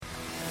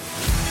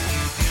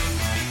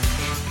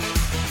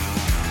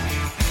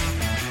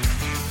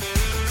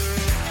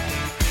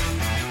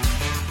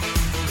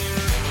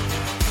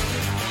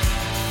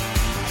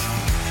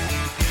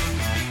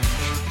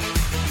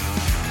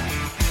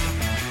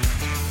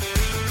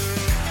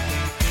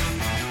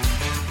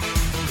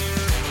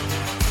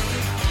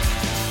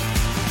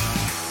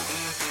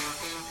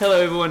Hello,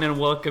 everyone, and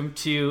welcome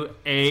to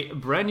a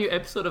brand new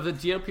episode of the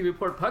GLP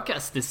Report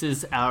podcast. This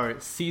is our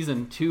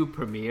season 2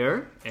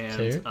 premiere. And,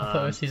 Two? I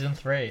thought it was season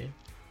 3.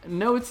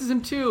 No, it's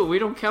season 2. We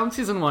don't count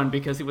season 1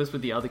 because it was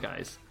with the other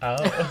guys. Oh,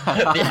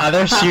 the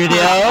other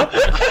studio?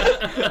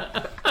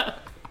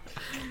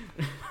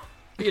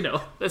 You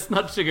know, let's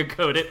not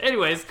sugarcoat it.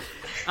 Anyways,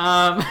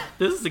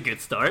 this is a good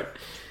start.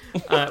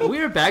 We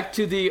are back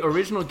to the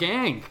original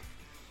gang.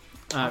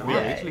 Really? It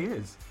actually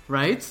is.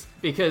 Right?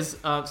 Because,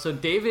 so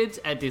David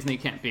at Disney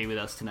can't be with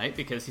us tonight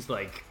because he's,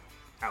 like,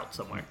 out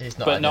somewhere. He's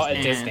not But at not at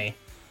Disney. Disney.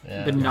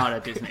 Yeah. But not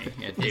at Disney.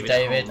 Yeah, He's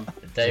David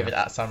David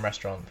at some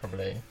restaurant,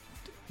 probably.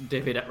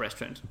 David at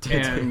restaurant.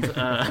 And,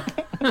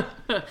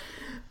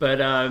 but,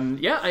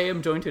 yeah, I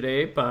am joined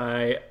today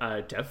by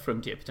Jeff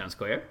from GP Town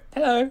Square.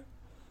 Hello.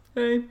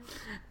 Hey.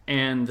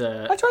 And,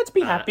 I tried to be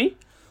happy.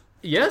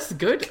 yes,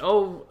 good.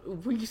 Oh,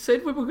 we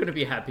said we were going to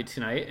be happy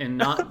tonight and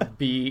not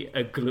be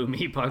a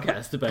gloomy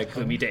podcast about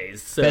gloomy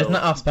days. So, But isn't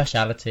that our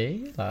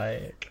speciality?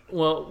 Like,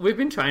 well, we've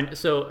been trying.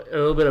 So, a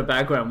little bit of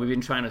background. We've been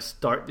trying to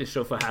start this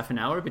show for half an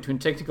hour between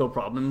technical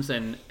problems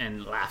and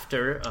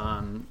laughter.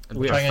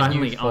 We are trying a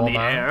new finally on the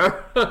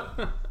air.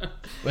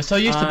 we're so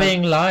used to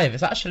being live.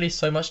 It's actually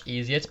so much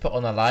easier to put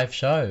on a live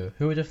show.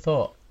 Who would have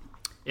thought?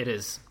 It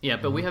is, yeah.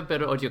 But we have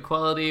better audio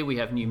quality. We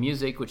have new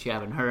music, which you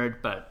haven't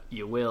heard, but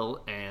you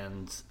will.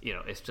 And you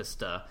know, it's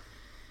just, yeah.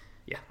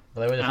 Well,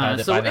 they would have heard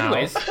it So, by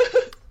anyways,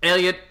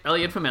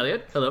 Elliot from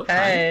Elliot. Hello. now.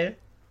 Hey.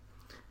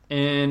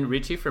 And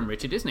Richie from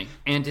Richie Disney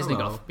and Disney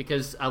Hello. Golf,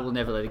 because I will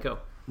never let it go.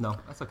 No,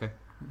 that's okay.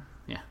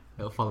 Yeah.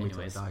 It'll follow me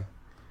Anyways. till I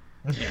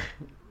die. Yeah.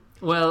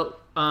 Well,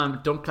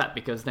 don't clap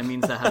because that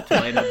means I have to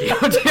line up the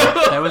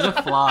audio. There was a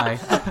fly.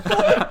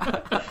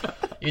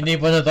 You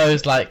need one of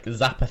those, like,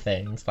 zapper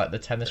things, like the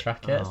tennis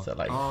rackets. That,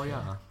 like, Oh,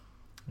 yeah.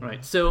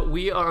 Right. So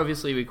we are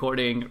obviously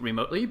recording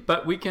remotely,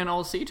 but we can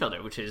all see each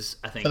other, which is,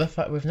 I think, For the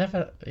fact we've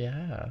never,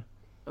 yeah.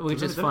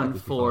 which is We've never done fun that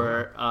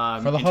before.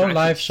 for For the whole live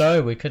interactions.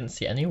 show, we couldn't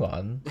see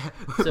anyone.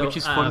 So, Which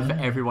is fun for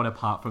everyone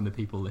apart from the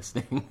people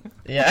listening.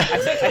 Yeah.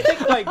 I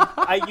think like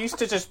I used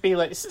to just be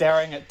like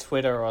staring at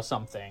Twitter or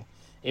something,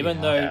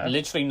 even though Yeah.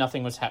 literally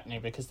nothing was happening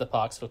because the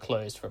parks were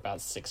closed for about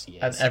 6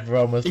 years. And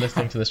everyone was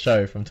listening to the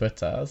show from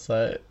Twitter,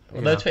 so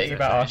no Yeah, tweeting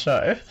about our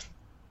show.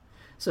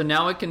 So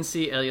now I can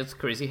see Elliot's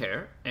crazy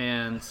hair,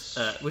 and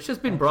which has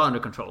been brought under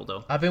control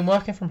though. I've been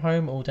working from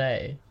home all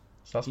day,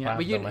 so that's Yeah, bad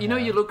but on my you know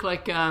hair. you look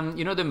like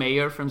you know the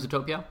mayor from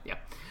Zootopia. Yeah.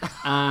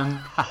 And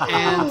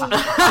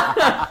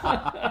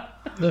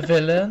The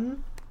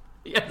villain,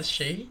 the yes.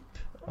 sheep.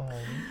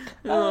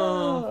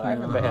 Oh, I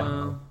remember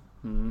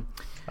him.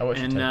 I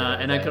watched And Zootopia the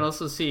other and I day. can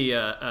also see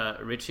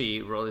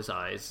Richie roll his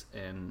eyes,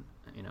 and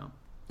you know,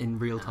 In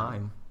real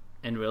time.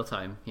 in real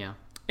time. Yeah.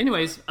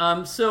 Anyways,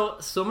 so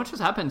much has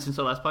happened since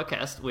our last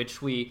podcast,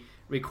 which we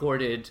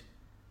recorded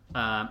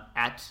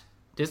at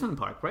Disneyland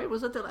Park. Right?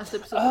 Was that the last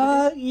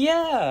episode?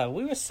 Yeah,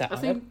 we were sat I on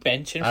a think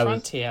bench in I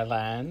was-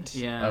 Frontierland.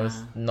 Yeah. I was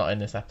not in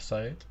this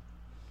episode.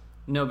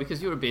 No,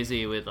 because you were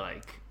busy with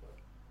like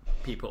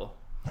people.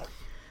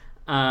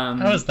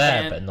 I was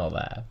there, and- but not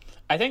there.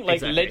 I think like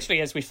Exactly.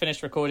 literally as we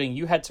finished recording,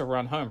 you had to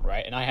run home,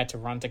 right? And I had to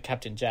run to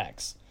Captain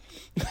Jack's.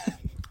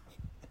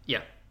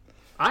 Yeah,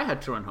 I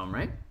had to run home,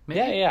 right? Maybe?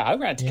 Yeah, I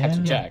ran to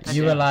Captain Jack's.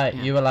 You Yeah, were like,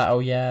 yeah. oh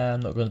yeah,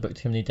 I'm not going to book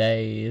too many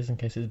days in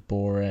case it's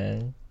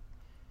boring.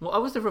 Well, I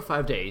was there for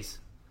 5 days.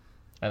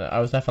 And I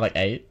was there for like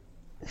 8.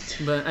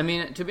 But I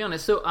mean, to be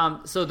honest, so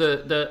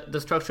the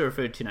structure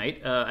for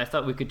tonight, I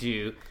thought we could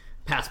do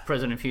past,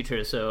 present, and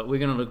future. So we're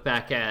gonna look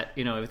back at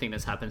everything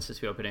that's happened since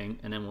the opening,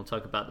 and then we'll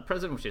talk about the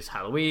present, which is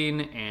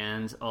Halloween,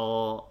 and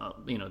all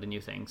the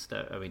new things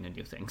the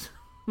new things,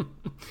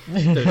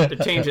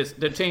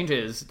 the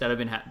changes that have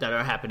been that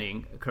are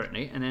happening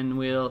currently, and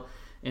then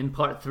in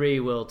part 3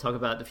 we'll talk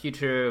about the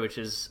future, which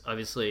is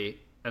obviously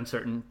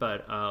uncertain,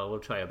 but we'll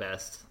try our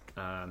best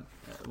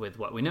with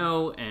what we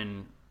know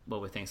and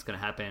what we think is going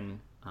to happen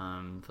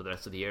for the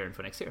rest of the year and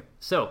for next year.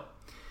 So,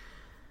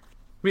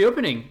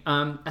 reopening.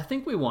 I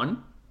think we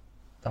won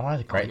Oh, I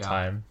had a great yeah.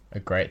 time. A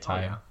great Oh,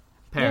 time. yeah.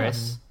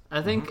 Paris.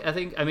 I think.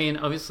 I mean,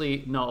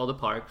 obviously, not all the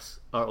parks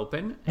are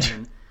open.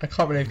 And I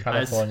can't believe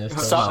California's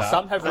still Some, shut.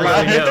 some have I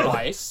know. reopened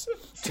twice.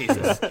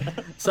 Jesus,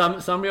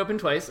 some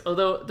reopened twice.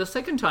 Although the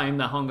second time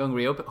that Hong Kong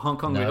reopened,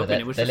 No,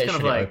 it was they just kind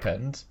of literally like.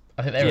 opened.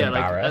 I think they were Yeah,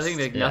 like I embarrassed. think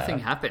like Yeah. nothing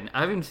happened. I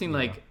haven't seen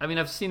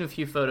I've seen a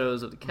few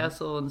photos of the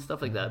castle and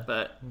stuff like that,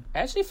 but I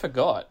actually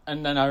forgot,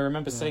 and then I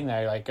remember sitting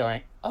there like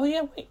going, "Oh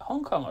yeah, wait,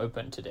 Hong Kong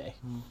opened today."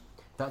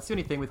 That's the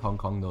only thing with Hong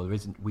Kong, though.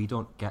 We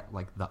don't get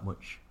like that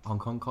much Hong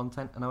Kong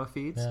content in our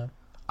feeds. Yeah.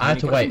 I had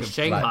to I wait. think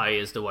Shanghai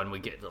is the one we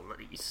get the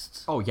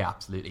least. Oh yeah,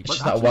 absolutely. It's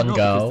just actually, that one no,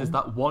 girl. because there's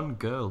that one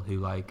girl who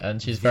like, And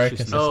she's very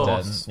viciously consistent.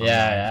 lost Yeah, on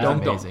yeah. She's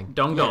Dong amazing.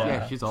 Dong. Dong Dong.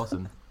 Yeah, she's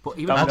awesome. But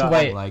even I had to Hong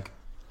wait- Kong, like,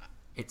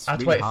 it's I had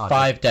to really wait hard.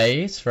 5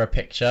 days for a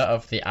picture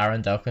of the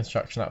Arendelle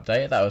construction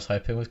update that I was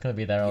hoping was going to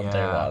be there on day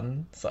Yeah.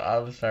 1. So I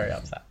was very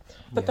upset.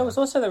 But there was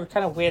also the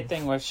kind of weird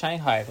thing with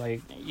Shanghai,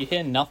 like you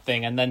hear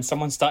nothing, and then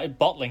someone started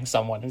bottling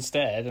someone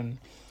instead, and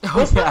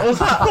Was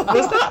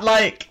that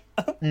like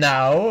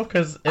now,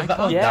 because if that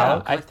was Yeah,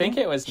 now, I think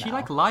it was She now.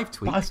 like live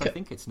tweets. I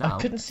think it's now.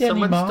 I couldn't see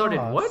Someone any started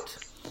Mars. what?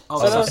 Oh,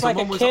 So there was like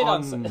someone a was kid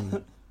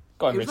on.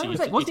 Go on, It was Richie.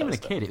 like, you wasn't tell even a us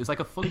kid. It was like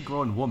a fully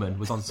grown woman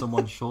was on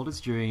someone's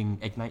shoulders during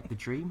Ignite the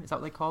Dream. Is that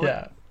what they call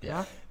it?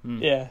 Yeah.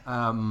 Yeah.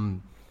 Yeah.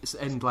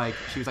 And like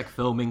she was like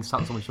filming, sat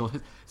on someone's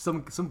shoulders.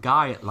 Some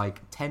guy at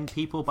like 10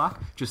 people back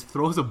just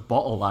throws a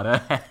bottle at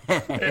her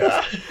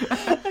head.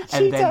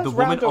 And then the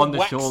woman on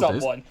the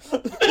shoulders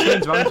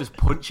turns around and just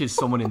punches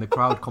someone in the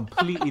crowd,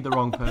 completely the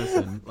wrong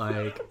person.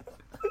 Like,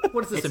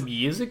 What is this, a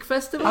music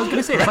festival? I was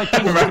gonna say it's like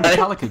being at a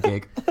Metallica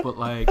gig, but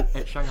like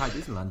at Shanghai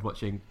Disneyland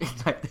watching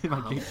Ignite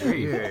the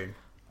Dream. Weird.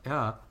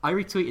 Yeah, I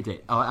retweeted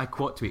it. I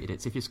quote tweeted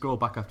it. So if you scroll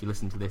back after you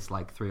listen to this,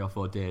 like 3 or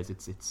 4 days,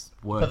 it's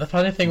worth. But the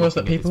funny thing was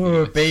that looking at people this who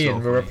were video. It's so being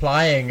were funny.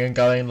 replying and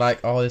going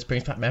like, "Oh, this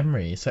brings back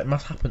memories." So it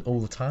must happen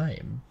all the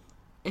time.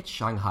 It's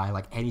Shanghai.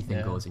 Like anything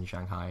Yeah. goes in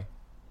Shanghai.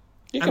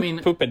 You I can mean,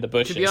 poop in the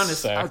bushes. to be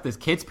honest, so. There's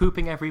kids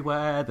pooping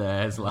everywhere.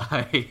 There's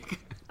like,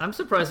 I'm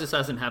surprised this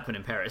hasn't happened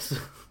in Paris.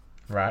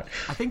 Right.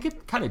 I think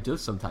it kind of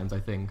does sometimes. I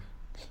think.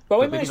 But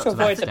we maybe managed not to to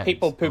that avoid the extent,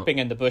 people but- pooping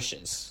in the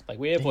bushes. Like,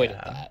 we avoided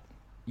Yeah. that.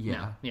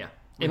 Yeah. Yeah.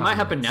 We It might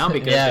haven't happen yet. now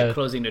because Yeah. they're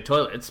closing the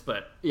toilets,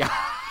 but Yeah.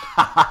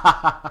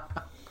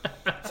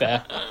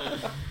 Fair.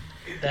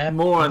 They're,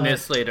 more on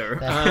this later.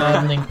 They're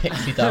hardening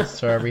pixie dust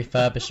for a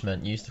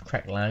refurbishment. Use the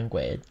correct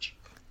language.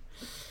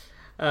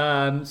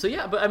 So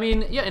yeah, but I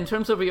mean, yeah, in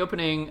terms of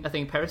reopening, I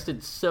think Paris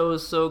did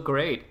so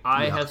great.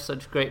 I Yeah. have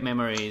such great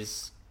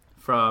memories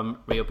from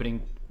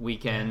reopening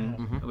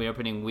weekend,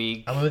 reopening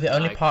week. And we were the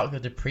only like, park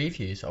that did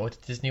previews. Or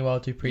did Disney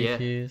World do Yeah.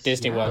 previews?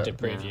 Disney Yeah. World did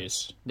But-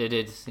 previews. They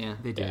did, yeah.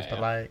 They did. Yeah. But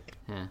like,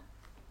 Yeah.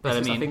 But I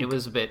just, I mean, think it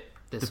was a bit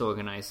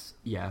disorganized.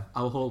 Yeah,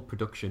 our whole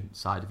production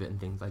side of it and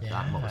things like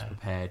that, and what was Yeah.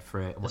 prepared for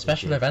it. And the what they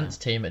special did, events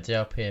team at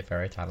DLP are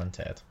very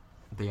talented.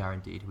 They are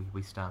indeed.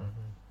 We stand.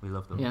 We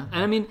love them. Yeah,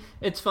 and I mean,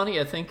 it's funny.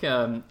 I think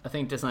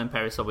Disneyland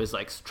Paris always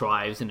like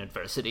strives in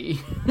adversity.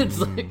 It's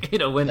like, you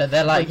know, when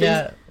They're like, when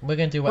yeah, we're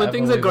gonna do whatever when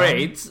things are we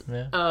great,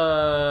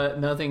 want.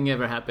 nothing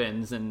ever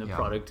happens, and the Yeah.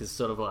 product is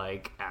sort of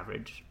like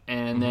average.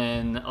 And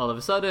then all of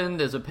a sudden,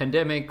 there's a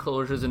pandemic,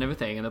 closures, and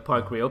everything, and the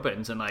park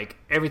reopens, and like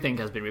everything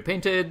has been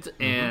repainted,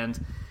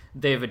 and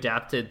they've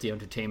adapted the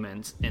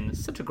entertainment in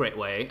such a great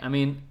way. I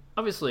mean,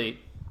 obviously,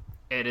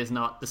 it is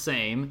not the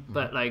same,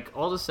 but like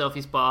all the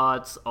selfie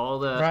spots, all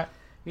the Right.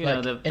 you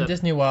Like, know, in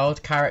Disney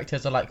World,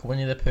 characters are like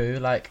Winnie the Pooh,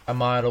 like a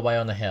mile away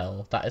on a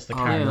hill. That is the Oh,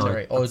 character.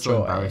 no, Or that's so Joy.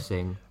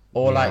 embarrassing.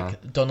 Or Yeah.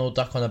 like Donald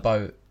Duck on a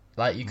boat.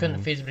 Like, you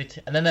couldn't feasibly...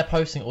 And then they're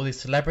posting all these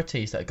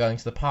celebrities that are going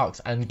to the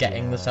parks and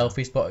getting the Yeah.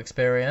 selfie spot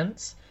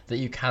experience that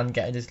you can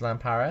get in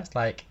Disneyland Paris.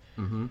 Like,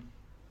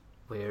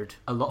 weird.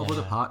 A lot of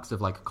other Yeah. parks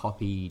have like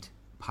copied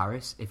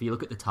Paris. If you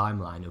look at the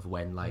timeline of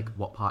when like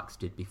what parks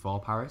did before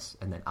Paris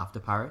and then after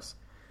Paris,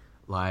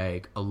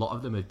 like a lot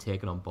of them have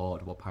taken on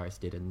board what Paris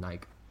did and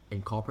like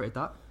incorporated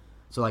that.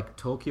 So like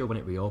Tokyo, when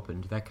it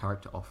reopened, their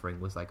character offering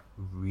was like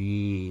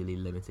really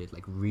limited,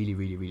 like really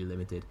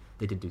limited.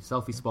 They didn't do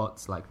selfie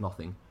spots, like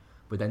nothing.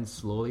 But then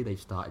slowly they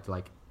started to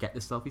like get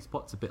the selfie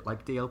spots a bit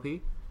like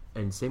DLP.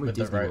 And same with With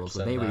the Disney World, ropes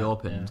when and they that,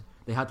 reopened,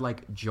 yeah. they had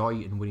like Joy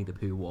and Winnie the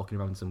Pooh walking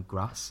around some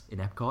grass in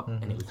Epcot,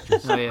 and it was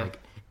just Oh, yeah. like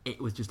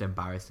it was just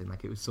embarrassing.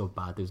 Like it was so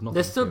bad. There's nothing.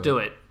 They still to do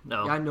it.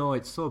 No, Yeah, I know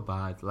it's so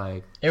bad.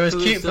 Like it was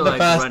Pooh's cute for still, the like,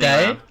 first running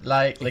day. around.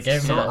 Like, they it's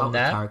gave him so a little out of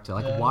net. character.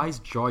 Like Yeah. why is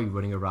Joy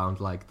running around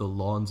like the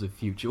lawns of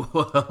Future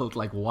World?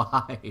 Like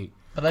why?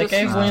 But they This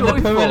gave is Winnie the Pooh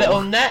a joyful.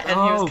 little net and he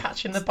Oh. was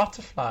catching the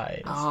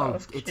butterflies. That Oh,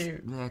 was it's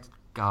cute. that's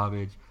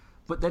garbage.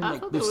 But then I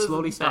like thought they've it was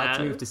slowly started to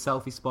bad. move to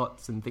selfie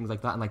spots and things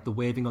like that, and like the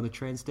waving on the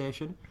train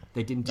station.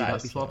 They didn't do That that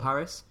is before cute.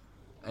 Paris.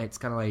 It's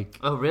kind of like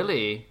Oh,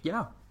 really?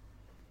 yeah.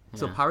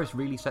 So Yeah. Paris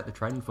really set the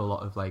trend for a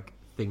lot of like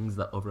things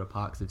that other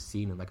parks have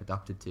seen and like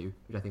adapted to,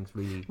 which I think is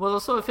really Well,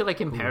 also I feel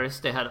like in Paris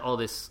they had all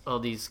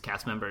these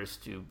cast members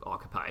to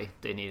occupy.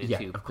 They needed Yeah,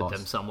 to of put course.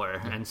 them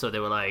somewhere, and so they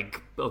were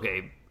like,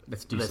 okay,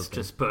 let's do let's something.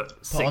 just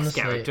put 6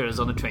 honestly- characters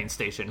on a train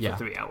station Yeah. for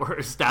 3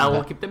 hours. That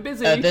will keep them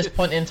busy. At this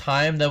point in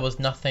time, there was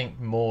nothing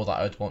more that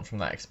I would want from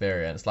that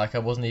experience. Like, I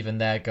wasn't even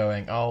there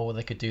going, oh, well,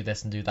 they could do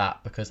this and do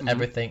that, because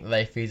everything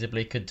they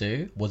feasibly could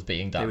do was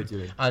being done. were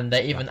doing. And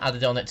they even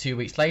added on it 2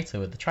 weeks later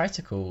with the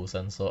tricycles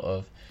and sort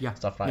of Yeah.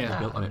 stuff like Yeah. that.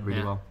 built on it really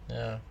Yeah. well.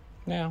 Yeah.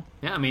 Yeah.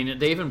 Yeah, I mean,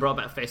 they even brought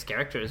back face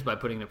characters by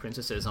putting the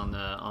princesses on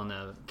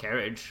the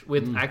carriage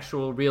with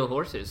actual real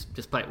horses,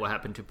 despite what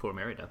happened to poor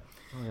Merida.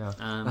 Oh yeah.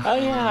 Oh,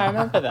 yeah, I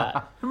remember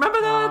that.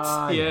 Remember that?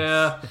 Ah,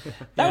 yeah.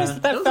 That was a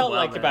felt while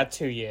like back. about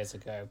 2 years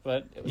ago,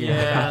 but it was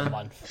Yeah. about a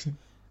month.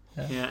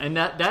 Yeah, and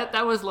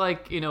that was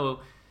like, you know,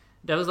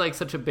 that was like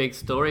such a big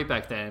story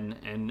back then,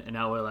 and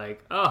now we're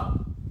like, oh,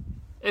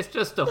 it's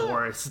just a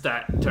horse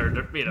that turned,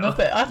 you know. No,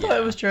 but I thought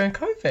it was during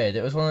COVID.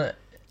 It was one of...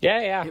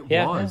 Yeah. It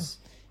yeah. was.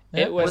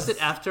 Yeah. It was. Was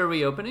it after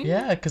reopening?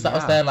 Yeah, because that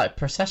was Yeah. their, like,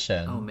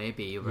 procession. Oh,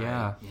 maybe you're right.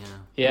 Yeah. Yeah.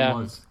 Yeah. It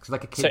was because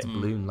like a kid's So-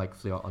 balloon like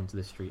flew out onto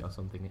the street or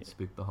something. It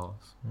spooked the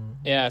horse.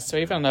 Yeah, so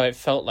even though it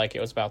felt like it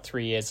was about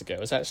 3 years ago, it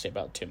was actually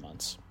about 2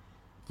 months.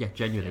 Yeah,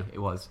 genuinely, it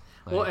was.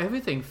 Like, Well,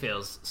 everything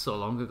feels so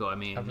long ago. I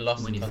mean, I've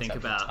lost when the you think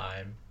concept of about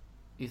time.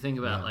 You think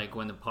about like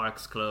when the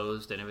parks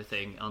closed and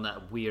everything on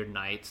that weird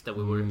night that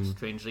we were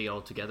strangely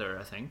all together.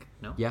 I think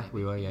no. Yeah,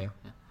 we were. Yeah.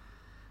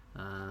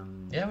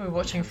 Yeah, we were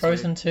watching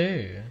Frozen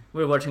 2.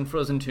 We were watching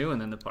Frozen 2, and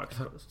then the parks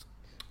closed.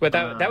 But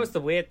that was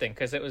the weird thing,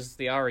 because it was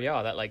the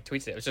RER that like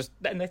tweeted it. It was just,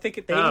 and I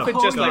think they Oh,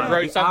 even just like God.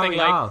 wrote something RER.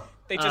 like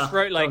they just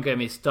wrote like don't get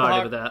me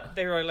started with that.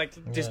 They wrote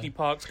like Disney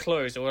parks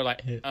closed, or we're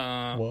like,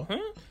 What?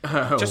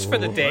 huh? Just for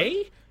the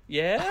day?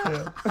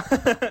 Yeah.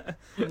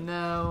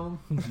 No.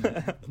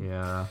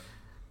 Yeah.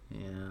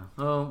 Yeah.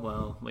 Oh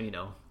well,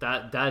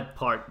 that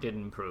part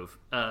didn't improve.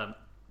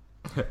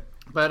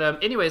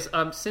 But anyways,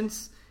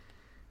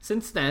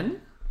 since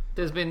then,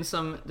 there's been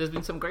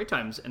some great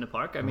times in the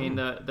park. I mean,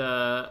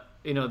 the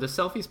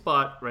selfie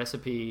spot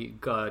recipe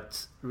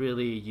got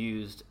really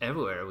used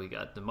everywhere. We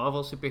got the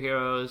Marvel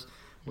superheroes.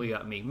 We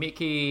got Meet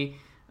Mickey.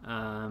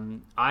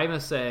 I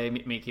must say,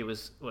 Meet Mickey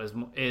is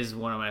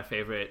one of my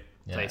favorite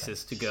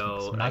places to go.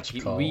 It's like,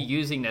 magical.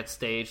 reusing that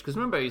stage, because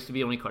remember, it used to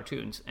be only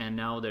cartoons, and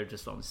now they're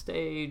just on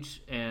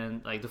stage.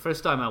 And like the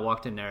first time I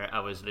walked in there, I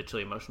was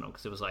literally emotional,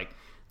 because it was like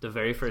the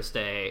very first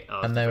day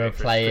of And the they very were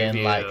first playing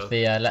preview. like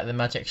the Let the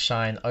Magic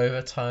Shine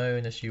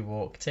overtone as you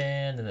walked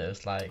in, and it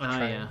was like,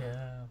 yeah.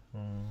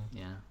 Mm.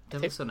 Yeah,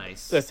 that was so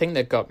nice. The thing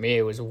that got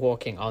me was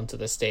walking onto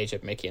the stage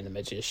of Mickey and the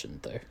Magician,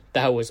 though.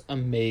 That was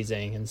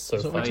amazing and so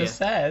That's what fun. we just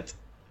said.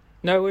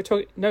 No,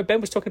 Ben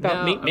was talking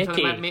about Meet I'm Mickey.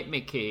 talking about Meet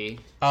Mickey.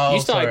 Oh,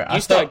 You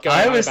started sorry. going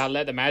I on was about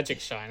Let the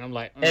Magic Shine. I'm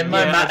like, In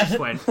my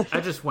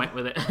I just went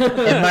with it.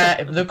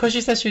 because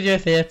you said Studio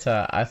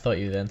Theatre, I thought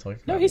you then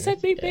talking. no, about he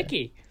said Meet yeah.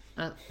 Mickey.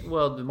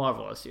 Well, the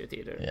Marvel Studio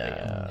Theater.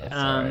 Yeah.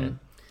 Um, Sorry.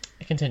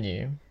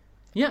 Continue.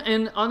 Yeah,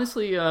 and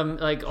honestly,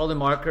 like all the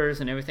markers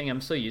and everything, I'm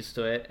so used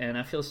to it, and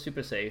I feel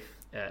super safe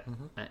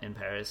in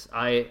Paris.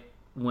 I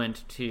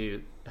went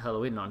to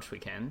Halloween launch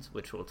weekend,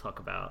 which we'll talk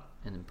about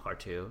in part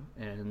 2,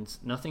 and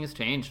nothing has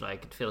changed.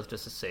 Like, it feels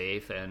just as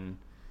safe, and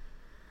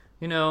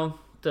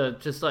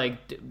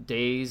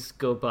days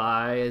go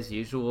by as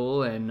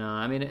usual, and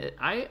I mean,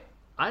 I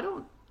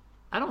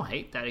don't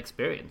hate that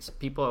experience.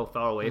 People are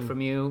far away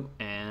from you,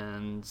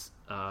 and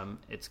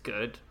it's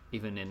good,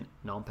 even in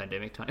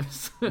non-pandemic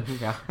times.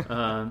 Yeah.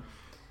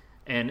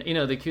 And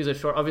the queues are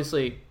short.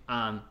 Obviously,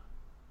 in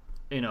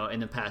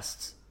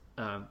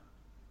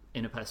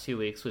the past few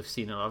weeks, we've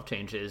seen a lot of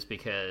changes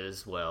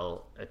because,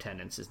 well,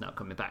 attendance is now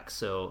coming back.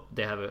 So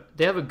they have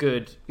a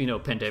good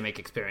pandemic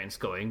experience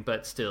going,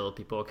 but still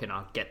people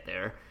cannot get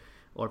there,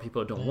 or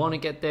people don't want to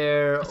get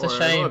there. It's or a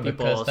shame people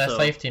because their also-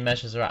 safety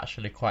measures are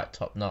actually quite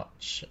top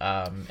notch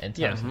in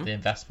terms of the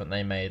investment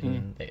they made.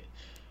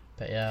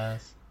 But yeah,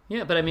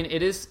 Yeah, but I mean,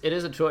 it is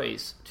a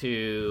choice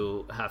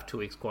to have 2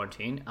 weeks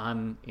quarantine.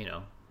 I'm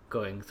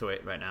going through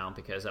it right now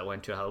because I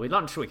went to a Halloween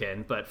launch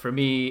weekend. But for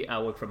me, I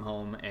work from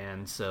home,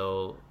 and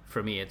so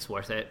for me, it's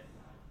worth it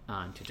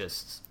to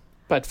just.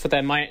 But for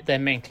their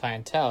main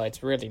clientele,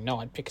 it's really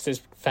not, because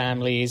there's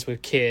families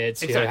with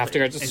kids who have to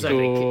go to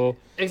school.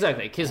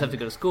 Exactly. Kids have to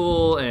go to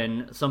school,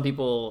 and some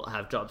people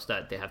have jobs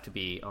that they have to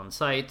be on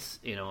site,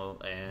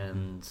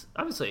 and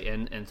obviously,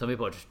 and some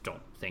people just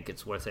don't think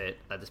it's worth it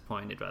at this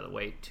point. They'd rather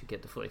wait to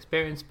get the full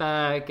experience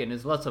back, and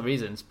there's lots of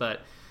reasons,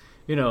 but,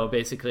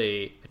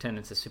 basically,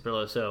 attendance is super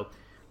low. So,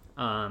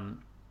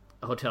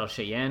 Hotel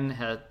Cheyenne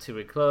had to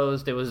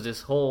reclose. There was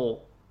this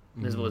whole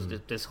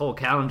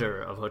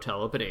calendar of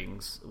hotel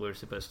openings. We're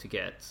supposed to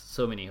get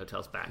so many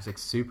hotels back. It's like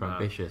super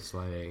ambitious.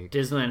 Like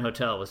Disneyland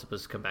Hotel was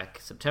supposed to come back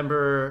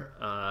September.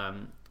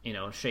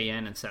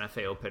 Cheyenne and Santa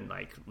Fe opened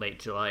like late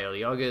July,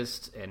 early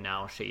August, and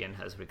now Cheyenne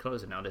has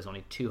reclosed, and now there's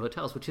only 2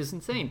 hotels, which is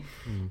insane.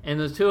 And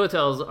those 2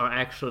 hotels are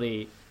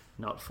actually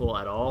not full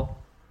at all.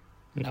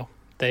 No,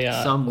 they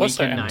are. Some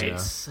also weekend empty.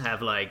 nights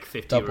have like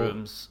 50 Double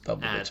rooms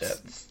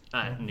digits.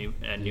 at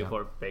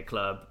Newport Bay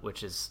Club,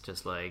 which is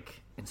just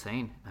like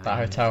insane. I that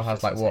mean, hotel it's has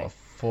just like insane.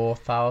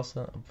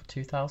 what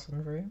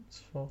 2,000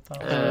 rooms?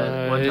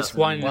 4,000. It's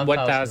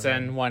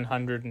 1,000.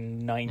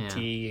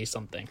 1,190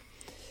 something.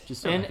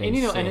 just and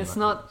it's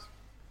not.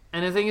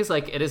 And the thing is,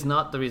 like, it is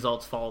not the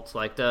result's fault.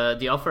 Like,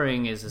 the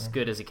offering is as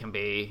good as it can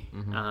be,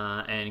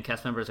 and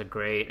cast members are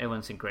great.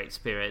 Everyone's in great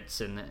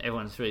spirits, and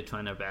everyone's really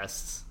trying their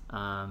best.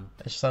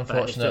 It's just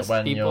unfortunate just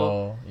when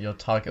people- your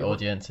target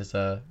audience is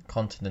a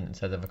continent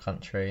instead of a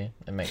country.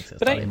 It makes it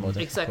But slightly more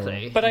difficult.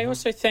 Exactly. But I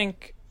also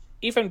think,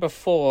 even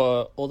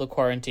before all the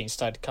quarantine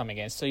started coming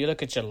in, so you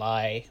look at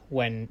July,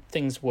 when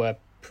things were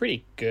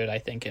pretty good, I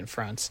think, in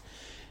France,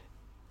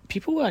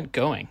 people weren't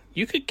going.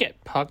 You could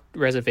get park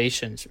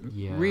reservations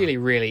really,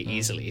 really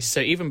easily. So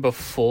even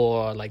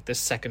before like the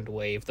second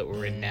wave that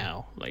we're in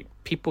now, like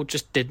people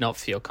just did not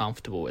feel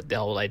comfortable with the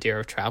whole idea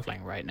of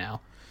traveling right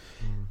now.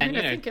 And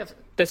I think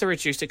there's a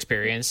reduced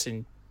experience,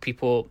 and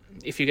people,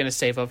 if you're going to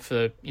save up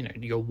for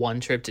your one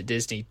trip to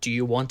Disney, do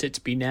you want it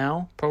to be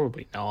now?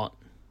 Probably not.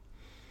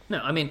 No,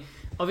 I mean,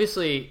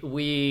 obviously,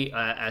 we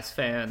as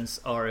fans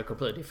are a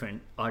completely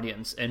different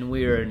audience, and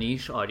we're a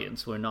niche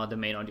audience. We're not the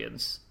main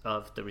audience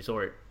of the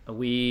resort.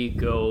 We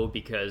go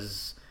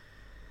because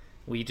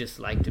we just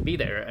like to be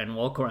there and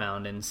walk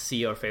around and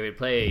see our favorite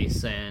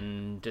place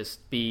and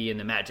just be in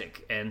the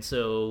magic. And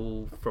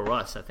so for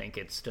us, I think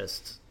it's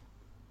just,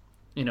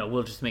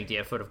 we'll just make the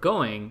effort of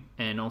going.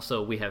 And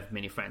also we have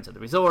many friends at the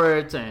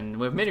resort and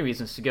we have many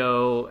reasons to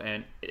go,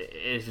 and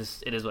it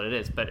is what it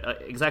is. But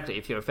exactly,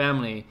 if you're a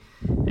family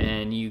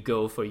and you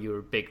go for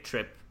your big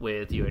trip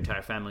with your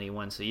entire family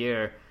once a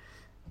year,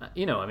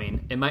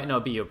 it might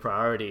not be your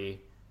priority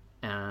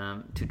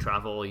to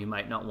travel. You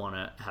might not want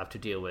to have to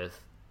deal with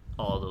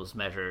all those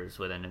measures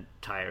with an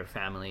entire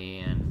family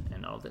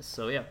and all this.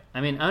 So yeah, I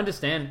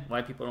understand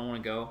why people don't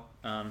want to go.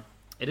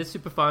 It is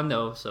super fun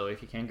though, so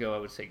if you can go, I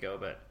would say go,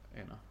 but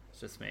it's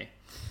just me.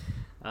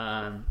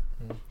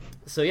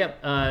 So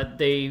yeah,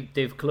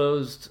 they've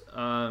closed a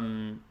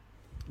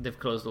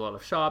lot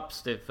of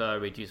shops. They've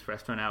reduced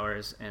restaurant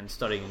hours, and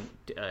starting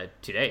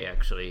today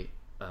actually,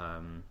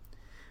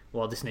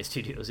 Walt Disney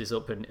Studios is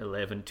open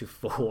 11 to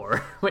 4.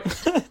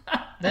 Which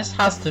this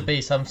has to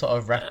be some sort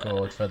of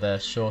record for the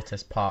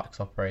shortest parks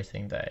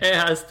operating day. It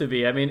has to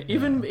be.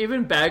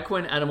 Even back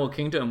when Animal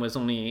Kingdom was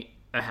only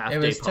a half day it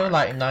was still park.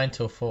 like 9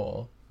 till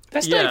 4.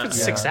 That's not even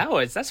 6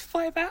 hours. That's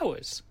 5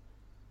 hours.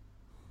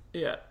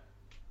 Yeah.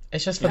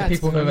 It's just for the That's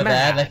people who are there.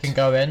 mad. They can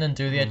go in and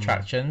do the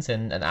attractions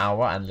in an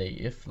hour and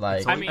leave.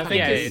 Like, I mean, I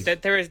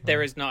think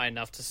there is not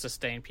enough to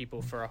sustain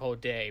people for a whole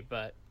day,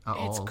 but At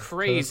it's all.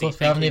 crazy. of course,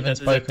 we haven't thinking even that there's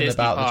a spoken Disney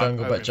about the park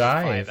Jungle Book open for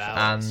 5 Drive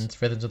hours. and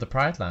Rhythms of the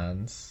Pride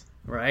Lands.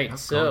 Right. Oh,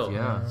 So God,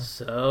 yeah.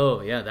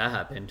 so yeah, that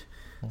happened.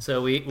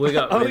 So we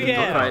got Oh, Rhythms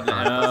yeah. of Pride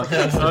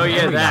Lands. Oh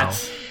yeah,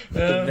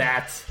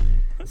 that.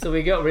 So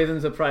we got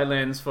Rhythms of Pride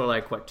Lands for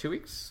like what, 2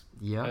 weeks?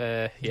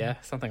 Yeah. Yeah,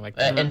 something like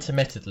that.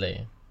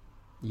 Intermittently.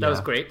 That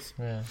was great.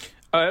 Yeah.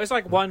 Oh, it was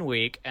like 1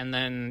 week, and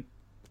then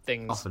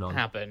things Off and on.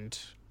 happened.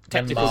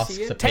 Then Technical, masks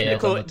appeared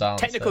technical, on the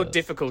dancers. technical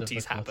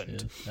difficulties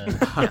happened.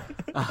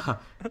 Yeah.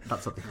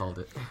 That's what they called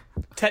it.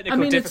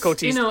 Technical it's,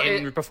 difficulties you know,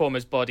 in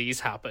performers'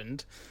 bodies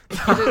happened. It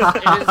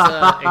is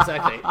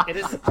exactly. It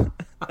is.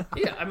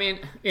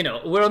 Yeah,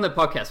 we're on the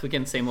podcast. We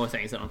can say more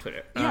things than on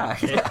Twitter.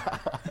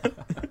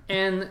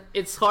 And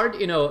it's hard,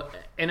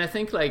 and I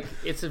think like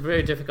it's a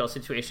very difficult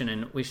situation,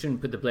 and we shouldn't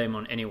put the blame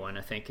on anyone.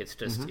 I think it's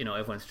just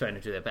everyone's trying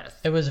to do their best.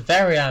 It was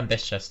very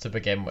ambitious to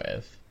begin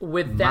with.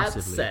 With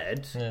Massively.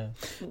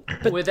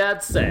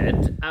 that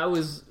said, I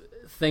was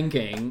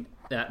thinking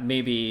that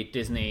maybe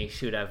Disney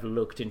should have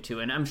looked into,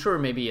 and I'm sure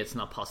maybe it's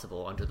not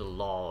possible under the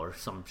law or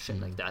some shit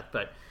like that,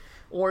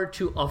 or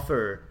to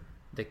offer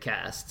the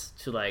cast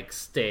to like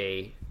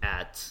stay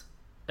at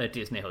a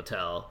Disney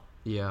hotel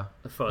Yeah.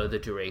 for the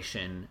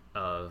duration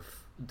of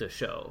the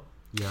show.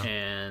 Yeah.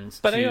 And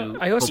But to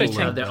I also have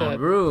think their that- own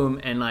room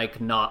and like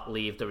not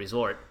leave the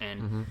resort,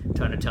 and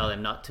trying to tell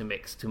them not to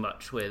mix too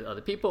much with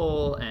other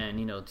people, and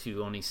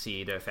to only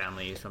see their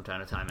families from time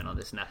to time and all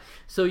this and that.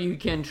 So you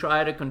can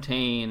try to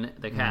contain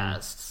the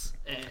casts.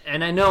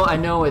 And I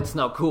know it's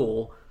not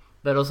cool,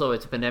 but also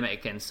it's a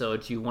pandemic, and so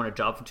do you want a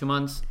job for 2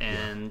 months?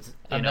 And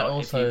And if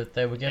also, you-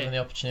 they were given the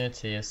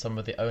opportunity as some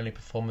of the only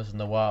performers in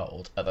the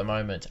world at the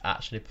moment to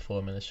actually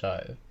perform in the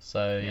show.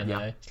 So,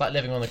 it's like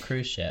living on a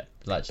cruise ship.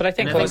 Like, But I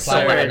think And I think also-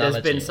 somewhere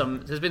analogy.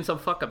 there's been some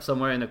fuck up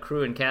somewhere in the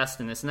crew and cast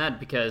and this and that,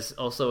 because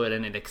also it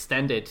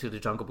extended to the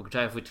Jungle Book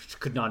Drive, which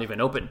could not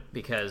even open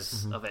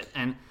because of it.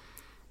 And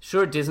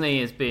sure,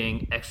 Disney is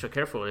being extra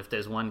careful. If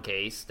there's one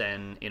case,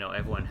 then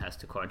everyone has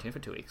to quarantine for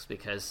 2 weeks,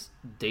 because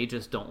they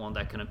just don't want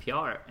that kind of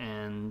PR.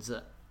 And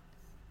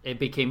it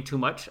became too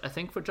much, I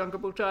think, for Jungle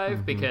Book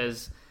Drive,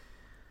 because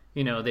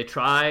they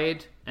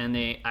tried, and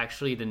they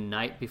actually, the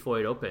night before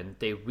it opened,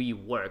 they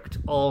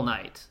reworked all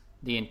night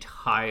the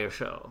entire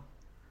show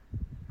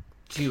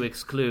to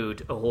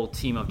exclude a whole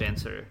team of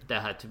dancers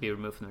that had to be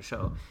removed from the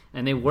show.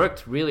 And they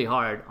worked really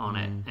hard on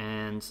it,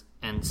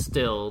 and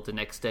still the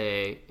next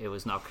day it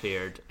was not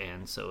cleared,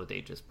 and so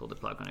they just pulled the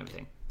plug on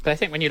everything. But I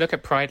think when you look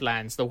at Pride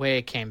Lands, the way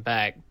it came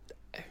back,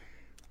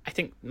 I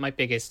think my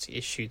biggest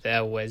issue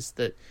there was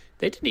that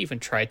they didn't even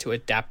try to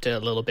adapt it a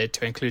little bit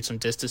to include some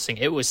distancing.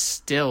 It was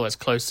still as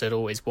close as it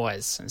always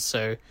was, and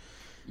so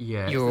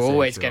Yeah. it's you're the same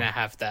always show. going to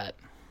have that.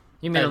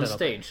 You mean A on little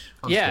stage?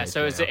 On Yeah,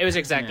 stage, so it was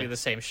exactly Yeah. the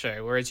same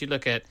show. Whereas you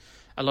look at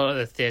a lot of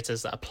the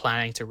theatres that are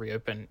planning to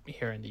reopen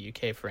here in the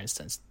UK, for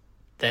instance,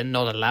 they're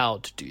not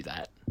allowed to do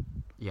that.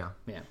 Yeah.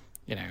 Yeah.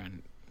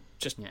 And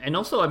just Yeah, and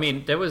also, I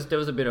mean, there was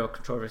a bit of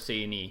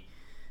controversy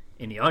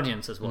in the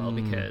audience as well,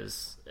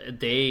 because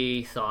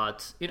they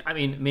thought,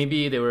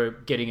 maybe they were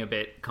getting a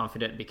bit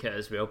confident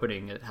because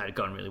reopening had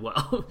gone really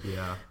well.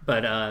 Yeah.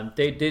 But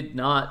they did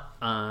not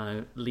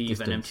leave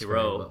Distance an empty very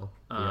row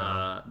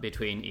well.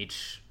 between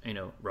each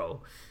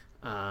row.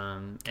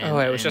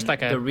 it was just like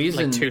the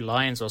reason, like 2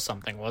 lines or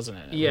something, wasn't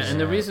it? yeah, and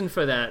the Yeah. reason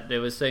for that, they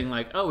were saying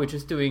like, oh, we're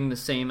just doing the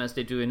same as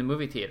they do in the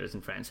movie theaters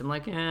in France. I'm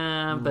like,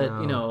 yeah,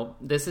 but No.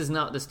 this is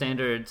not the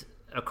standard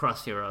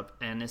across Europe,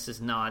 and this is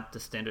not the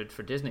standard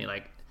for Disney.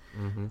 Like,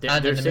 And There's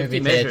in the safety movie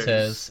measures.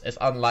 theaters, it's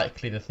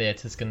unlikely the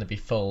theater's going to be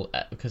full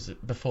because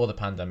before the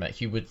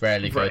pandemic, you would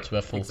rarely go Right, to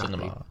a full exactly.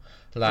 cinema.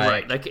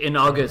 Right, like in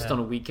August on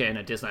a weekend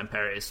at Disneyland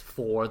Paris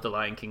for the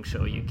Lion King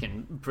show, you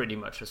can pretty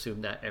much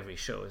assume that every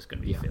show is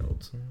going to be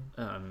filled.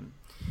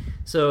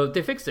 So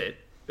they fixed it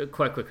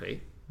quite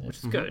quickly, which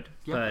is good.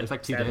 Yeah, but it was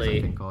like 2 sadly, days,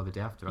 I think, or the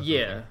day after. or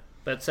yeah, something.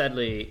 but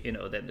sadly,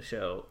 then the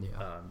show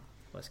Yeah.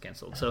 was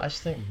cancelled. So I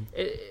just think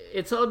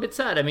it's a little bit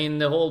sad. I mean,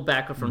 the whole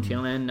back of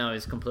Frontierland now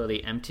is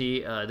completely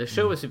empty. The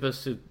show was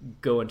supposed to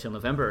go until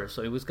November,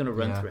 so it was going to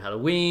run Yeah. through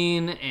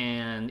Halloween,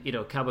 and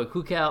Cowboy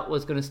Cookout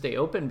was going to stay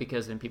open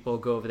because then people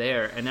would go over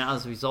there. And now,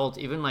 as a result,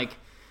 even like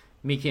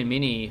Mickey and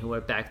Minnie, who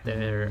are back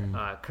there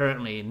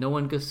currently, no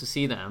one goes to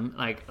see them.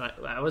 Like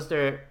I was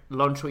there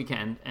launch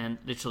weekend, and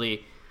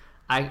literally,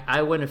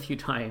 I went a few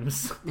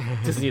times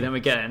to see them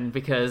again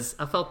because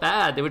I felt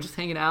bad. They were just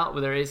hanging out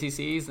with their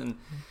ACCs and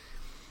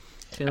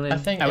chilling. I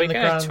think Are we in the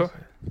going grand, to tour?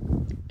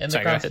 in the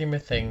Sorry, go grand ahead. scheme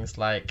of things,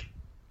 like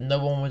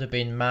no one would have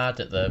been mad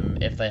at them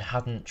if they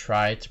hadn't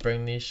tried to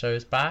bring these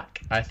shows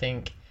back. I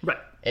think Right.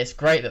 it's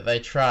great that they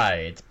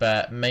tried,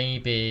 but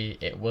maybe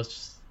it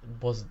was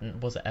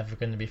it ever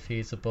going to be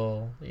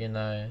feasible?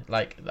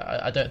 Like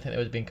I don't think there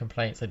would have been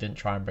complaints they didn't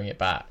try and bring it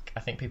back. I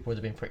think people would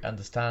have been pretty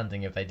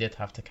understanding if they did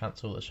have to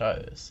cancel the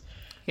shows.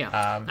 Yeah.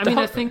 Um, I mean,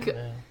 I but- think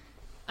yeah.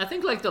 I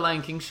think like the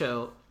Lion King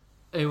show,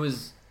 it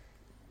was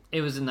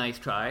a nice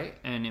try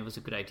and it was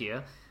a good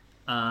idea.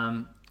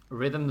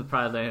 Rhythm of the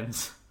Pride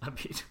Lands, I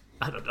mean,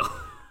 I don't know.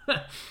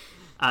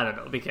 I don't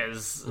know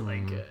because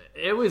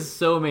it was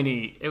so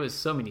many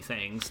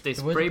things. They would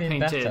spray have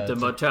been painted better the to-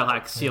 Motel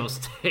Axial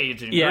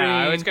stage in Yeah, green.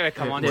 I was going to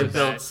come on They to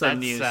built that. some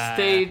new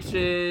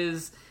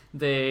stages.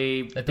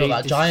 They They built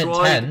that giant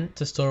destroyed- tent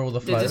to store all the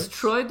They floats.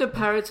 destroyed the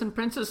Parrots and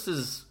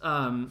Princesses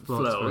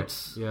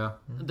floats. Yeah.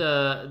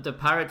 The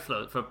parrot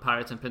float for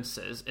Pirates and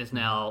Princesses is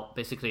now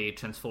basically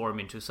transformed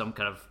into some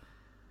kind of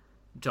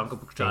Jungle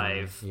Book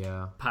Drive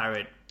Yeah.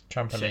 pirate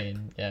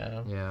Trampoline,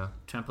 yeah. Yeah.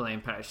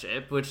 trampoline pirate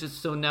ship, which is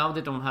so now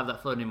they don't have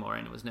that float anymore,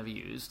 and it was never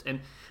used.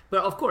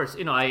 But of course,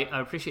 I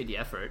appreciate the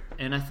effort,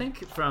 and I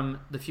think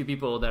from the few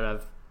people that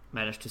I've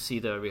managed to see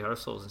the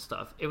rehearsals and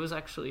stuff, it was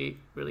actually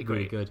really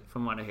Really great, good.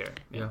 from what I hear.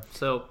 Yeah.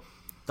 So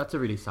That's a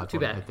really sad too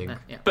one, bad. I think.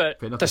 Yeah. But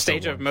But not the the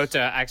stage show of once. Motor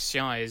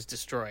Action is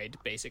destroyed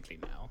basically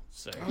now.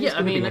 So Yeah, It's I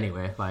gonna be mean,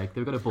 anyway, like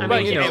they're gonna bull. I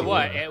well, mean,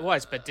 it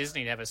was, but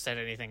Disney never said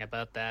anything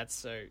about that.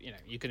 So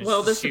you can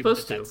Well, they're assume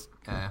supposed that to.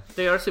 that's-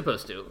 They are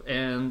supposed to,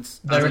 and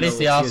They I don't released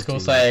the know- article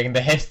PS2, saying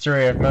the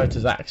history of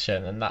Motors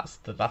Action, and that's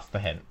the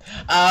hint.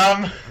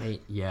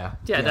 Yeah.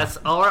 Yeah, that's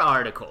our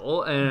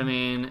article, and I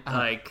mean,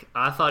 like,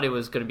 I thought it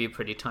was going to be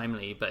pretty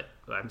timely, but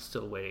I'm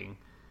still waiting,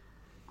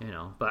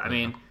 But I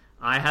mean,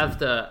 I have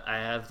the,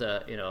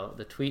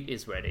 the tweet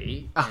is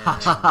ready,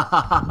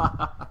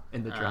 and,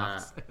 in the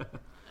drafts.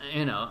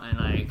 and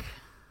like,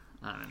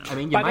 I don't know. I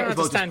mean, you But I might don't as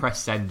well just understand- press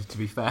send. To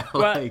be fair,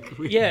 Well,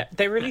 we- yeah,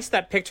 they released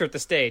that picture at the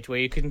stage where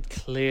you can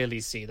clearly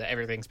see that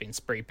everything's been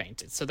spray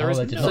painted. So there Oh, is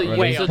they did no not you- way.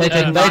 release- so of they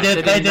did did- not- they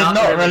did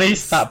not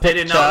release that They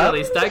did not picture.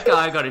 release. That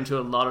guy got into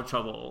a lot of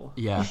trouble.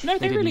 yeah. No,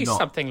 they did released not.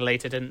 something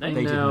later, didn't they?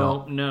 They did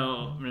no, not.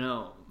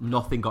 no.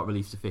 Nothing got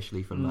released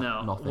officially from that.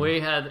 No, Nothing.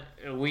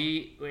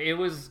 it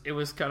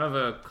was kind of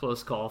a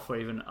close call for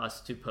even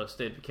us to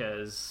post it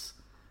because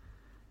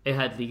it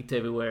had leaked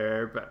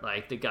everywhere. But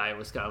like the guy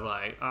was kind of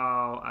like,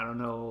 oh, I don't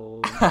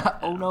know.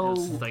 Oh, no.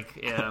 It's like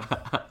yeah,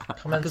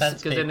 Common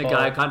sense, because then the people.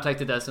 guy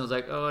contacted us and was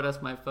like, oh,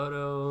 that's my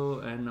photo,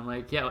 and I'm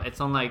like, yeah, it's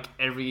on like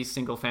every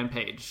single fan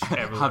page.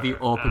 Everywhere. Have you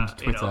opened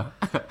Twitter?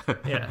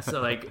 Yeah, so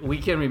like we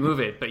can remove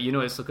it, but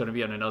it's still going to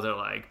be on another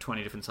like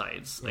 20 different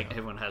sites. Like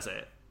everyone has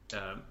it,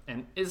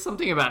 and it's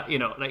something about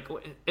like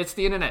it's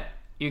the internet.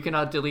 You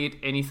cannot delete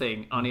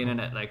anything on the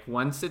internet. Like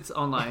once it's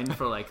online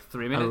for like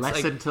 3 A minutes.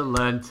 lesson Like, to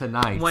learn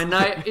tonight.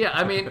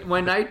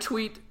 when I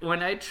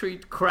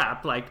tweet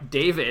crap, like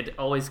David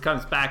always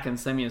comes back and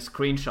sends me a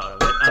screenshot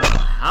of it. I don't know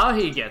how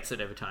he gets it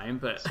every time,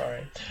 but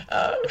Sorry.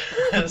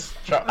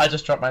 I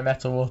just dropped my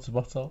metal water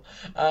bottle.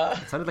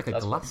 It sounded like a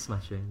glass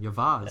smashing. Your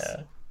vase.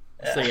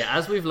 Yeah. so yeah.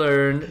 As we've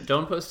learned,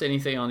 don't post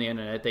anything on the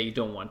internet that you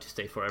don't want to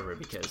stay forever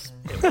because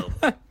it will.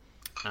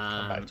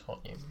 I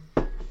taught you.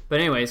 But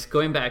anyways,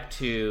 going back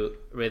to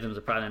Rhythms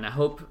of Pride, and I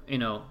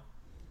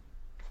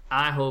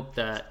hope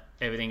that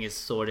everything is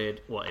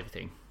sorted. Well,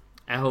 everything.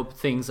 I hope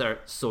things are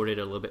sorted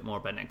a little bit more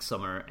by next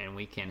summer, and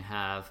we can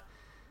have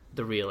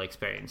the real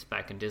experience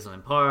back in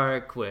Disneyland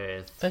Park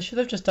with. They should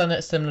have just done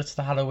it similar to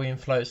the Halloween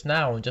floats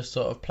now and just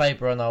sort of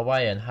played on our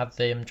way and had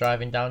them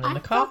driving down in the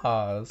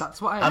cars.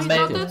 That's what I And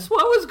expected. made- That's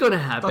what was going to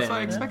happen. That's what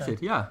I expected.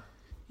 Yeah.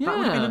 That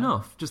would have been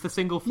enough. Just a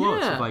single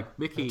float of like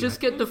Mickey.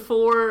 Just get the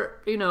four,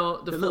 the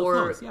little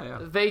four floats, yeah.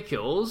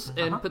 vehicles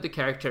and put the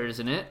characters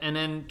in it, and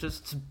then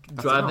just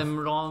drive enough. them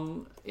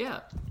along.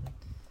 Yeah,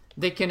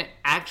 they can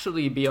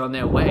actually be on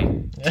their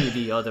way to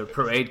the other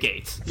parade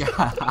gates.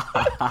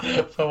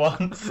 For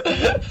once.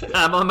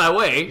 I'm on my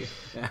way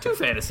to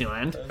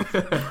Fantasyland.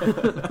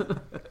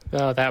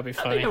 Oh, that would be I think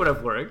funny. it would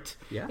have worked.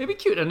 Yeah. It'd be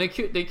cute, and they're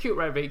cute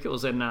ride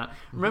vehicles. And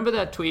remember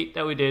that tweet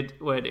that we did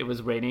when it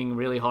was raining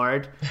really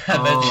hard,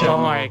 Oh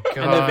my god!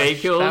 and the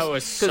vehicles, That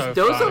was so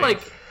those funny.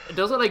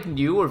 are like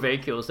newer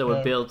vehicles that were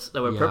Yeah. built,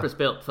 that were Yeah. purpose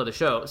built for the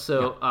show.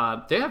 So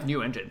they have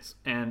new engines,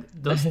 and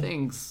those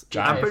things,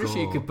 I'm pretty sure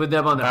you Cool. could put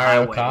them on the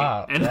Mario highway,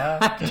 Kart, and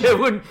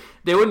yeah.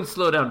 they wouldn't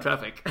slow down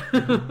traffic.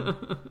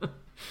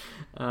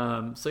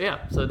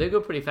 So they go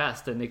pretty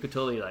fast, and they could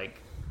totally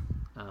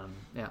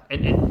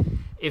and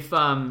if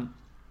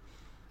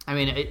I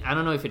mean, I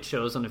don't know if it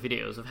shows on the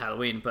videos of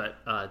Halloween, but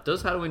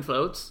those Halloween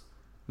floats,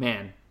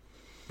 man,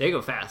 they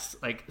go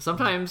fast. Like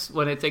sometimes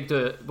when I take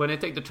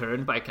the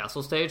turn by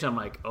Castle Stage, I'm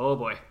like, oh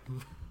boy,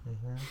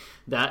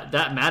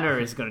 that manor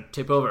is gonna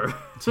tip over.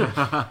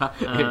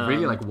 It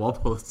really like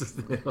wobbles.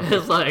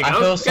 It's like, I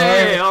feel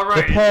okay, sorry. all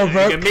right. The poor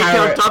rope Mickey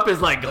carrier- on top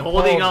is like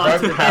holding Poor on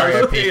to rope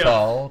carrier the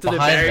people to the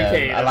behind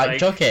barricade. them are and, like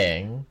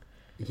jogging.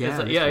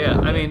 Yeah, yeah.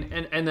 I mean,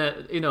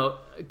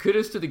 and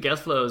kudos to the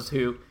guest flows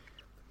who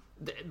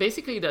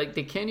basically like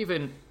they can't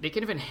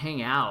even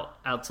hang out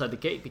outside the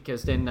gate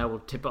because then that will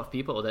tip off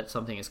people that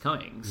something is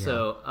coming. Yeah.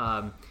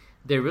 So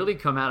they really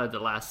come out at the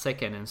last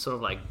second and sort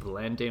of like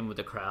blend in with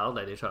the crowd.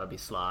 Like they try to be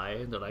sly.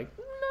 And they're like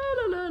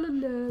la la la la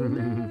la,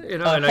 la.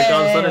 And like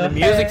all of a sudden the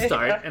music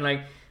starts, and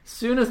like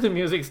soon as the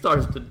music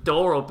starts, the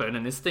door open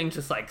and this thing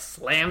just like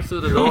slams through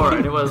the door,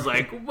 and it was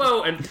like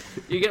whoa, and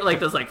you get like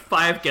those like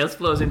 5 guest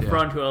flows in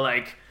front who are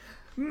like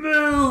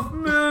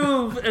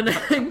move, and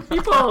then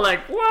people are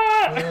like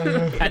what?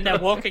 And they're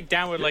walking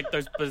down with like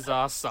those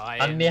bizarre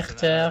signs. Ein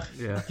Meter,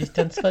 Yeah.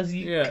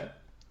 Distanzphysik.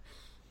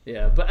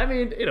 Yeah, but I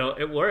mean,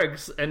 it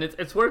works, and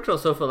it's worked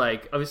also for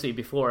like obviously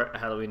before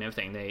Halloween and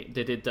everything. They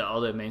did all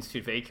the Main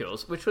Street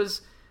vehicles, which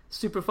was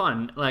super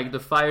fun. Like the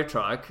fire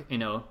truck,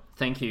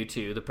 thank you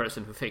to the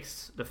person who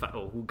fixed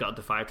who got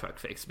the fire truck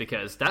fixed,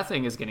 because that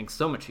thing is getting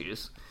so much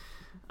use.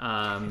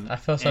 I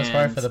feel so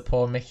sorry for the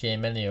poor Mickey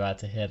and Minnie who had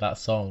to hear that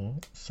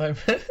song. So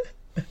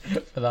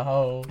for the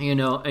whole.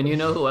 And you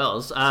know who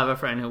else? I have a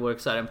friend who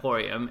works at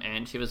Emporium,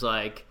 and she was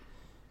like,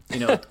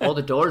 all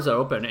the doors are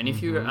open, and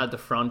if you're at the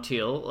front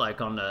till,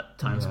 like on the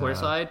Times Square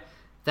side,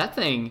 that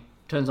thing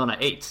turns on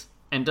at 8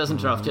 and doesn't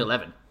turn off till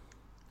 11.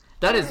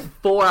 That is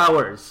 4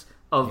 hours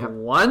of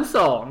one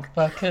song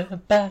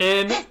Welcome back.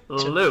 in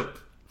loop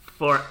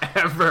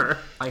forever.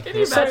 I Can hate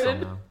you that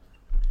imagine? song now.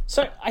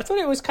 So I thought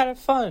it was kind of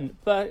fun,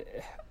 but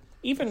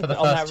even For the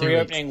on that first 2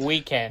 reopening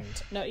weekend,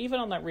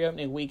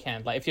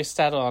 like if you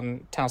sat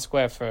on Town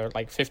Square for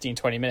like 15,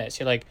 20 minutes,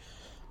 you're like,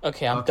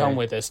 okay, I'm done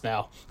with this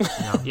now.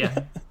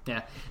 Yeah.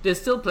 They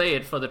still play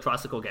it for the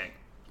Tricycle Gang,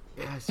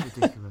 Yeah, it's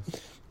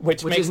ridiculous.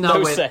 which makes is now no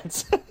with-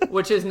 sense.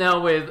 which is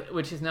now with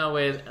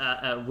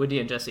Woody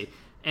and Jesse.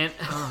 And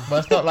Well,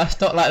 it's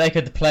not like they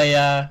could play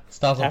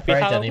Stars on Happy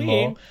Parade Halloween.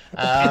 anymore.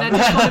 I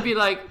just want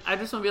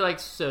to be like,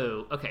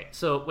 so okay,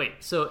 so wait,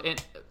 so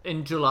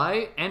in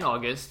July and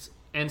August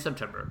and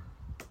September,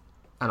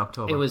 And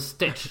October. it was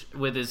Stitch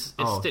with his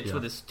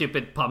with his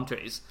stupid palm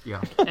trees.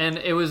 Yeah. And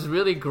it was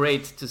really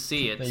great to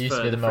see it There used to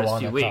for be the the first Moana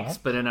few weeks, car.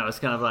 but then I was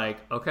kind of like,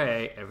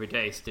 okay, every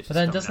day Stitch. But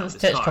then is coming doesn't out with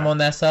Stitch his car. come on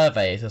their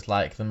surveys as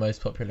like the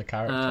most popular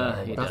character?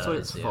 or he whatever? That's what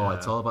it's does, for. yeah.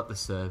 It's all about the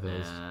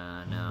surveys.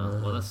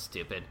 No, well that's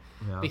stupid.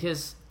 Yeah.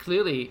 Because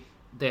clearly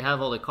they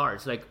have all the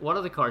cards. Like, what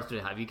other cards do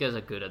they have? You guys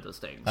are good at those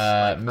things.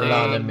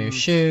 Mulan and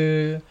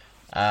Mushu.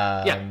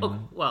 Yeah. Oh,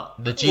 well.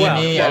 The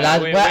genie.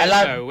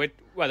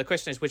 Well, the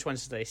question is, which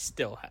ones do they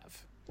still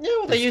have? Yeah,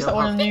 well, they used that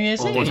one on New Year's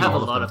They They Eve. have a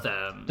all of lot them.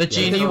 of them. The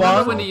genie Remember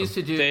one. when they used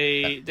to do?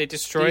 They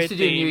destroyed used to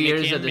do the New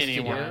Year's Mickey at and the Minnie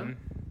studio. one.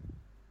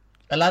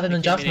 Aladdin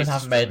and Mickey Jasmine Minnie's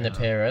haven't made an destroyed.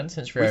 appearance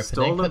since We reopening.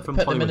 stole them from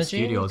Put them in Hollywood a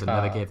genie Studios and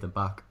car. never gave them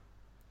back.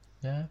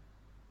 Yeah.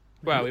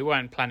 Well, we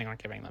weren't planning on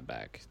giving them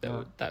back. That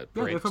Yeah, parade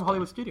they're was from done.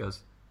 Hollywood Studios.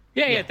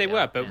 Yeah, they yeah,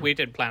 were, but yeah. we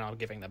didn't plan on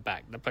giving them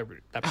back. That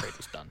parade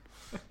was done.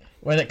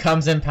 When it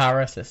comes in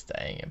Paris, it's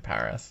staying in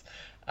Paris.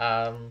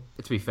 To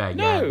be fair,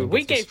 yeah. No, it we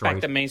gets gave back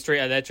destroyed. the Main Street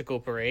Electrical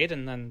Parade,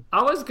 and then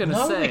I was gonna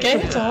No, say we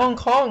gave it to yeah. Hong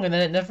Kong, and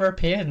then it never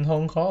appeared in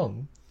Hong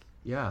Kong.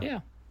 Yeah. yeah,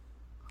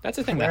 that's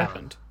the thing that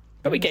happened.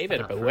 But we gave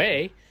it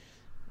away.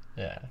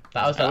 Yeah,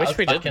 that was I wish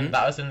we back in, didn't.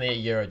 that was in the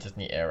Euro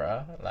Disney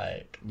era.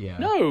 Like, Yeah.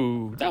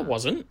 No, that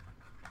wasn't.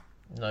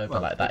 no,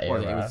 but like that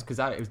well, era.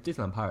 it was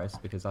Disneyland Paris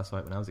because that's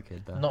right when I was a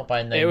kid. There. Not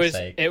by It was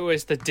namesake.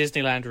 the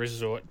Disneyland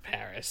Resort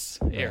Paris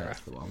Yeah, era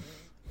that's the one.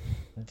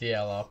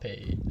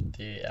 DLRP,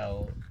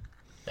 DL.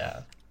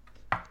 Yeah.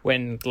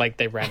 when like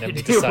they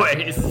randomly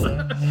Anyways.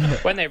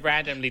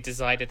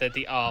 decided that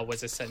the R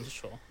was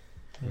essential.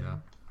 Yeah.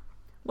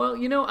 Well,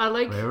 I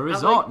like We're a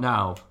resort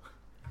now.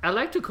 I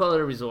like to call it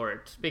a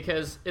resort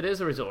because it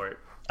is a resort.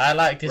 I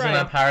like Disneyland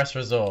Right. Paris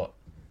Resort.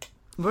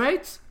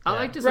 Right? I Yeah.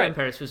 like Disneyland Right.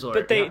 Paris Resort.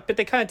 But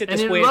they kind of did and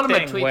this in a weird lot of my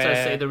thing tweets, where I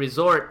say the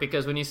resort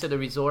because when you say the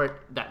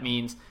resort, that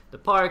means the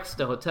parks,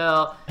 the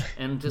hotel,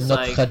 and just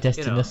Notre like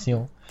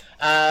destination.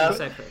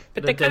 exactly.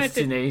 But the they kind of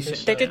destination.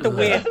 did. They did the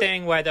weird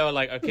thing where they were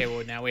like, okay,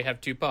 well now we have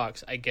 2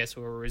 parks. I guess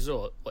we're a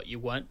resort. What you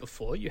weren't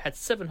before? You had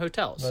 7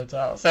 hotels. No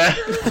doubt.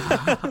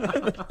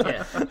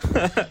 Yeah.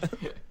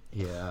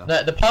 Yeah.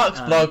 No, the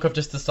Parks blog have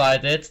just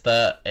decided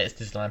that it's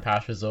Disneyland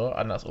Paris Resort,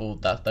 and that's all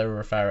that they will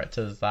refer it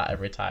to as that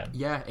every time.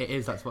 Yeah, it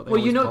is. That's what they Well,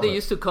 you always know, call they it.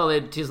 used to call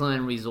it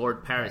Disneyland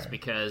Resort Paris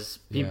because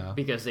Yeah.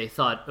 because they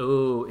thought,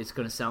 oh, it's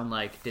going to sound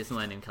like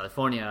Disneyland in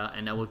California,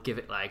 and that would give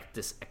it like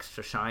this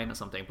extra shine or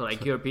something. But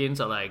like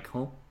Europeans are like,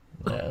 huh?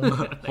 Yeah.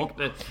 Like,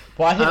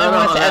 Well, I think I they don't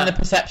wanted know, to end the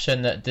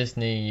perception that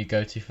Disney you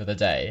go to for the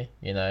day,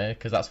 you know,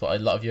 because that's what a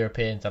lot of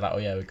Europeans are like. Oh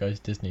yeah, we go to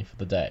Disney for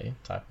the day,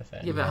 type of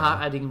thing. yeah, but how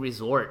adding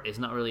resort is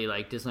not really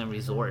like Disneyland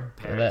Resort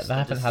They, Paris. they That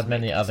haven't just had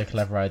many makes other sense.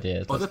 clever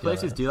ideas. Other let's be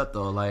places honest. do that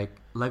though, like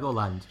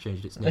Legoland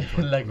changed its name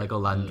to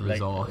Legoland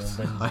Resort.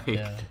 Like,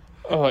 yeah.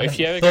 Oh, if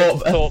you ever go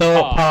to Thorpe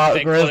Park,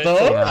 they call it Resort.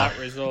 Thorpe Yeah. Park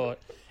Resort.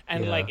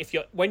 And Yeah. like,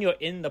 when you're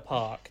in the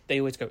park, they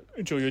always go,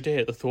 "Enjoy your day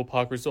at the Thorpe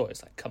Park Resort."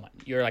 It's like, come on,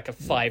 you're like a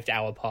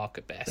 5-hour park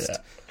at best.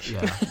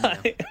 yeah.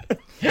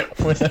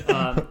 with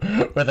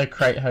a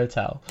crate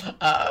hotel.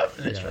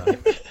 Literally.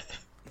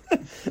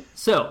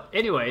 So,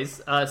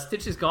 anyways,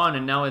 Stitch is gone,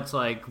 and now it's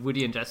like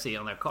Woody and Jesse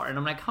on their car, and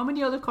I'm like, how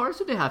many other cars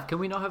do they have? Can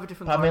we not have a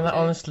different But I car? mean, like,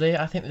 today? honestly,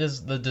 I think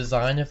there's the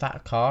design of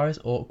that car is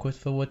awkward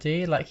for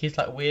Woody. Like, he's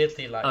like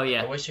weirdly like. Oh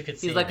yeah, I wish you could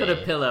see. He's like me. on a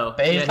pillow,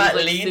 But he's Yeah, like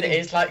lean. sitting-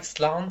 He's like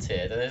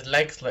slanted, and his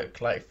legs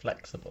look like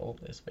flexible.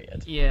 It's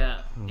weird.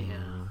 Yeah,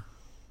 yeah.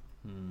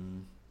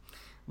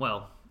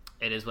 Well,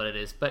 it is what it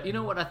is. But you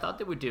know what I thought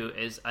they would do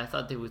is I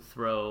thought they would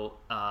throw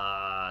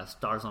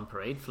Stars on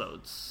Parade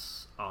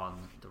floats on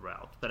the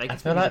route. But I I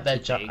guess feel maybe like they're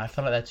too big. I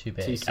feel like they're too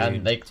big, soon,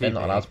 and they're too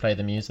not big. allowed to play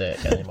the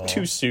music anymore.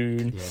 Too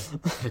soon. Yeah.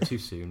 They're too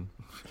soon.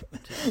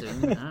 Too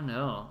soon? I don't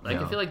know. Like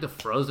I Yeah. feel like the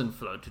Frozen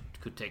float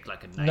could take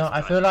like a nice. No,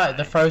 I drive feel like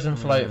the by. Frozen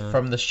float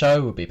from the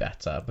show would be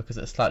better because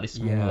it's slightly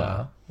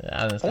smaller.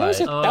 And it's That was,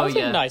 like, that was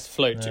yeah. a nice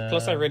float too.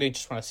 Plus, I Yeah. really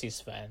just want to see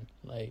Sven.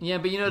 Like, Yeah,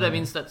 but you know that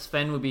means that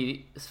Sven would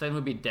be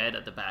dead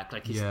at the back,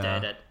 like he's Yeah.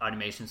 dead at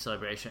Animation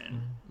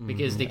Celebration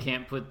because they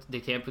can't put the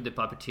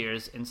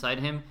puppeteers inside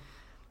him.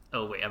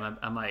 Oh wait, am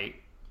I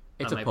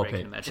It's am a I breaking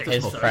puppet. the magic? It's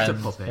his a puppet. Sorry. It's a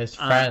friends. puppet. His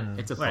friends.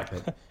 It's a Right.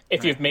 puppet.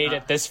 if you've made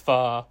it this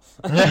far,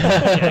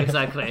 Yeah,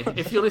 exactly.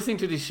 If you're listening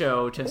to the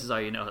show, chances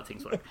are you know how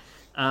things work.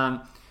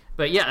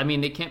 But yeah, I mean,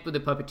 they can't put the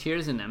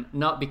puppeteers in them,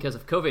 not because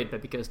of COVID,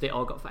 but because they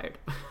all got fired.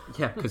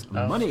 Yeah, because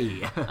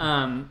money.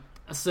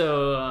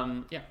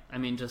 So yeah, I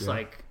mean, just Yeah.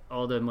 like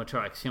all the Motor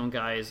Action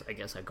guys, I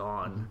guess are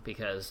gone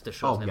because the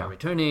show's Oh, never yeah.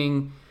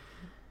 returning.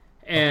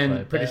 And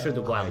Buffalo pretty sure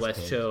the Bill, Wild Ice West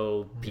Age.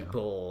 show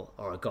people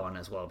are gone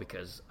as well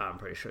because I'm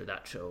pretty sure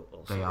that show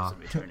also They are. isn't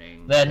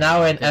returning. They're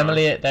now in They are.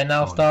 Emily. They're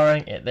now Oh, no.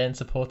 starring it. They're in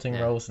supporting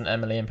Yeah. roles in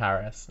Emily in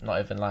Paris. Not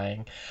even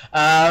lying.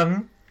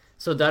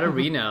 So that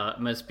arena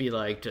must be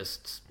like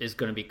just is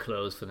going to be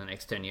closed for the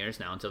next 10 years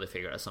now until they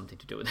figure out something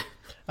to do with it.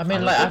 I mean,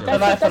 I like I don't feel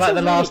like for that's like a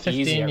the really last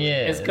easy 15 area.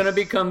 years, It's going to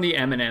become the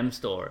M&M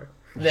store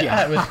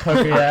yeah, with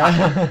Coca,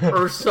 yeah.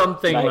 or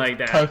something like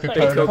that.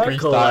 Coca-Cola The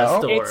Coca-Cola freestyle.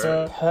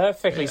 store. it's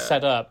perfectly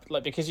set up.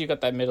 Like, because you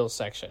got that middle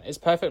section, it's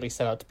perfectly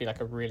set up to be like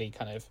a really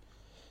kind of,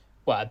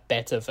 well, a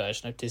better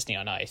version of Disney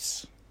on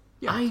Ice.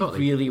 Yeah, I totally.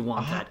 really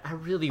want that. I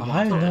really want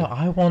I that.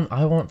 know.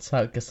 I want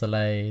Cirque du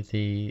Soleil,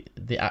 the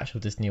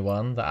actual Disney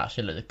one that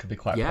actually could be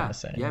quite Yeah,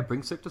 promising. yeah,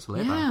 bring Cirque du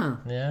Soleil back.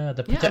 Yeah. Yeah,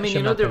 the Yeah, I mean,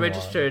 you know, they projection mapping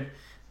registered.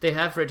 They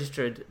have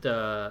registered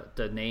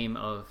the name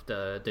of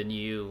the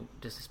new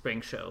Disney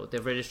Spring show.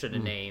 They've registered a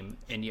name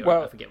in Europe.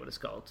 Well- I forget what it's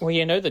called. Well,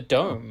 you know the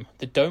dome.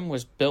 The dome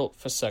was built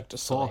for Cirque du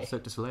For Soleil.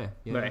 Cirque du Soleil.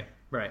 Yeah.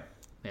 Right.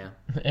 Yeah.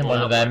 one in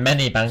one of their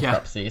many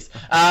bankruptcies.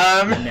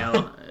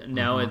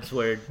 Now it's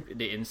where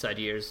the Inside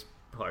Ears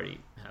party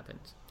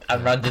happens.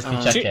 And run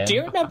Disney check-in. Do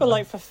you remember,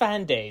 like, for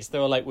fan days, they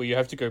were like, well, you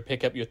have to go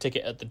pick up your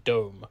ticket at the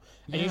dome.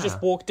 And you Yeah.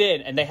 just walked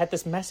in, and they had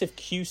this massive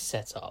queue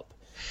set up.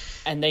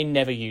 And they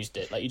never used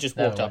it. Like, you just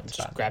Never walked up went and to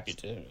just fan grabbed your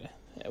ticket.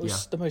 It was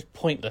Yeah. the most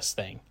pointless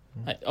thing.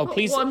 Like, oh,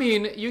 please, Well, I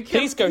mean, you can't.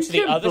 please go you to the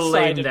can't other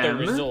blame side of them.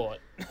 the resort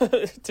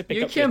to pick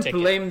You up your can't ticket.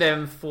 blame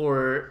them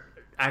for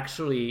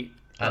actually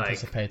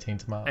Anticipating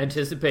tomorrow.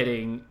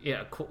 anticipating,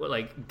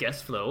 like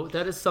guest flow.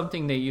 That is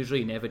something they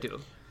usually never do.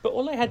 But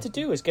all I had to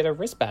do was get a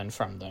wristband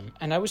from them,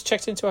 and I was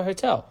checked into a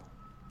hotel.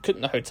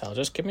 Couldn't the hotel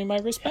just give me my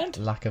wristband?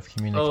 Lack of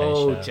communication.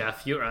 Oh,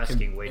 Jeff, you're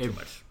asking way too If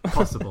much.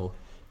 possible.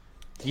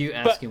 You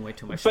asking way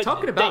too much. But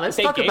Talking about, let's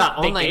they talk gave- about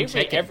they online gave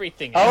me check-in.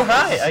 everything. Oh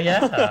right, oh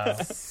yeah.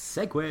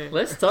 Segway.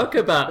 Let's talk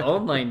about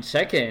online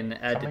check-in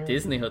at the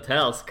Disney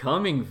hotels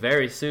coming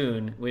very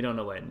soon. We don't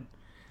know when.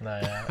 No,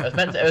 yeah.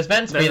 It was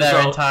meant to be That's there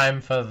in all- time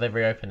for the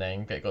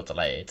reopening, but it got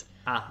delayed.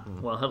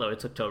 Well, hello,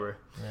 it's October.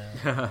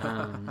 But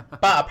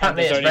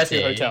apparently There's it's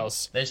only ready. 2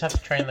 hotels. They just have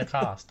to train the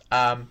cast.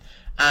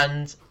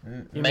 And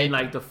You mean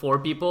like the 4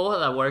 people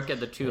that work at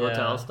the 2 Yeah.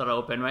 hotels that are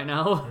open right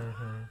now?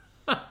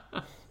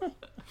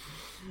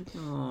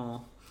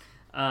 Oh.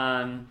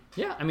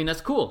 Yeah, I mean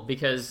that's cool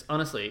because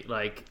honestly,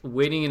 like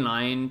waiting in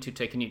line to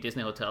take a new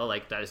Disney hotel,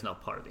 like that is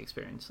not part of the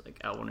experience. Like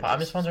I want to. But I'm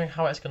just wondering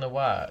how it's going to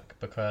work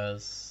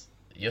because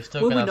you're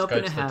still Well, going to we're have to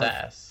not go to gonna the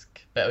have-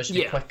 desk, but it will just be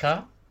Yeah.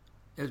 quicker.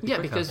 It would be Yeah,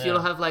 quicker. because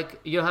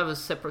you'll have a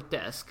separate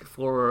desk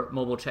for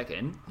mobile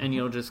check-in, and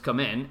you'll just come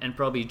in and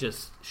probably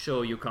just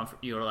show your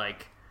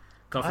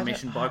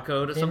confirmation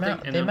barcode or something.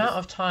 And The it'll amount just-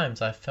 of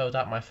times I've filled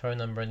out my phone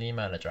number and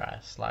email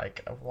address,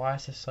 like, why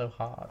is this so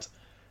hard?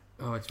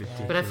 Oh, it's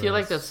ridiculous. But I feel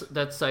like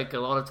that's like a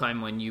lot of time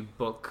when you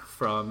book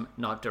from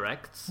not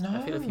directs.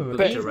 I feel if you book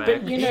but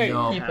direct, you know-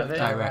 No, you book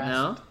direct.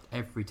 No?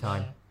 Every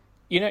time.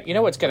 You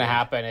know what's going to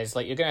happen is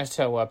like you're going to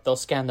show up, they'll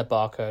scan the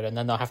barcode, and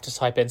then they'll have to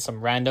type in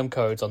some random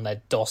codes on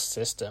their DOS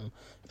system.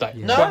 Like,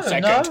 No, 1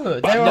 second. no,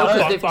 No,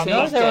 'cause they've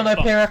changed they're on it.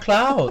 Opera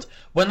Cloud.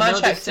 When I No,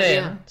 checked they-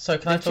 in, yeah. so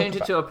can I They talk changed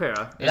it about... to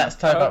Opera. Yeah. Let's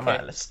talk about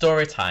Okay. my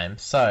story time.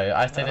 So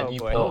I stayed at Oh,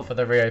 Newport boy. for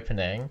the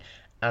reopening,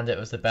 and it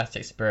was the best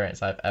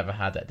experience I've ever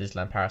had at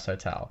Disneyland Paris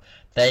Hotel.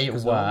 They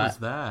Because no one were was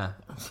there.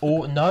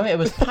 all no, it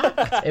was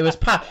packed. It was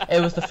packed.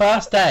 It was the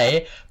first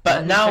day, but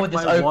Let me now check with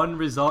this my open, one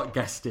resort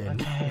guest in.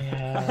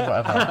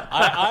 whatever.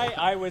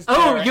 I was.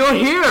 Oh, there. you're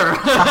here!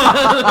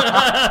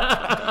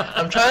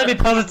 I'm trying to be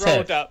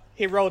positive.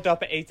 He rolled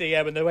up at 8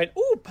 a.m. and they went,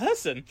 "Ooh,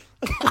 person."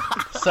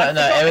 So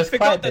no, it I was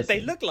forgot quite that busy.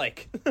 they look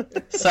like.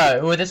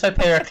 So with this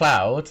Opera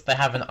Cloud, they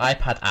have an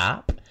iPad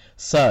app.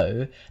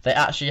 So they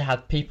actually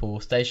had people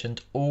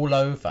stationed all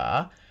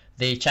over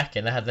the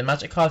check-in. They had the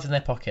magic cards in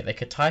their pocket. They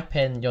could type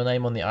in your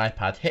name on the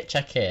iPad, hit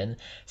check-in,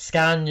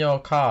 scan your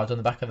card on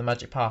the back of the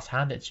magic pass,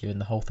 hand it to you,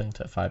 and the whole thing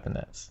took 5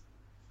 minutes.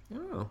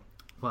 Oh.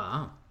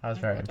 Wow. I was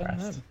very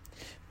impressed.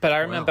 But I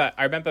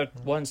remember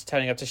once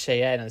turning up to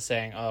Cheyenne and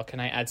saying, "Oh, can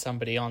I add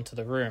somebody onto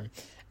the room?"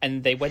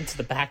 And they went to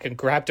the back and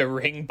grabbed a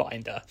ring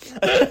binder.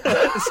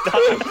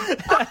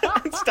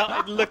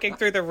 started looking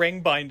through the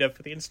ring binder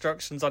for the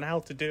instructions on how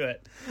to do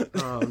it.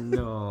 Oh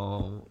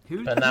no.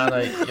 Who But now,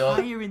 like,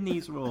 you're- hiring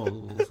these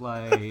roles?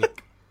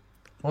 Like,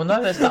 Well,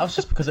 no, that was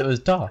just because it was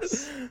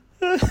DOS.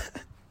 Oh,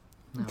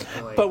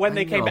 boy. But when I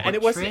they came know, back, and but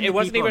it wasn't train the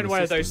people even on the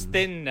one of those systems.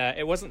 thin.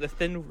 It wasn't the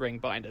thin ring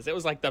binders. It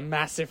was like the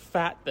massive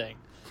fat thing.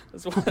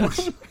 That's what-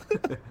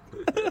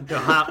 The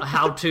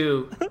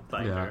how-to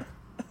binder.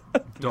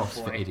 DOS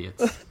for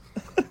idiots.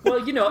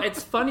 Well,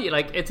 it's funny.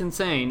 Like, it's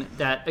insane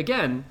that,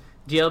 again,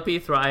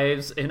 DLP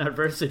thrives in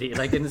adversity.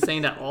 Like, it's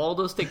insane that all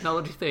those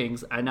technology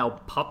things are now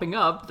popping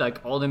up.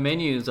 Like, all the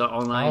menus are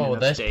online. Oh,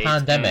 and this updates,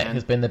 pandemic and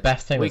has been the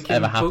best thing we that's can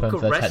ever happened book for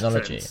the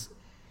technology. restaurants.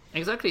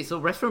 Exactly. So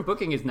restaurant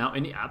booking is now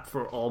in the app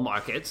for all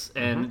markets,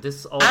 and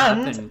this all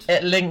happened. And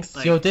it links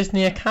like- your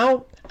Disney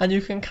account, and you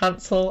can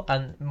cancel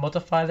and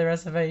modify the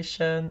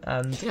reservation,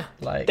 and Yeah.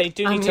 like they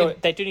do I need mean- to.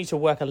 They do need to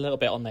work a little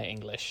bit on their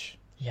English.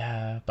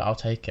 yeah, but I'll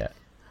take it.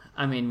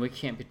 I mean, we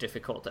can't be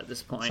difficult at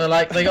this point. So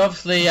like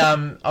obviously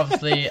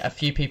a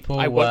few people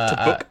I were want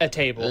to book a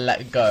table.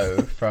 let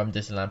go from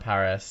Disneyland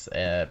Paris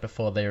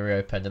before they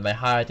reopened, and they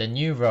hired a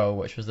new role,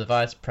 which was the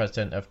vice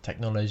president of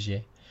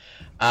technology.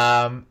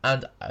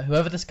 And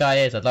whoever this guy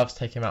is, I'd love to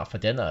take him out for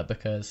dinner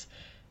because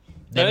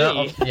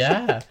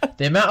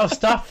the amount of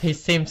stuff he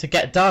seemed to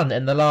get done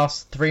in the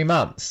last 3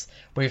 months.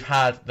 We've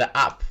had the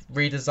app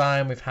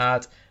redesign, we've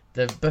had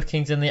the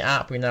bookings in the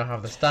app, we now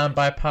have the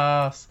standby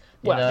pass.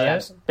 Well, know, the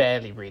app's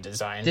barely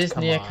redesigned.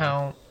 Disney Come on.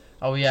 account.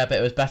 Oh yeah, but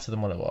it was better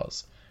than what it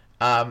was.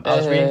 I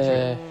was reading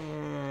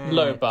through.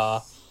 Low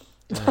bar.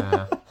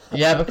 Yeah.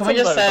 Yeah, but can we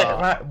It's a just low say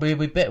bar.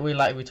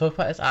 right? We talk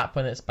about this app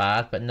when it's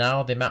bad, but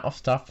now the amount of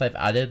stuff they've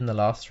added in the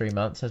last 3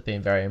 months has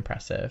been very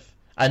impressive.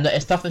 And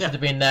it's stuff that should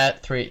have been there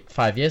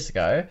 5 years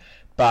ago.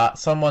 But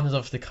someone has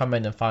obviously come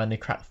in and finally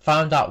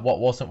found out what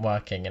wasn't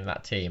working in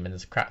that team and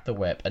has cracked the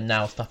whip, and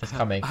now stuff is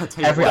coming I'll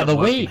tell you every what, other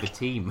working week. The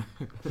team.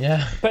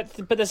 Yeah. But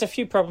there's a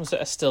few problems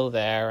that are still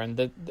there, and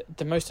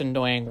the most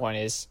annoying one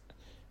is,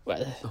 well,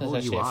 there's whole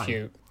actually a UI.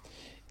 few.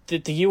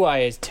 The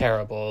UI is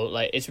terrible.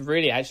 Like, it's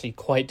really actually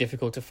quite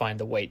difficult to find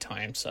the wait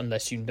times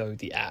unless you know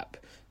the app.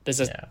 There's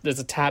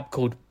a tab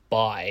called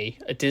Buy.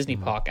 A Disney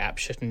Park app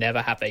should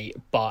never have a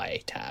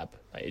Buy tab.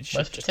 Like, it should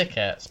Most just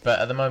tickets, but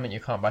at the moment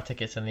you can't buy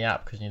tickets in the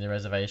app because you need a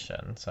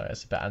reservation, so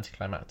it's a bit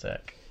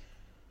anticlimactic.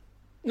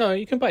 no.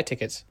 You can buy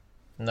tickets.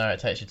 No, it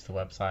takes you to the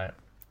website.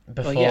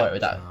 Before yeah. it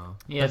would Oh.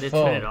 yeah, they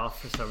before- turned it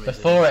off for some reason.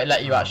 Before it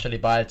let you Oh. actually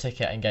buy a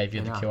ticket and gave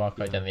you the Yeah. QR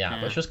code in the app,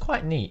 Yeah. which was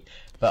quite neat,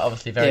 but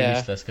obviously very Yeah.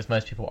 useless because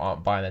most people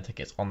aren't buying their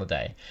tickets on the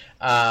day.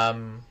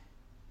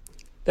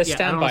 There's Yeah, I don't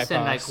standby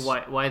understand pass.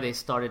 like why they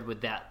started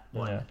with that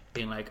one, Yeah.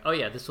 being like, oh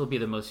yeah, this will be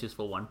the most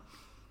useful one.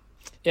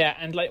 Yeah,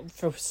 and like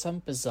for some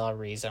bizarre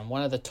reason,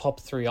 one of the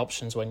top 3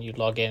 options when you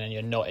log in and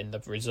you're not in the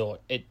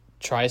resort, it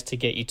tries to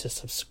get you to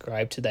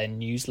subscribe to their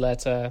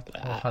newsletter.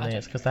 Well, I honey, don't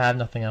it's because they have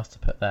nothing else to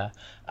put there.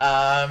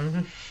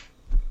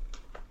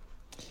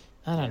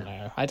 I don't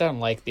know. I don't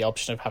like the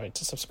option of having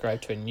to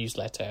subscribe to a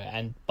newsletter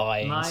and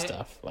buying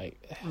stuff. Like,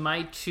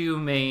 My 2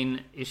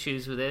 main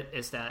issues with it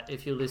is that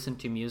if you listen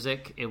to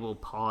music, it will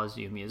pause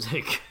your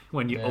music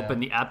when you Yeah.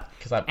 open the app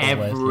 'Cause I'm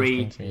always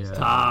every listening to music.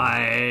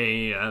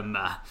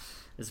 time.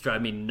 It's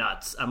driving me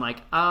nuts. I'm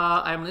like,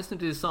 I'm listening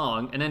to the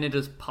song, and then it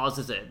just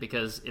pauses it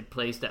because it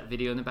plays that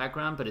video in the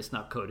background, but it's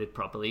not coded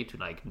properly to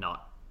like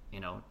not,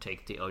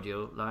 take the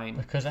audio line.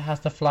 Because it has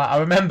to fly. I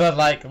remember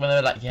like when they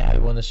were like, yeah, we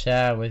want to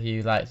share with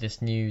you like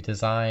this new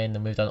design,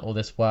 and we've done all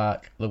this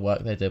work. The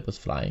work they did was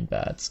flying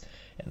birds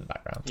in the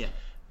background. Yeah.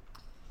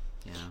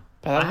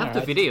 But I have the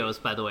videos,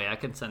 by the way. I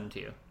can send them to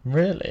you.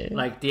 Really?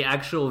 Like the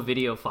actual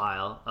video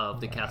file of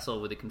the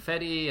castle with the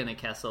confetti and the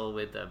castle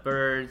with the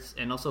birds,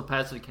 and also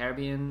Pirates of the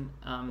Caribbean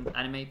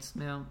animates.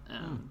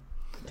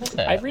 Does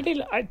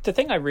it? The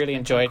thing I really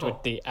enjoyed cool.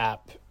 with the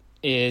app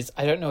is,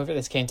 I don't know if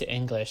this came to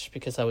English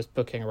because I was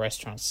booking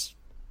restaurants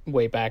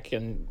way back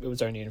and it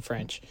was only in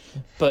French,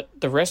 but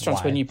the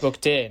restaurants when you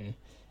booked in,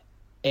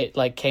 it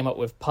like came up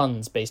with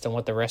puns based on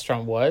what the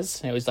restaurant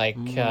was. And it was like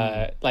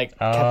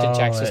Captain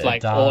Jack's was it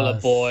like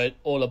does.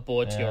 all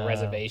aboard to your Yeah.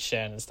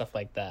 reservation and stuff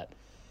like that.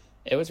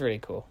 It was really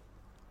cool.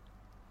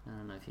 I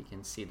don't know if you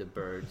can see the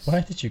birds.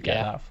 Where did you get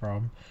Yeah. that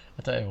from?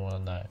 I don't even want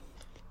to know.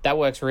 That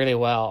works really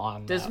well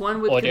on There's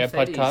one with audio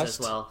confettis podcast. as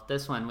well.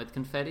 This one with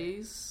confettis.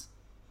 Is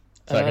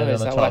that gonna be on Is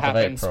the that 12th what of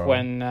happens April?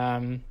 when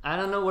I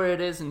don't know where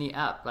it is in the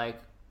app.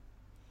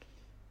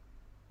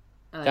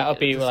 that'll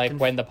be just like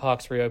when the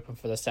parks reopen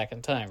for the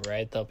second time,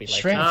 right? They'll be like,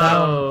 Shrink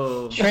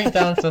Oh. Shrink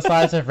down to the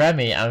size of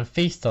Remy and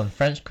feast on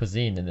French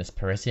cuisine in this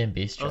Parisian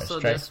bistro Also,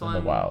 straight this from the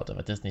one- world of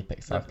a Disney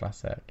Pixar the-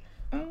 classic.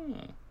 "Oh."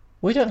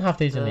 We don't have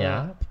these in the The-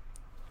 app.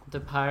 the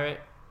pirate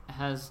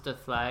has the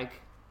flag.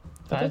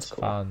 That's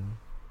cool. fun.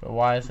 But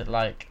why is it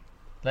like...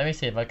 Let me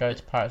see if I go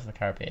to Pirates of the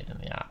Caribbean in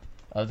the app.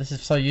 Oh, this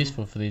is so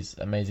useful for these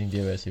amazing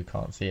viewers who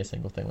can't see a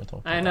single thing we're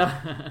talking I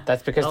about. know.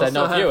 That's because they're Also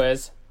not have-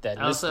 viewers, they're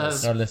I also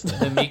listeners. have No listeners.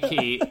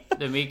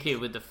 the Mickey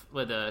with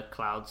the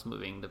clouds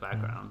moving in the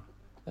background.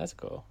 That's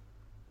cool.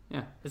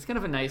 Yeah, it's kind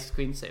of a nice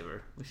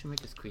screensaver. We should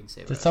make a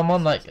screensaver. Did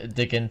someone like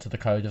dig into the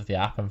code of the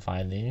app and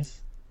find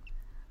these?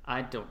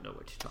 I don't know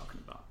what you're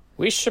talking about.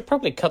 We should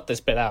probably cut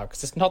this bit out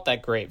because it's not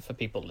that great for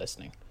people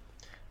listening.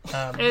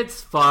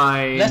 It's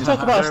fine. Let's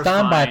talk about They're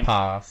Standby fine.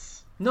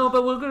 Pass. No,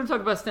 but we're going to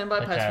talk about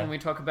Standby Pass Okay. when we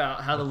talk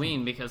about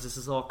Halloween, because this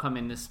is all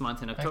coming this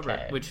month in October,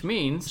 Okay. which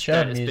means Should that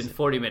have it's been music.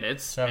 40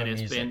 minutes, Should have and a it's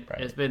music been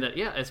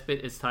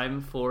break. it's time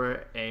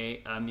for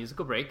a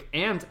musical break,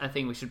 and I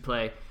think we should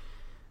play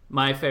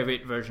my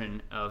favorite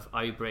version of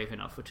Are You Brave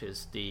Enough, which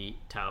is the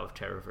Tower of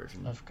Terror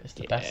version. It's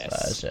the Yes.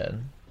 best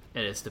version.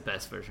 It is the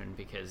best version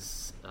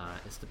because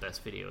it's the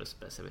best video, it's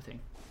the best everything.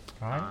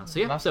 Right? So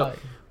yeah, That's so like-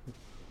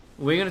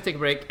 we're going to take a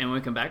break, and when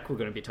we come back, we're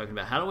going to be talking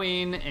about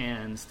Halloween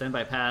and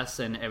Standby Pass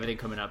and everything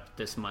coming up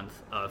this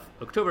month of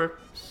October,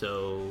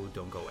 so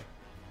don't go away.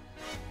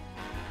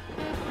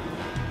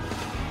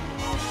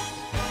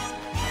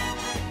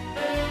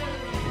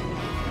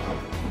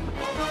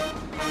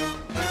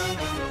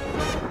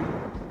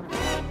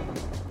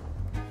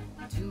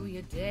 Do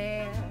you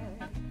dare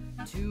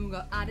to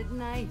go out at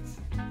night?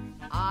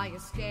 Are you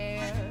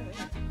scared?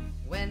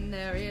 When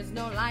there is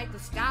no light, the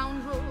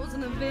scoundrels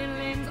and the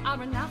villains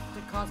are enough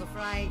to cause a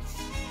fright.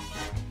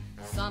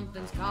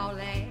 Something's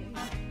calling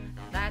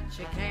that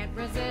you can't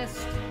resist.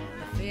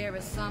 The fear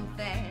is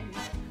something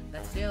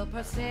that still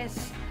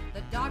persists.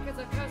 The dark is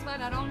a curse, but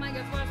it only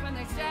gets worse when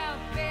they step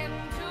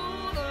into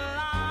the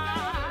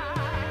light.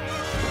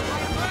 Are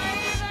you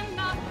brave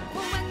enough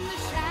for when the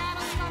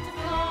shadows start to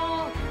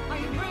fall? Are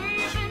you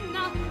brave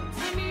enough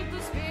to meet the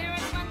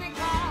spirits when they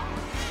call?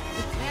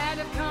 The dead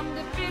have come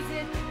to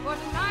visit, for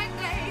tonight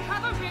they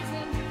have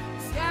arisen,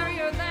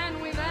 scarier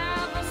than we've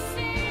ever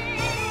seen.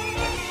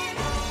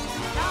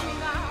 Tell me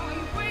now, are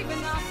you brave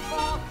enough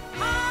for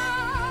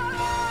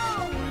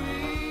Halloween?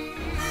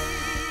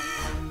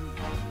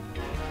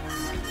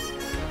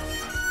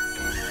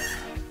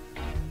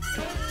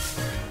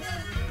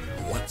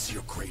 What's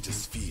your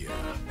greatest fear?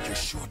 You're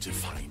sure to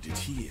find it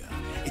here.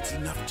 It's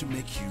enough to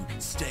make you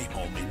stay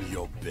home in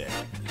your bed.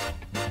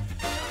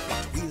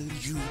 What will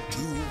you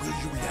do? Will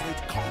you let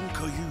it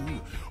conquer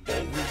you? Or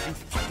will you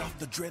fight off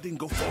the dread and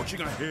go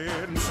forging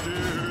ahead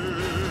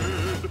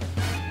instead?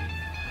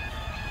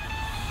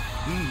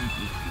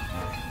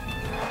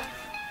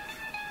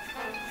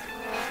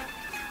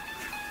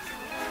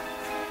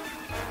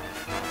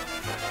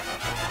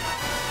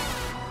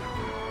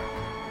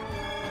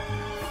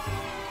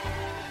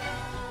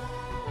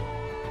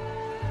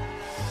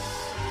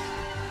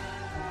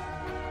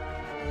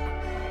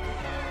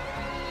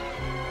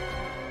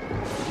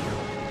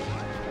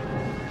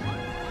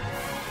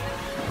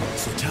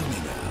 So tell me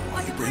now,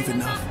 are you brave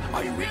enough?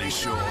 Are you really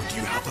sure? Do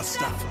you have the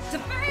stuff? To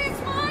face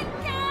what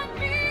can't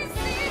be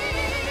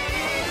seen.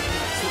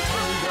 So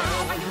tell me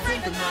now, Are you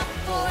brave enough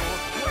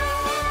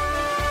for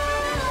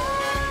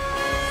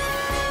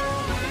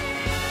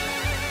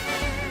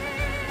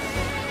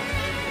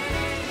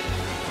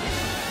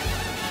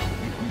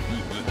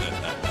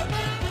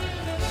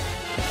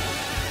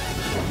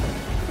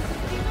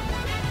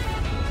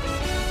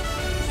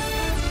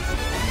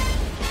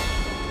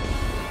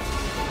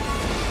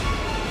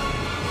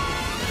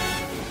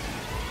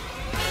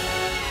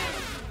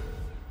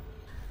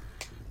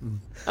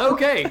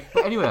Okay.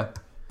 But anyway,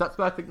 That's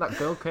where I think that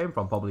girl came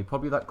from. Probably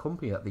that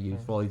company that they use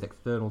for all these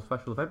external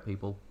special event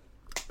people.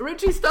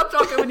 Richie, stop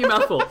talking with your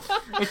mouth full.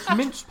 It's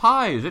mince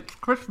pies. It's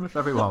Christmas,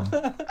 everyone.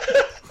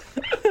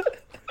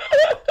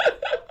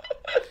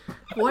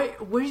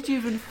 Where did you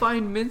even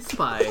find mince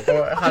pie?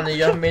 Oh, honey,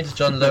 you haven't been to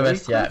John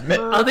Lewis yet.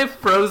 Are they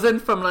frozen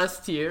from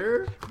last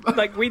year?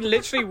 Like, we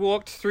literally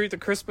walked through the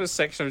Christmas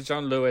section of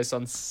John Lewis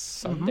on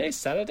Sunday,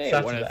 Saturday,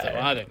 or one of them.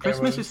 I don't know.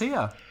 Christmas is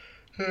here.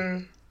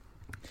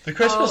 The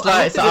Christmas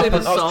lights are up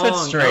on Oxford I want to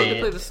Street.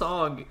 play the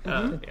song.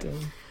 Yeah.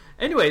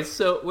 Anyways,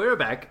 so we're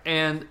back,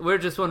 and we're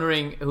just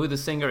wondering who the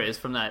singer is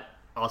from that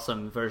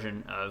awesome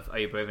version of Are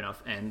You Brave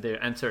Enough? And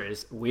the answer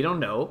is, we don't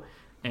know.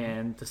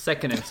 And the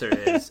second answer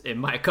is, it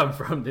might come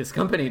from this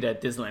company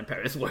that Disneyland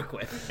Paris work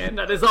with. And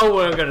that is all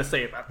we're going to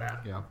say about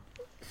that. Yeah.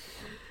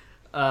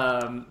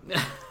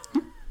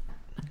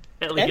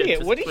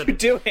 Elliot, what are you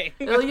doing?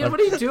 Elliot, what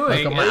are you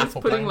doing? Look at my Elliot's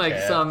apple putting like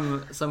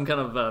blanket. some kind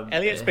of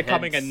Elliot's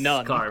becoming a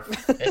nun.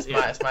 Scarf.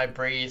 It's my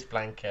breeze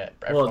blanket.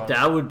 Well,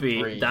 that would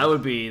be breeze.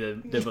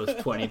 the most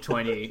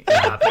 2020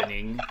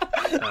 happening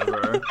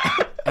ever.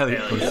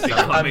 Elliot's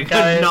becoming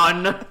I'm a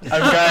nun. I'm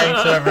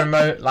going to a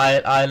remote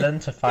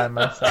island to find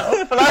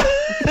myself.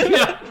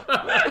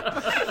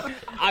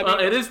 Well,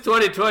 it is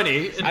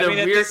 2020. I mean,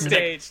 at this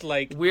stage,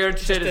 like, weird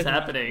shit is a-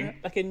 happening.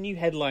 Like a new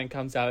headline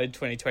comes out in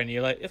 2020,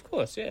 you're like, of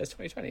course, yeah, it's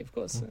 2020, of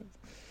course.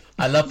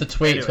 I love the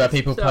tweets where Anyways,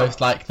 people so- post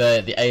like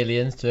the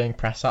aliens doing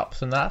press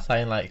ups and that,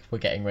 saying like we're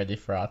getting ready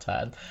for our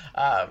turn.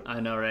 I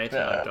know, right?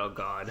 Oh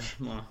God.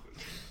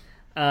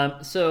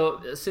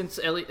 So since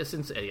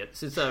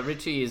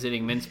Richie is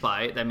eating mince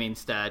pie, that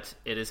means that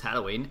it is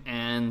Halloween,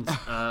 and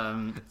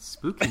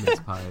Spooky mince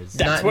pies.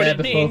 That's what Nightmare it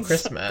Before means.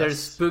 Christmas. there's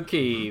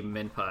spooky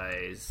mince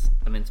pies.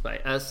 Mince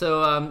pie.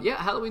 So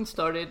Halloween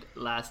started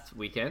last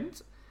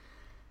weekend,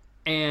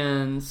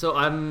 and so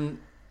I'm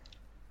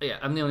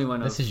the only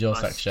one. This of is your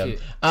us section.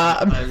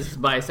 this is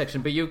my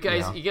section, but you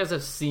guys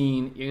have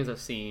seen.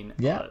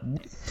 Yeah, all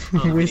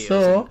the we videos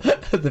saw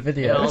and- the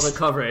videos. and all the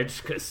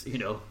coverage because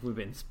we've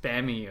been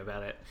spamming you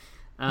about it.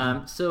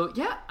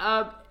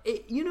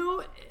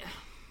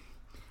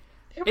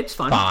 It's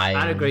fun. fine. I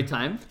had a great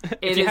time.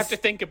 If you have to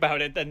think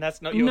about it, then that's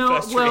not your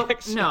first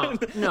reaction.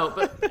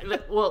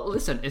 Well,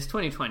 listen, it's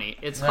 2020.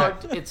 It's hard.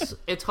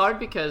 It's hard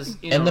because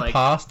In the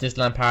past,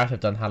 Disneyland Paris have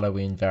done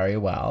Halloween very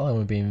well, and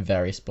we've been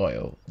very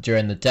spoiled.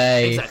 During the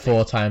day, Exactly.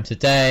 4 times a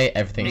day,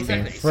 everything's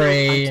been Exactly.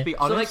 free. And to be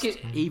honest,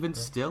 like even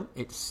still,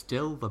 it's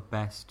still the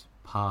best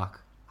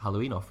park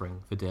Halloween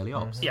offering for daily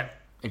ops. Yeah,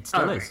 It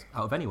still I is,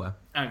 out of anywhere.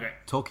 I agree.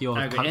 Tokyo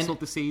I have agree.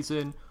 cancelled the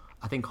season.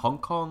 I think Hong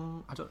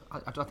Kong. I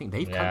don't think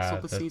they've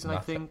cancelled the there's season.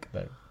 nothing. I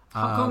think.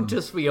 Hong Kong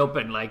just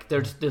reopened. Like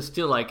they're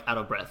still like out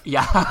of breath.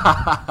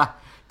 Yeah.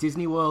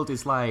 Disney World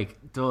is like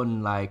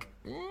done. Like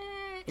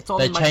it's all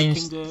They in Magic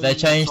changed. Kingdom, They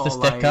changed the it's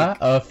all, sticker like-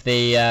 of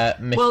the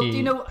Mickey Well,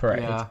 you know-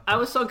 parade. Yeah. I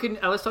was talking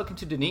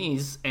to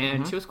Denise,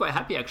 and she was quite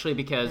happy actually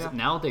because Yeah.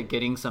 now they're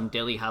getting some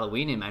daily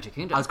Halloween in Magic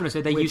Kingdom. I was gonna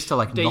say, they which used to,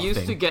 like, they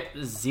used nothing. to get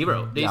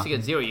zero. They used to Yeah.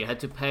 get zero. You had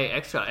to pay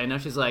extra, and now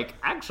she's like,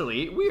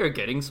 actually, we are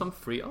getting some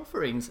free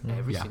offerings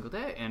every Yeah. single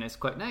day, and it's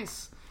quite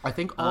nice. I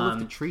think all of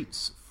the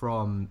treats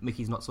from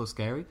Mickey's Not So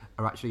Scary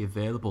are actually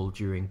available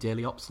during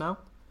daily ops now.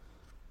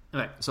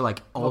 Right. So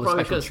like all Well, the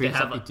probably special because they treats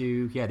have that they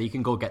do, you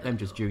can go get them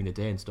just during the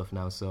day and stuff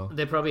now. So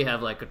They probably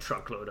have like a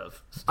truckload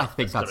of stuff. I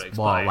think gonna that's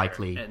more expire,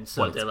 likely and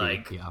so what they're it's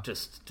like, been, yeah.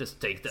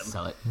 just take them.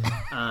 sell it.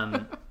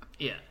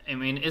 Yeah, I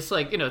mean, it's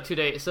like,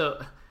 today,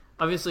 so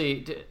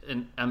obviously,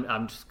 and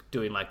I'm just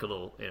doing like a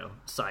little,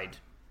 side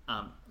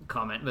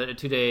comment, but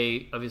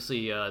today,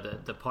 obviously,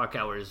 the park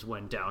hours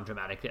went down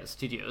dramatically at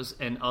studios,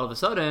 and all of a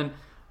sudden,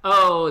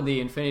 the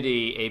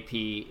Infinity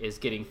AP is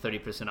getting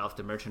 30% off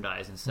the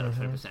merchandise instead of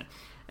 20%.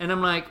 And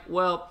I'm like,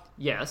 well,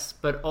 yes,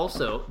 but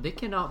also they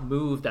cannot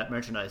move that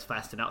merchandise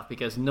fast enough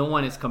because no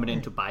one is coming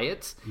in to buy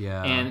it.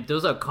 Yeah. And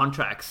those are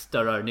contracts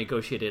that are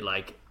negotiated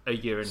like a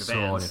year in So in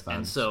advance. advance.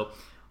 And so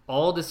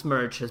all this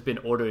merch has been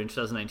ordered in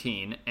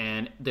 2019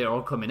 and they're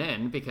all coming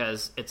in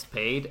because it's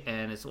paid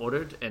and it's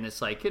ordered, and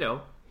it's like,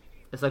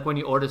 it's like when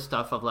you order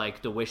stuff of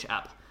like the Wish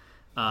app.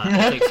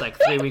 It takes like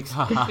 3 weeks.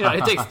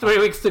 It takes 3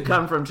 weeks to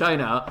come from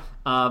China.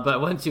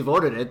 But once you've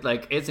ordered it,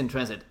 like it's in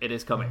transit, it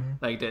is coming.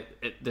 Like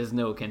there's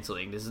no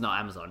canceling. This is not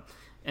Amazon,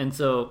 and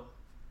so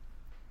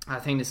I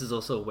think this is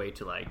also a way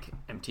to like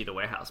empty the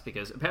warehouse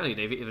because apparently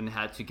they've even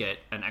had to get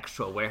an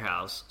extra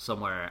warehouse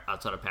somewhere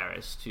outside of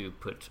Paris to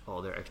put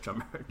all their extra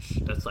merch.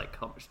 That's like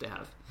how much they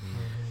have.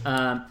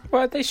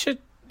 Well, they should.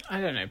 I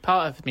don't know.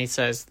 Part of me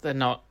says they're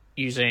not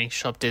using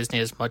Shop Disney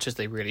as much as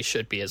they really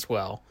should be as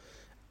well.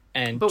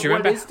 And But do you what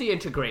remember? is the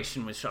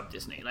integration with Shop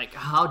Disney? Like,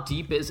 how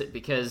deep is it?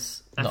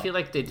 Because I feel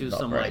like they do not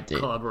some very like deep.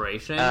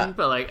 collaboration,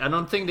 but like I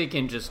don't think they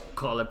can just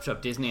call up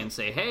Shop Disney and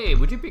say, "Hey,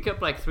 would you pick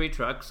up like 3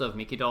 trucks of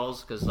Mickey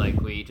dolls? Because like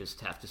we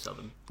just have to sell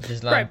them."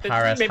 Disneyland Right, but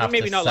Paris maybe have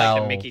to not like the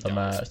sell Mickey the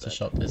dolls, merch to but-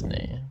 Shop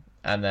Disney,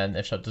 and then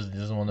if Shop Disney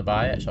doesn't want to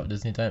buy it, Shop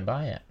Disney don't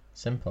buy it.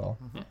 Simple.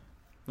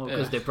 Well,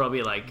 because they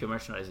probably like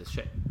merchandise this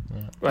shit.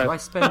 Right. Do I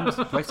spend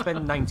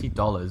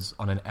 $90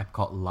 on an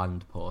Epcot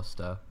Land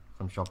poster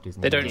from Shop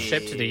Disney? They don't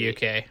ship to the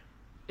UK.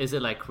 Is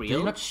it like Did real?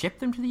 you not ship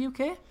them to the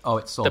UK? Oh,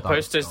 it's sold The out,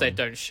 it's posters they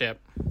gone. don't ship.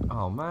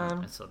 Oh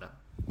man, I saw that.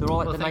 they're all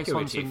like Well, the thank nice you,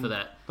 ones. Richie, from- for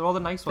that. They're all the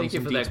nice ones. Thank you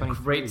from for that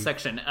D23. great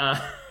section.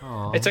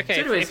 It's okay.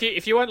 So anyways-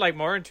 If you want like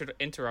more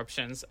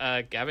interruptions,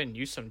 Gavin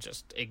Newsom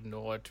just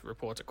ignored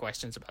reporter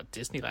questions about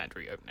Disneyland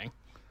reopening.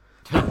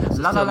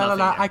 La la la la la.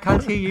 nothing I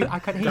can't hear you. I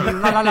can't hear you.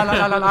 La la la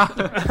la la la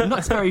la.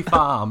 Knott's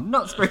Farm.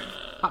 Knott's Farm.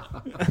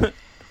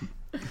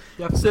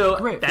 So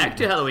Great back food.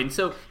 to Halloween.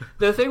 So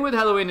the thing with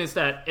Halloween is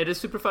that it is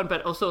super fun,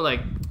 but also like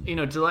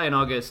July and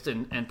August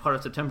and part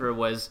of September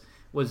was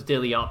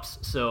daily ops.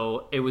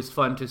 So it was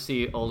fun to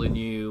see all the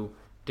new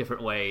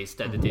different ways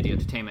that they did the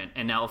entertainment.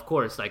 And now, of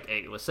course, like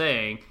Egg was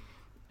saying,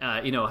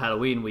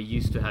 Halloween we're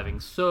used to having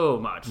so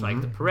much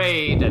like the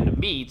parade and the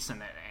meets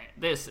and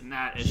this and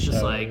that. It's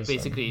just like Shows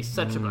basically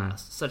such a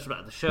blast. Such a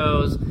blast. The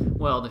shows.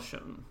 Well, the show.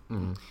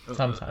 The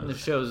Sometimes.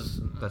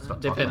 shows Let's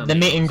not talk depend about on The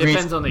meet and greet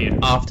depends on the year.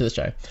 after the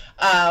show.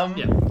 Yeah.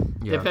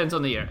 Yeah. Depends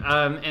on the year.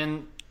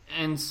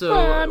 And so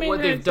Well, I mean,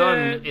 what they've the-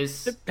 done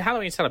is the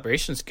Halloween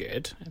celebration's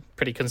good,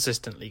 pretty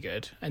consistently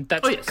good, and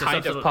that's Oh, yes, it's kind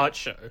absolutely- of part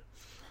show.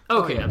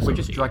 okay. We're absolutely.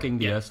 just dragging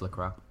the Yeah. Ursula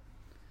crap.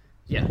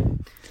 Yeah.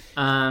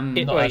 Not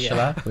Well,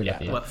 Ursula. We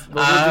love you.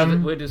 Well,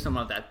 we'll do some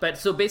of that. But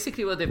so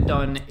basically, what they've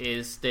done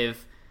is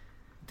they've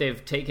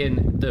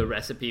taken the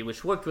recipe,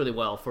 which worked really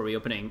well for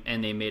reopening,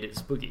 and they made it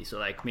spooky. So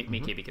like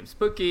Mickey became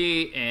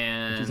spooky,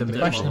 and Which is a the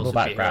questionable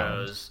Marvel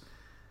background. superheroes-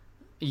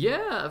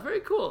 Yeah, very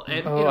cool.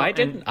 And, Oh, I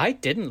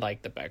didn't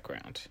like the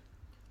background.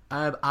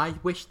 I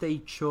wish they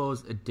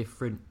chose a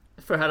different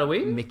for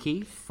Halloween.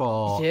 Mickey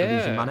for Yeah.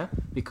 Illusion Manor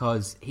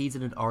because he's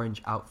in an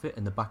orange outfit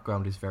and the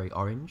background is very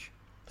orange.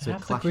 So it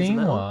Have the clashes a green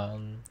little.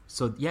 one.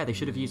 So yeah, they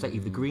should have used like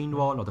either the green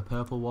one or the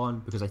purple one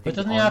because I think. But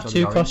doesn't the he have orange on two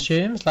the orange-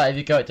 costumes? Like if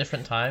you go at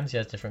different times, he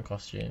has different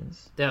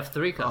costumes. They have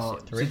three Oh,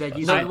 costumes. so they're No,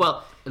 using No,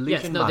 well, yes,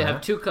 Illusion no, they Manor.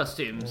 have two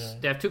costumes.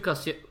 They have two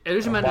costumes.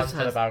 Illusion And Manor one for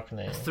the has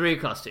balcony. three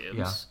costumes,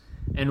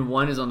 Yeah. and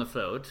one is on the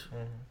float,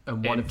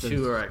 and one and of them.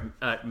 two are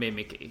at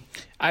Mickey.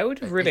 I would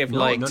really have no,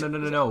 liked.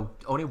 no.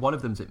 Only one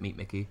of them's at Meet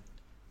Mickey.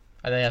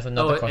 And then he has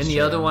another Oh, costume.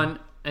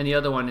 and the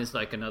other one is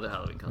like another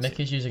Halloween costume.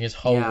 Mickey's using his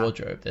whole Yeah.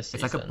 wardrobe this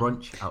It's season. like a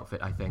brunch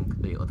outfit, I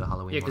think. The other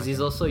Halloween. Yeah, one, because I he's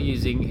think. also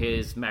using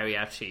his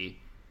mariachi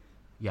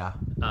Yeah.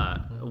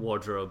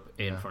 wardrobe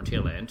in Yeah.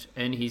 Frontierland,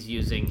 and he's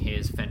using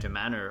his Phantom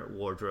Manor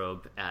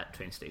wardrobe at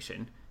Train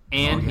Station,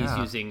 and yeah.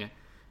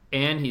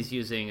 he's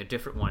using a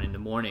different one in the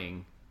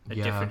morning, a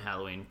Yeah. different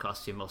Halloween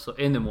costume also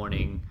in the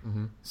morning.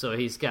 So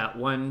he's got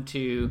 1,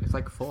 2, It's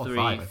like 4 or 3,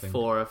 5, I think.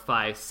 4,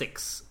 5,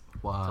 6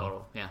 Wow.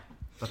 total. Yeah.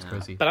 That's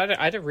crazy. But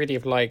I'd have really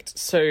have liked.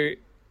 So,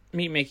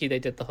 Meet Mickey, they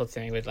did the whole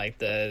thing with like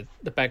the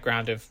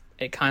background of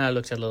it. Kind of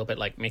looked a little bit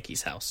like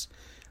Mickey's house.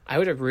 I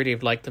would have really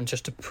have liked them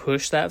just to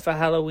push that for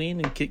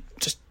Halloween and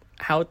just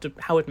how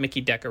would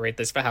Mickey decorate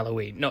this for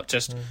Halloween? Not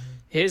just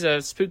here's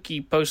a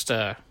spooky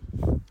poster.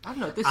 I don't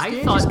know. The I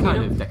stage thought, is kind you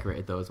know- of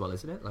decorated though as well,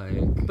 isn't it?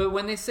 Like. But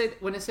when they said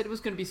it was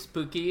going to be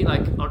spooky,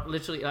 like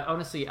literally,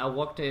 honestly, I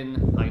walked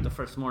in like the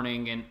first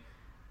morning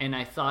and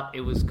I thought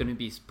it was going to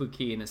be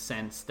spooky in a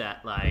sense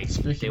that like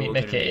Spooky they were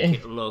going to Mickey. make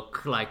it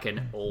look like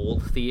an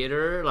old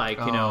theater, like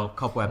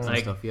cobwebs and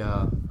like- stuff.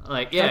 Yeah.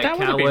 like that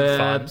would've been fun.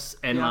 cobwebs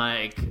and Yeah.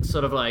 like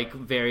sort of like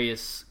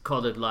various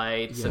colored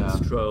lights and Yeah.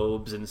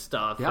 strobes and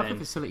stuff. They have and, the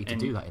facility to and-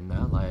 do that in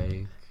there.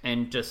 Like.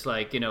 and just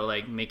like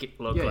like make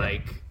it look Yeah, yeah.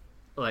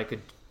 like a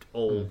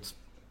old.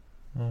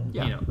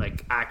 Yeah.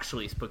 Like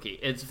actually spooky.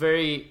 It's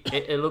very.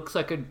 It looks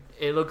like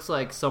It looks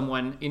like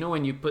someone.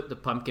 When you put the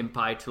pumpkin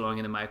pie too long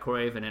in the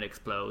microwave and it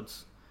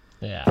explodes.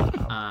 Yeah.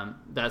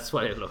 That's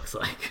what it looks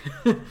like.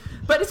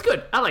 But it's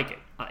good. I like it.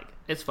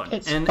 It's fun.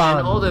 It's and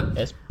fun. all the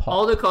It's pop.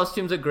 all the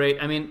costumes are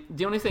great. I mean,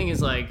 the only thing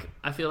is like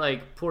I feel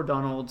like poor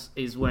Donald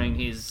is wearing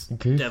his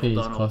Devil Goofy's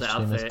Donald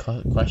costume is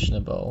outfit.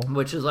 questionable.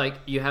 Which is like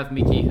you have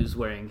Mickey who's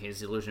wearing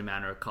his Illusion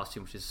Manor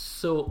costume, which is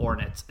so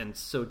ornate and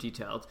so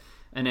detailed,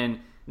 and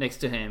then next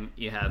to him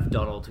you have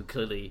Donald who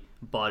clearly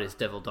bought his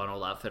Devil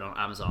Donald outfit on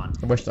Amazon.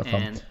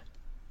 Wish.com.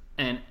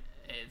 And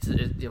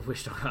it's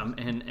Wish.com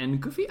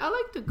and Goofy. I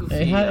like the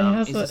Goofy. He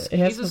has he's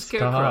a a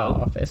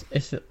scarecrow.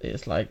 scarf.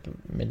 It's like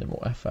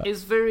minimal effort.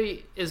 It's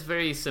very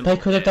simple.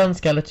 They could have yeah. done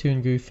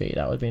Skeleton Goofy.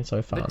 That would have been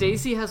so fun. But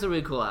Daisy has a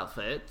really cool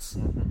outfit.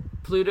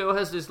 Pluto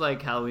has this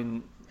like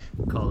Halloween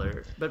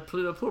color, but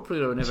poor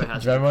Pluto never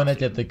has. Do you remember when they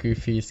costume. did the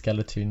Goofy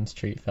Skeleton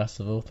Street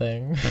Festival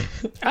thing?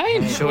 I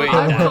enjoyed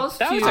Well, that.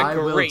 costume- That was I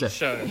a will great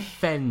show.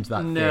 defend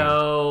that thing.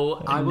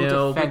 No, I will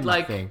no, defend but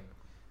like that thing.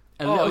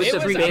 A Oh, little it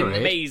was street parade.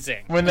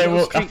 amazing. when they A little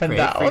walk up street and parade,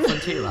 down.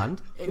 Free Frontierland.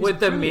 It was with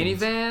the brilliant.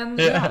 minivan,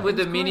 Yeah. with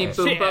the mini great.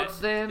 boombox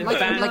van. Yeah. Like,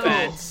 Van like,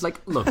 vans.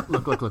 like,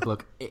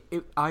 look.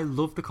 I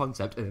love the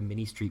concept of a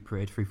mini street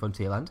parade through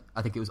Frontierland.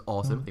 I think it was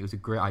awesome. I think it was a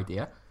great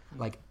idea.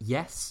 Like,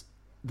 yes,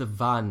 the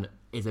van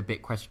is a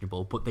bit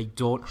questionable, but they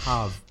don't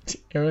have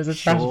It was a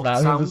trash Short van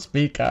with sound. a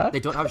speaker. they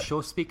don't have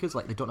show speakers.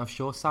 Like, they don't have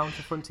show sound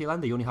for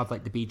Frontierland. They only have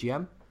like the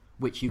BGM,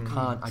 which you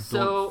can't. I So-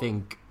 don't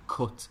think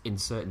cut in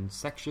certain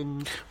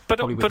sections. But-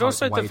 Probably but with how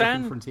also it's the wired up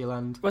in van-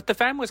 Frontierland. But the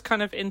van was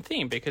kind of in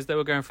theme because they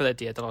were going for the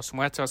Dia de los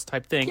Muertos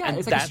type thing, Yeah, and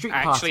it's like a that street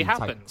actually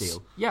party happens. type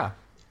deal. Yeah,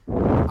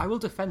 I will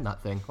defend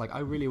that thing. Like, I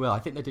really will. I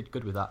think they did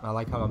good with that, and I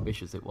like how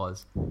ambitious it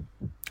was.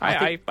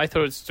 I thought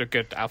it was a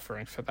good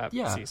offering for that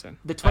Yeah, season.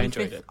 the I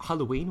enjoyed 25th it.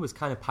 Halloween was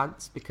kind of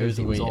pants because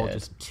it was all weird.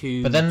 just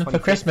too. But then for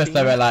 25th Christmas, they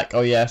themed. were like,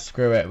 "Oh yeah,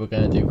 screw it, we're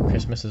gonna do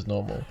Christmas as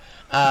normal."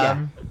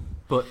 Yeah.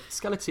 But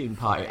Skeleton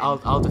Party,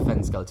 I'll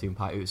defend Skeleton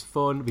Party. It was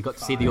fun. We got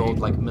to see the old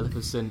like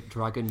Maleficent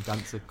dragon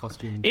dancer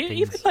costume.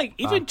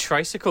 Even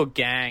Tricycle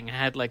Gang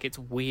had like its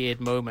weird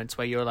moments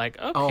where you're like,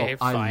 okay, I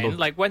fine. loved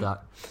Like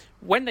that.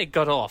 when they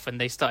got off and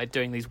they started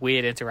doing these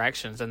weird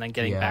interactions and then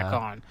getting back Yeah.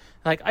 on,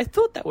 like I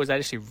thought that was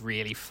actually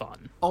really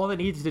fun. All they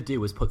needed to do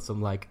was put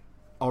some like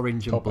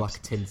orange and Cobbles.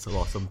 black tinsel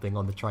or something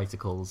on the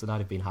tricycles, and I'd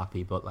have been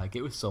happy. But like,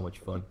 it was so much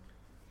fun.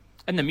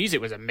 And the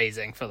music was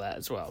amazing for that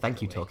as well.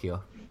 Thank you, by the way.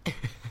 Tokyo.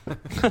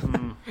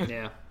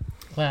 Yeah.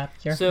 Clap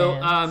your So,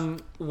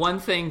 hands. one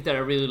thing that I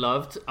really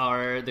loved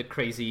are the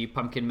crazy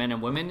pumpkin men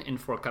and women in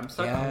Fort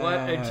Comstock. What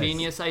a Yes.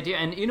 genius idea.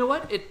 And you know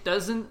what? It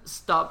doesn't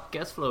stop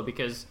guest flow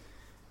because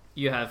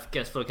you have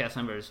guest flow cast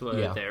members who are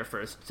Yeah. there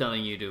first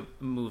telling you to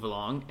move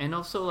along. And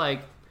also,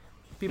 like,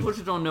 people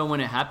just don't know when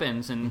it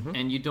happens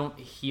and you don't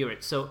hear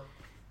it. So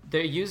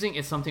they're using,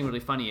 it's something really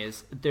funny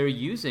is they're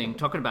using,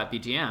 talking about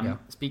BGM Yeah.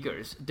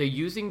 speakers, they're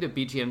using the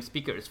BGM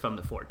speakers from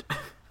the fort.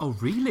 Oh,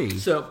 really?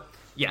 So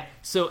yeah,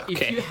 so if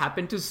Okay. you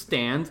happen to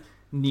stand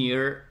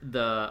near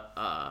the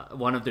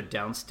one of the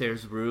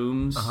downstairs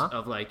rooms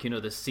of like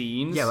the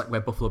scenes, Yeah, like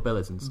where Buffalo Bill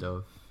is and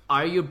stuff.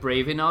 Are You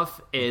Brave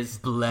Enough is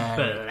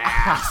Blaring.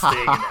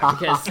 blasting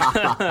because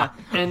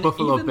and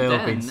Buffalo even Bill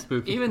then, being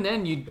spooky. even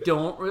then you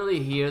don't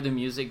really hear the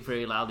music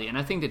very loudly, and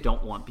I think they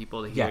don't want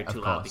people to hear Yeah, it too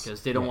of loud course.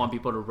 because they don't Yeah. want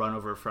people to run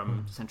over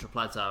from Central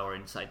Plaza or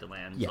inside the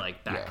land Yeah,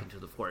 like back yeah. into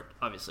the fort,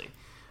 obviously.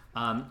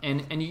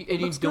 And you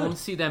looks don't good.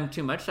 see them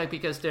too much, like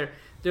because they're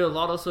a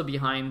lot also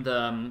behind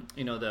the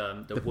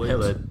the wood,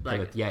 pillar-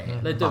 like yeah.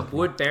 like the Okay.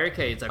 wood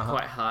barricades are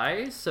quite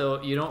high,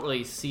 so you don't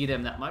really see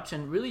them that much.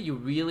 And really, you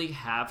really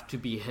have to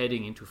be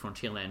heading into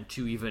Frontierland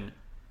to even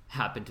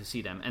happen to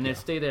see them. And they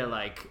stay there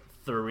like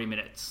 30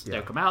 minutes. They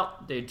Yeah. come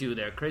out, they do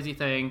their crazy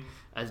thing,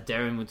 as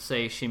Darren would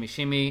say, shimmy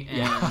shimmy,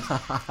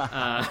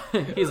 and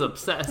he's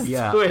obsessed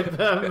Yeah. with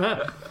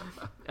them.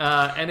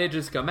 And they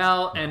just come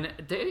out, and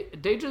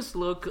they just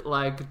look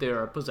like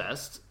they're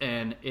possessed,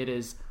 and it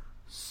is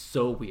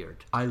so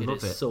weird. I It love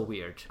is it. so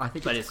weird. I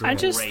think but it's it's great. I'm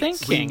just great. We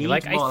thinking, need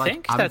like, more, I like,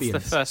 think that's the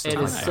ambience. first It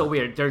time. is so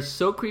weird. They're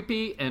so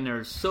creepy and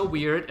they're so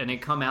weird, and they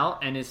come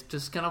out, and it's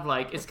just kind of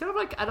like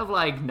out of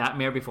like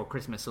Nightmare Before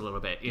Christmas a little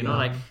bit. You know,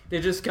 like they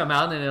just come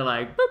out and they're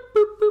like boop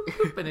boop boop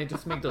boop, and they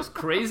just make those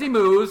crazy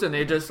moves, and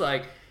they just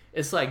like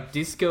it's like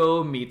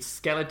disco meets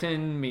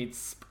skeleton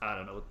meets I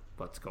don't know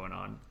what's going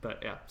on, but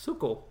yeah, so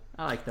cool.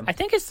 I like them. I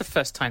think it's the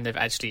first time they've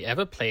actually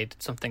ever played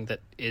something that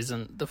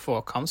isn't the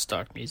four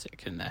Comstock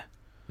music in there.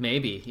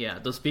 Maybe, yeah.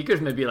 Those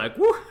speakers may be like,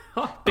 woo!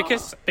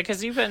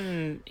 Because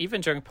even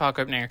during park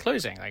opening and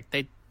closing, like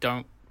they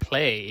don't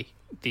play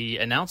the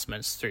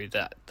announcements through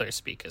those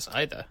speakers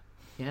either.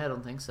 Yeah, I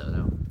don't think so,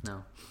 though.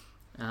 No.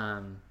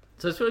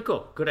 So it's really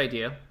cool. Good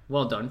idea.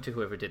 Well done to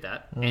whoever did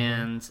that.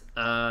 And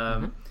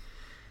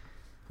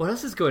what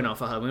else is going on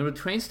for Halloween? The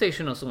train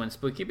station also went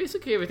spooky.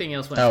 Basically, everything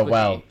else went Oh spooky.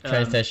 well,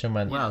 train station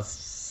went well.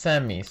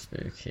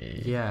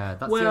 semi-spooky. Yeah,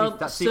 that's Well,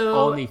 that's the so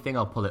only thing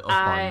I'll pull it up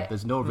I- on.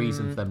 There's no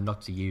reason for them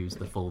not to use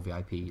the full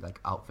VIP like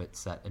outfit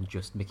set and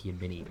just Mickey and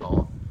Minnie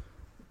or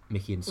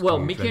Mickey and Scrooge. Well,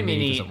 Mickey when and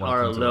Minnie doesn't wanna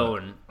are come to work.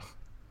 alone.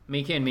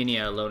 Mickey and Minnie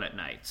are alone at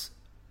nights.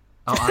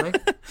 Oh, are they?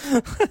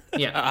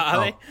 Yeah.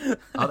 Are they?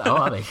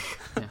 Are they?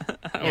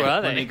 Yeah, Where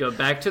are when they? they go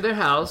back to their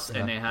house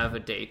and they have a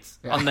date.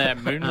 On their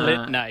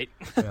moonlit night?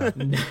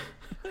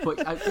 But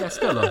yeah,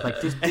 still though,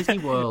 like Disney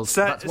World.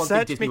 that's one thing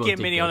Search Disney Mickey World and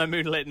did Minnie good. on a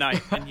moonlit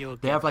night, and you'll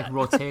They have like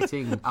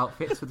rotating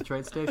outfits for the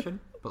train station,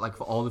 but like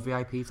for all the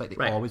VIPs, like they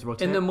Right. always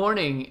rotate. In the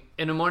morning,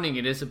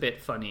 it is a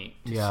bit funny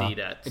to Yeah. see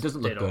that It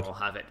doesn't they look don't good. all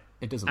have it.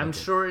 It doesn't I'm look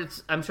good. sure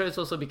it's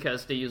also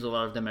because they use a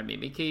lot of them at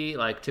Mickey.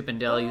 Like Chip and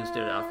Dale used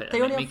their outfit they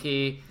at only have-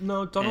 Mickey.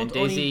 No, Donald and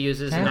Daisy only-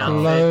 uses They an have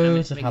outfit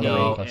loads at of Mickey.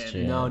 Halloween and-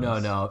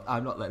 costumes. No.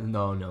 I'm not letting.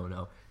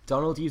 No.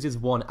 Donald uses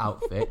one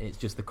outfit. It's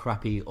just the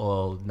crappy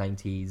old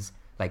 '90s,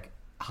 like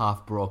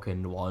half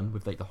broken one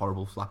with like the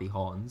horrible flappy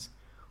horns.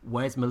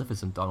 Where's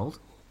Maleficent, Donald?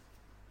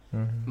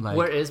 Like,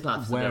 Where is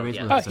Maleficent, Where though? is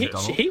Yeah. Oh, Maleficent,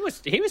 Donald?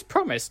 he was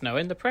promised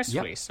in the press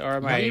Yep. release, or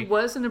am He I?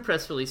 was in the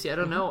press release. Yeah, I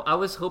don't know. I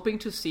was hoping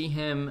to see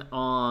him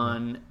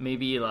on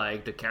maybe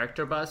like the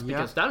character bus Yeah.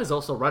 because that is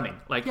also running.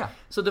 Like, Yeah.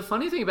 So the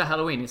funny thing about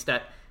Halloween is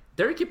that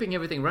they're keeping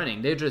everything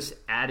running. They're just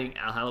adding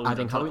Halloween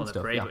Adding on top Halloween of the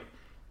stuff, parade.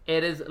 yeah.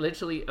 It is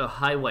literally a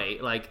highway.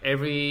 Like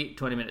every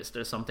 20 minutes,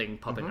 there's something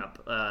popping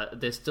Mm-hmm. up.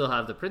 They still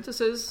have the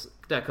princesses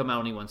that come out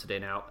only once a day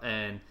now,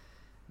 and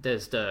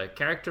there's the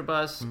character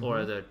bus Mm-hmm.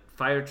 or the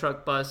fire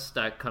truck bus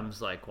that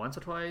comes like once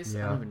or twice. I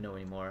Yeah. don't even know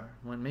anymore.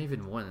 One, maybe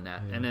even more than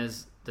that. And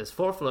there's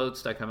 4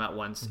 floats that come out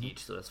once Mm-hmm.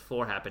 each, so that's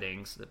 4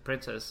 happenings. The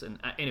princess and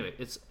anyway,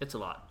 it's a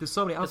lot. There's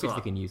so many It's a outfits they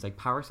lot. can use. Like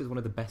Paris is one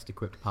of the best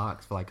equipped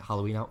parks for like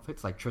Halloween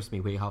outfits. Like trust me,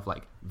 we have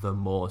like the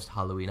most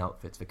Halloween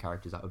outfits for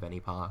characters out of any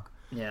park.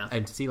 Yeah.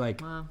 And to see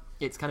like Well.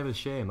 it's kind of a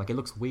shame. Like it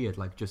looks weird,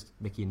 like just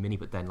Mickey and Minnie,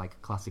 but then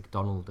like classic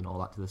Donald and all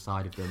that to the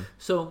side of them.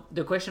 So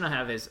the question I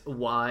have is,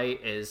 why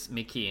is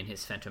Mickey in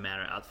his Phantom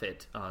Manor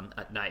outfit on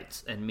at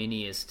night, and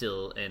Minnie is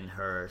still in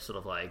her sort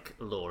of like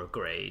lower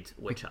grade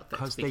witch outfit?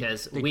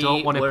 Because they we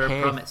don't want to were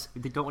pay. promised.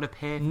 They don't want to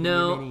pay for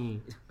No.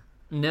 Minnie.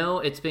 No,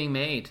 it's being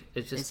made.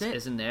 It just Is it?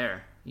 isn't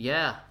there.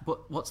 Yeah.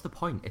 But what's the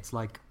point? It's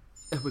like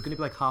we're going to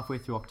be like halfway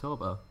through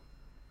October.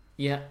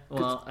 Yeah.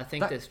 Well, I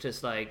think that- there's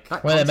just like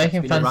That Well, they're concept's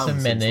making been around Phantom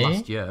since Minnie.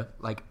 last year.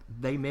 Like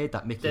they made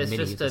that Mickey there's and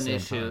Minnie just at an the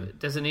same issue. time.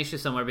 There's an issue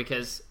somewhere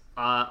because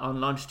on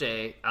launch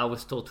day I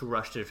was told to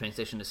rush to the train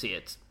station to see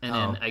it, and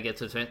then I get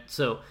to the train.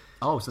 So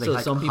So they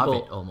like, some have people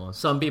it almost.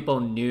 some people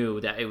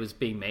knew that it was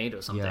being made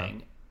or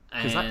something.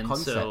 Because that And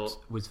concept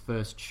so was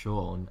first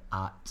shown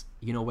at,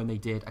 when they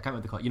did, I can't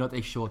remember the call,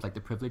 they showed like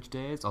the Privilege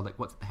Days or like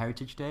what's the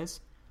Heritage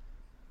Days?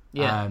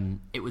 yeah.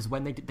 It was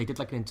when they did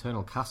like an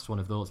internal cast one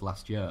of those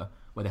last year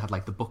where they had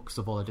like the books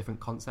of all the different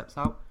concepts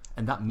out,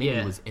 and that Minnie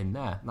Yeah. was in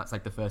there. And that's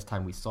like the first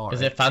time we saw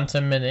Is it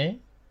Phantom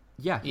Minnie?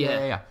 Yeah.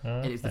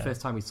 And it's the Okay.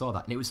 first time we saw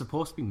that, and it was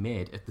supposed to be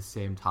made at the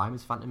same time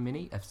as Phantom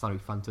Minnie,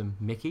 Phantom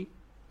Mickey,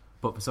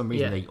 but for some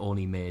reason Yeah. they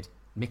only made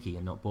Mickey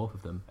and not both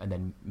of them, and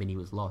then Minnie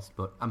was lost.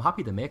 But I'm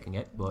happy they're making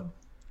it. But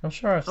I'm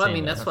sure I've Well, seen I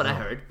mean, it. that's what I all.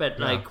 heard, but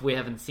Yeah. like we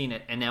haven't seen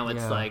it, and now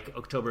it's Yeah. like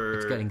October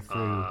It's getting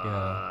through,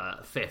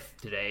 yeah. 5th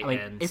today, I mean,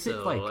 and if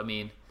so it, like, I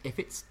mean, if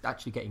it's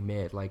actually getting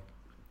made, like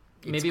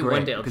it's Maybe great,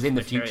 one day it'll because in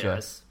the just future,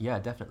 materialize. yeah,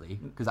 definitely,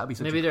 because that'd be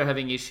such maybe a, they're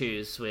having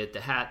issues with the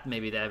hat,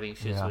 maybe they're having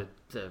issues Yeah. with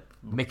the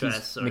Mickey's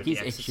dress or Mickey's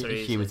the issue,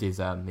 accessories. with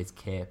his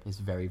cape is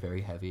very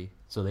very heavy,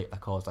 so that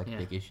caused like Yeah.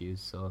 big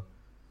issues. So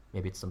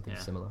maybe it's something Yeah.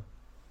 similar.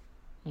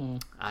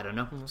 I don't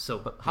know. So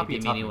But happy maybe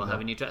it's Minnie happening, will have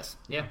though. a new dress.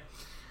 Yeah.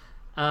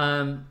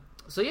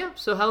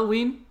 So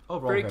Halloween,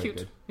 Overall, very very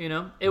cute.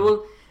 good. It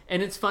will,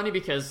 and it's funny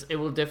because it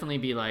will definitely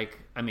be like,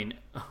 I mean,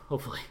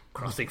 hopefully,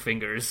 crossing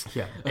fingers.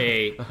 Yeah.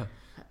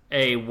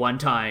 a one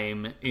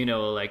time.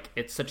 Like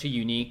it's such a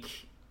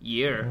unique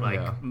year, like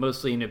Yeah.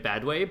 mostly in a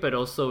bad way, but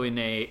also in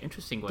a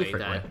interesting way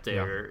Different that way,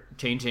 they're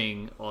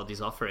changing all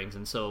these offerings,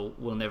 and so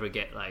we'll never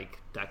get like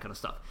that kind of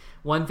stuff.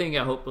 One thing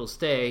I hope will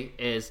stay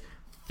is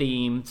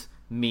themed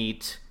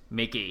meet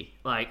Mickey.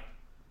 Like,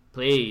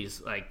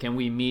 please, like, can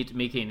we meet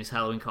Mickey in his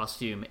Halloween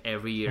costume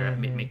every year at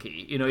Meet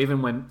Mickey?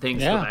 Even when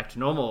things Yeah. go back to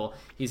normal,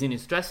 he's in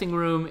his dressing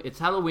room, it's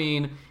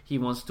Halloween, he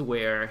wants to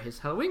wear his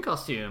Halloween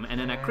costume, and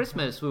then at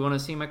Christmas, we want to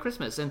see him at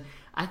Christmas. And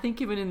I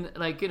think even in,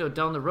 like,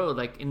 down the road,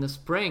 like in the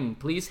spring,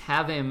 please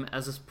have him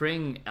as a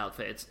spring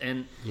outfit.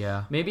 And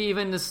Yeah. maybe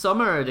even in the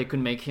summer, they could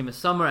make him a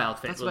summer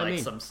outfit That's with, what I like,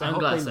 mean. some I hope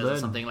sunglasses they or learn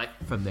something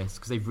like. from this,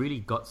 because they've really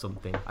got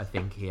something, I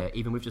think, here,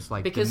 even with just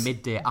like Because the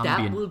midday that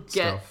ambient will get-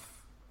 stuff.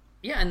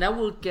 Yeah, and that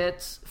will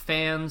get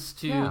fans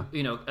to,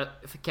 Yeah.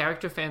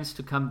 character fans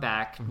to come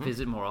back, Mm-hmm.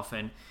 visit more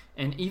often.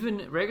 And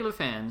even regular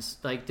fans,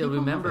 like, they'll People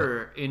love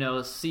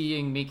remember,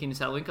 seeing Mickey in his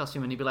Halloween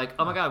costume, and he'd be like,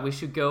 oh my god, we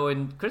should go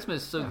in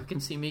Christmas so we can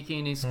see Mickey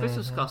in his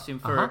Christmas costume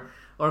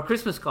or a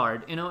Christmas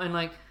card, and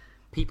like,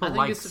 People I think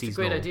like it's such a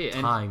seasonal great idea,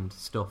 and- timed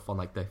stuff on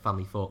like their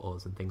family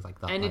photos and things like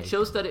that. and like, it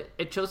shows that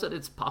it shows that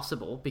it's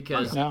possible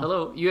because yeah.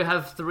 hello, you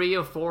have 3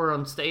 or 4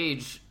 on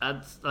stage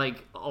at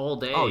like all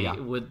day Oh, yeah.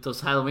 with those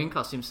Halloween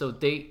costumes, so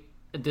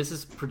this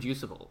is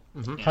producible.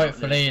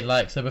 Hopefully,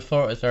 so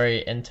before it was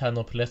very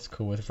internal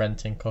political with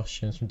renting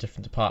costumes from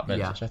different departments,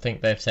 Yeah. which I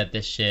think they've said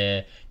this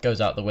year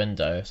goes out the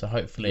window. So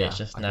hopefully Yeah, it's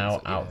just I think now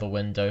so, out yeah. the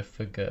window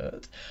for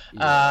good.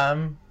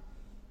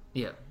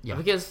 Yeah. Yeah,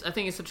 because I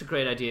think it's such a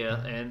great idea,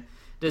 and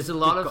there's a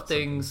lot They've of got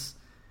things.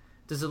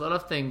 There's a lot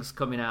of things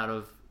coming out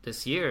of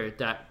this year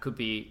that could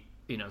be,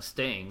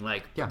 staying,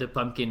 like Yeah. the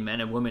pumpkin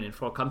men and women in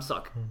Fort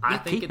Comstock. I Yeah,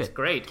 think keep it's it.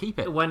 great. Keep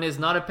it. When there's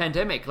not a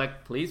pandemic,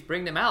 like, please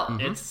bring them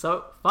out. It's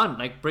so fun.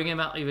 Like, bring them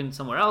out even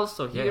somewhere else,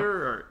 or here, Yeah.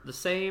 or the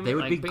same. They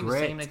would like, be bring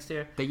great. the same next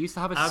year. They used to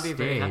have a I'd be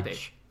very happy.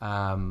 stage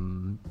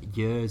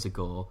years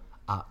ago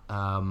at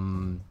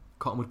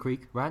Cottonwood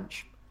Creek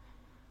Ranch.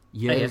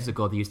 Years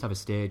ago, they used to have a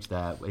stage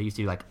there where they used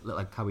to do like little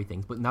like cowboy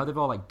things, but now they've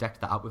all like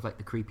decked that out with like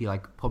the creepy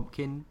like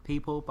pumpkin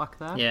people back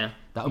there. Yeah.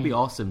 that would be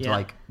awesome to Yeah.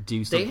 like do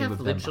They something have with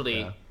them back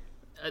literally. there.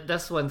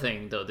 That's one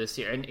thing though this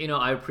year, and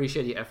I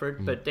appreciate the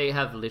effort, but they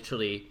have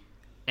literally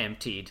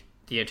emptied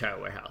the entire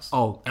warehouse.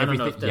 Oh, I don't know if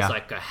everything- there's yeah.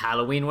 like a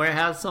Halloween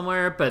warehouse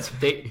somewhere, but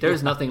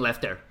there's nothing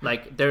left there.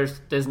 Like there's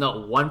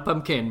not one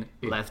pumpkin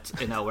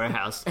left in our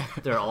warehouse.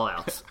 They're all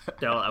out.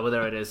 They're all,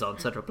 whether it is on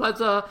Central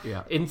Plaza,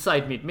 Yeah.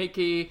 inside Meet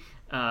Mickey,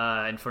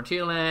 in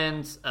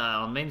Frontierland,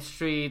 on Main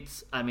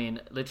Street. I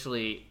mean,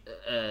 literally,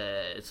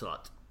 it's a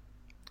lot.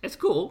 It's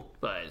cool,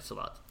 but it's a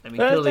lot. I mean,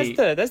 clearly,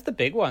 That's the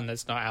big one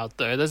that's not out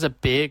there. There's a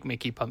big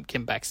Mickey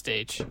Pumpkin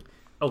backstage.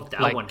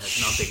 that like, one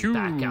has not been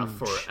back out huge.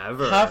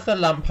 forever. Have the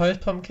lamppost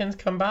pumpkins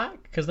come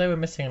back? Because they were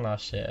missing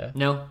last year.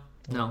 No.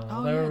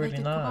 Oh, They were yeah, really did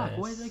come back. nice.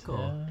 Where did they go?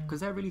 Yeah. Because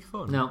they're really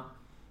fun. No.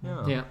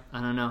 Yeah. Yeah,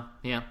 I don't know.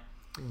 Yeah.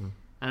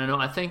 I don't know.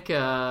 I think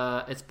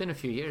it's been a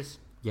few years.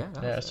 Yeah.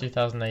 Yeah, it's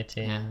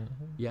 2018. Yeah.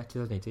 Yeah,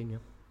 2018. Yeah.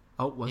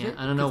 Oh, was Yeah, it?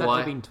 I don't know 'Cause that why.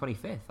 would have been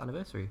 25th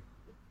anniversary.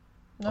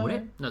 Oh, would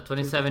it? No,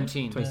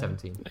 2017.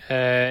 2017.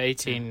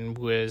 18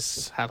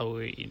 was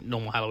Halloween,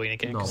 normal Halloween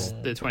again, 'cause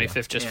Normal. the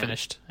 25th just Yeah.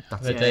 finished.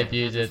 That's The it.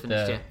 debut just did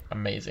finished, the yeah.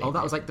 amazing. Oh,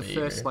 that was like the debut,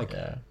 first like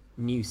yeah.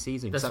 new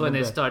season. 'Cause That's I when they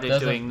remember- started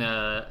There's a- doing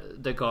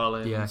the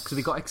garlands. Yeah, because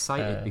we got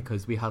excited Uh,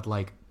 because we had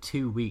like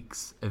 2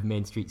 weeks of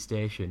Main Street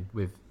Station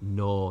with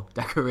no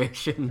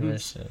decorations.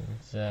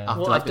 Decorations, yeah.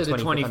 After, Well, like, after the the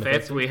 25th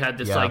 25th, we had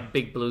this Yeah. like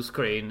big blue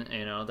screen,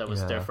 that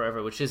was there Yeah.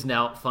 forever, which is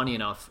now, funny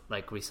enough,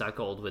 like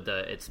recycled with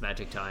the It's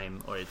Magic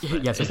Time or it's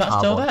Yeah, Is that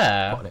still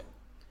there?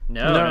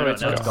 no,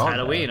 it's it's gone.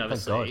 Halloween, Thank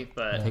obviously, God.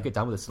 but Take it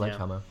down with a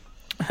sledgehammer.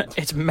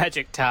 It's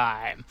magic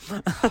time.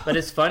 but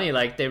it's funny,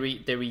 like they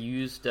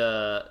reused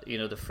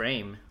the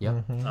frame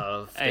Yeah,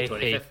 of the I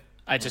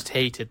 25th. just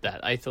hated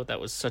that. I thought that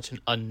was such an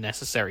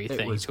unnecessary it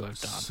thing was to have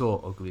done.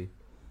 so ugly.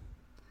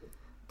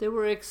 They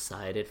were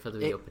excited for the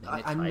reopening. I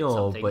They tried know,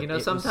 something. but it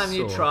was sometimes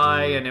you so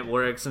try ugly. and it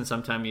works, and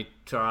sometimes you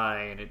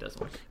try and it doesn't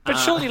work. But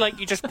surely, like,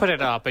 you just put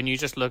it up and you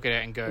just look at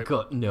it and go,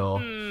 God, no,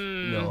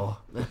 Hmm. no.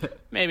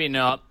 maybe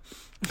not.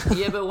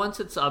 Yeah, but once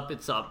it's up,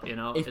 it's up.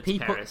 If it's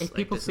people Paris. if Like,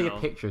 people there's see no- a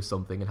picture of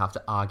something and have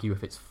to argue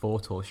if it's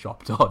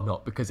photoshopped or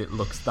not because it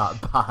looks that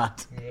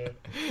bad, I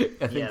think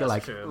they're that's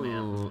like, true,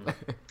 man. ooh.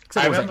 'Cause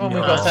I everyone's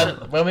remember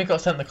like, when we no.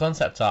 got sent the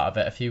concept art of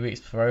it a few weeks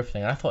before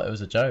opening. I thought it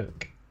was a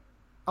joke.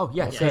 Oh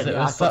yeah, Because same. it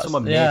I was thought such-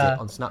 someone made yeah. it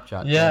on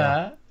Snapchat.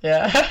 Yeah.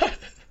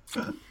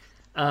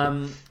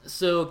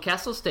 So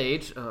Castle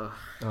Stage. Oh,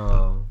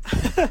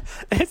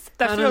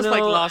 That I feels don't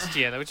like know. last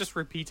year. They were just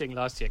repeating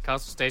last year.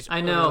 Castle Stage.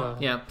 I know. Ugh.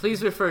 Yeah,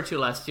 please refer to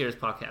last year's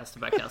podcast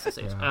about Castle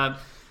Stage. Yeah.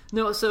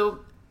 No, so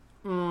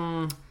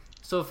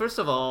first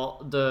of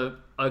all, the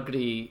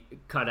ugly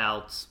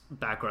cutouts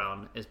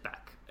background is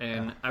back,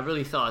 and I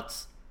really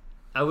thought.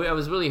 I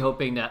was really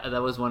hoping that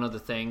was one of the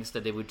things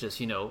that they would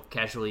just,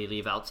 casually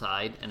leave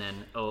outside, and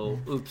then,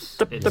 oops.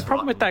 The it's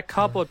problem with rotten. that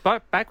cardboard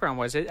background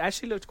was it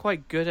actually looked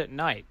quite good at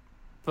night.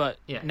 But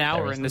Yeah, now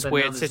there we're is- in this but now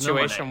weird there's no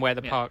one situation at- where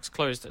the yeah. park's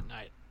closed at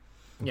night.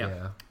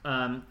 Yeah.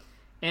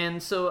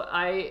 And so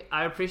I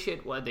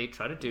appreciate what they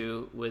try to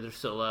do with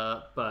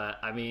Ursula, but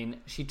I mean,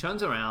 she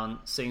turns around,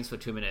 sings for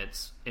 2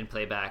 minutes in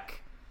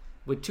playback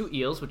with 2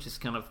 eels, which is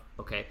kind of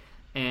okay,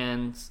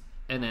 and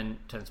then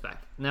turns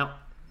back. Now,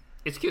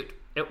 it's cute.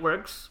 It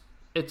works.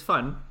 It's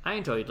fun. I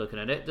enjoyed looking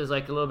at it. There's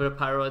like a little bit of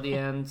pyro at the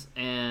end,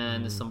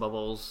 and there's some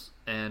bubbles,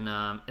 and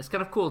it's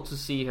kind of cool to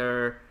see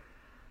her.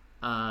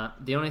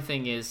 The only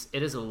thing is,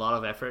 it is a lot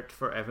of effort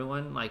for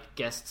everyone. Like,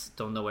 guests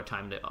don't know what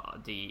time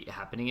the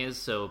happening is,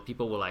 so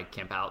people will like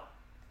camp out,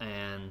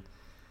 and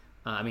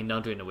I mean,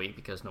 not during the week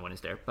because no one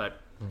is there,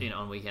 but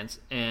on weekends.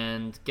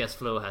 And guest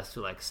flow has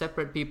to like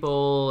separate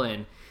people,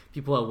 and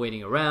people are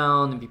waiting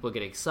around, and people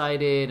get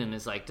excited, and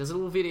it's like there's a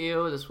little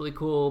video that's really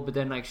cool, but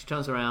then like she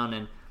turns around,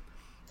 and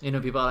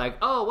people are like,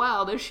 oh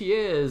wow, there she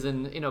is,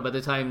 and by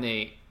the time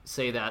they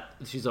say that,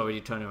 she's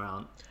already turned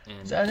around.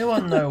 And Does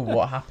anyone know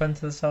what happened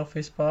to the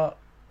selfie spot?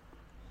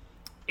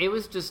 it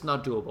was just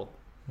not doable.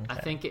 I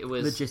think it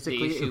was the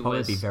logistically, it issue would probably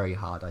was be very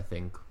hard. I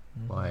think.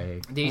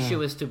 Like, the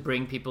issue is to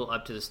bring people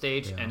up to the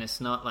stage, Yeah. and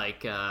it's not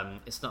like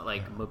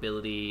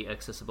mobility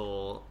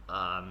accessible.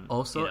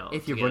 Also,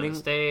 if to you're get on running the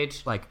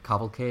stage, like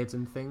cavalcades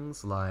and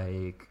things,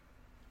 like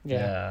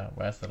Yeah.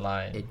 Where's the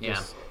line? it Yeah.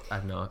 just, I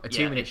don't know. A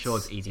 2-minute show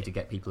it's- is easy to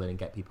get people in and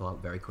get people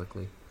out very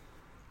quickly.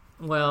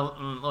 well,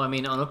 I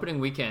mean, on opening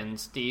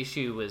weekends, the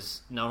issue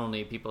was not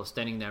only people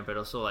standing there, but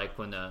also like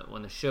when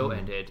the show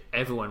ended,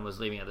 everyone was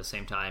leaving at the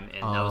same time,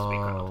 and that was a big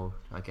crowd. Oh,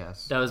 I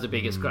guess. That was the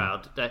biggest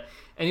crowd.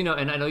 And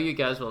I know you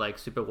guys were like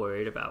super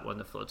worried about when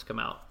the floats come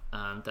out,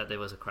 that there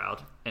was a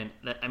crowd. And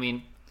I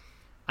mean,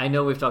 I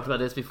know we've talked about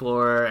this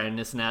before and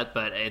this and that,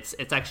 but it's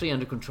actually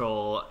under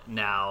control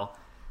now.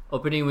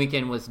 Opening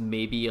weekend was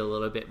maybe a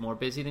little bit more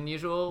busy than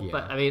usual, Yeah.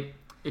 but I mean,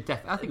 I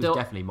think it was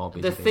definitely more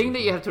busy. the than thing that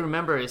usual. you have to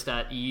remember is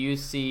that you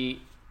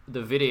see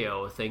the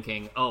video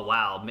thinking, "Oh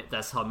wow,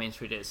 that's how Main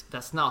Street is."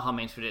 That's not how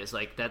Main Street is.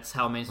 Like that's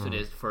how Main Street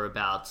is for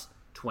about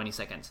 20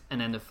 seconds, and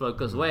then the float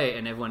goes away,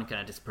 and everyone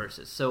kind of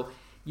disperses. So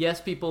yes,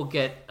 people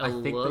get a I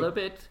think little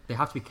bit. They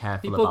have to be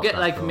careful. People about get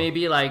that, like though.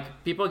 maybe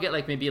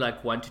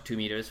like 1 to 2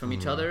 meters from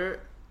each other,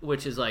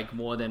 which is like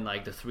more than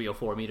like the 3 or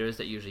 4 meters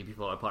that usually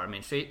people are part of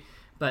Main Street.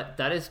 But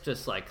that is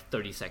just like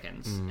 30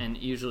 seconds, and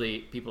usually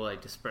people like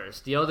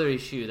disperse. The other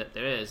issue that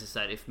there is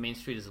that if Main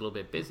Street is a little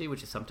bit busy,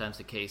 which is sometimes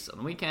the case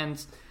on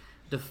weekends,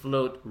 the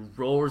float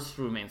roars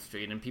through Main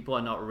Street, and people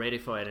are not ready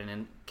for it. And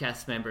then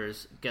guest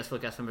flow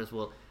cast members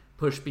will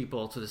push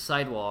people to the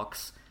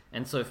sidewalks.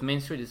 And so if Main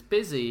Street is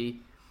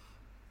busy,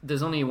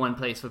 there's only one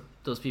place for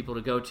those people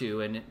to go to,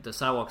 and the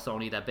sidewalks are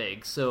only that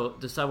big. So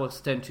the sidewalks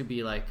tend to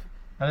be like,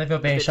 And if you're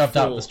being bit shoved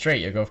out full. the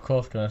street, you're of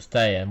course going to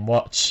stay and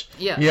watch.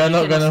 yeah, You're you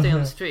not cannot going stay on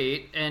the to.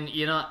 street, and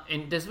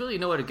and there's really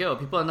nowhere to go.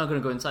 People are not going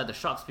to go inside the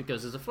shops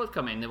because there's a float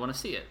coming. They want to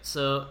see it.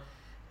 So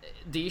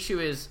the issue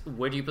is,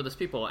 where do you put those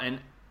people? And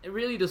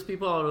really, those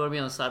people are going to be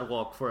on the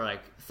sidewalk for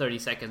like 30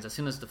 seconds. As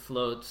soon as the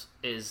float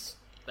has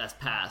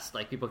passed,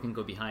 like people can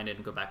go behind it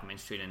and go back on Main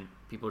Street, and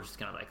people are just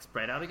kind of like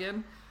spread out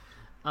again.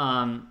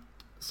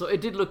 So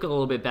it did look a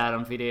little bit bad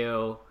on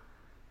video.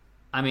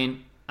 I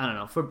mean, I don't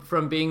know,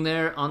 from being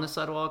there on the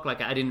sidewalk,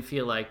 like I didn't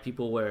feel like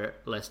people were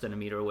less than a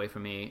meter away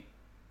from me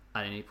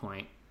at any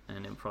point,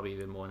 and then probably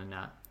even more than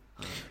that,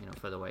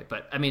 further away.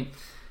 But I mean,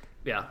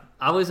 yeah,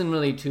 I wasn't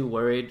really too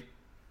worried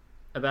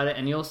about it.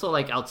 And you're also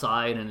like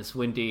outside and it's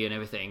windy and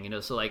everything,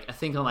 so like I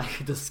think on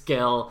like the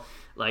scale,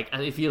 like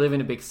if you live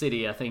in a big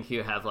city, I think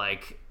you have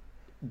like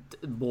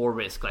more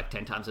risk like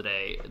 10 times a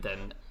day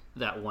than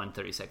that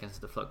 30 seconds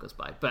the float goes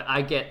by. But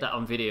I get that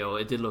on video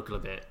it did look a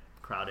little bit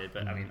crowded,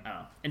 but I mean, I don't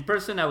know. In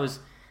person I was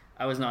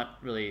not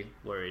really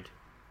worried.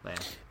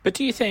 But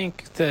do you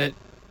think that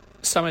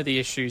some of the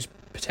issues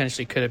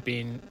potentially could have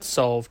been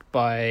solved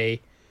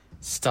by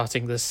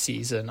starting this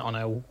season on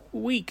a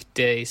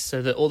weekday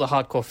so that all the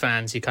hardcore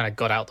fans you kind of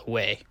got out the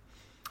way?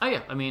 Oh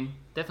yeah, I mean,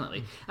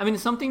 definitely. I mean,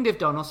 something they've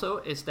done also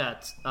is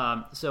that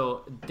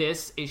so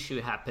this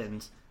issue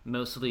happened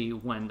mostly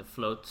when the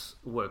floats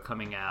were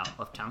coming out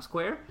of Town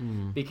Square,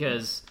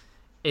 because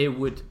it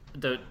would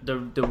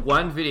the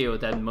one video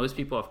that most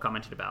people have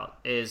commented about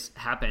is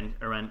happened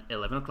around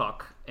 11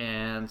 o'clock,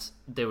 and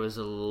there was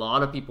a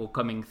lot of people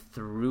coming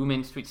through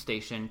Main Street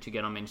Station to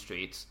get on Main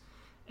Street,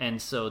 and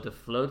so the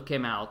float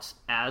came out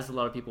as a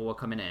lot of people were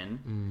coming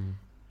in,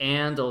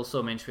 and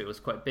also Main Street was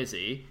quite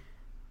busy,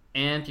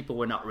 and people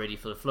were not ready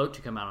for the float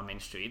to come out on Main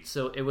Street.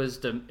 So it was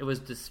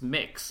this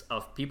mix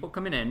of people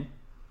coming in,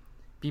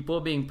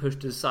 people being pushed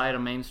to the side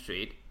on Main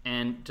Street,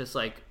 and just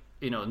like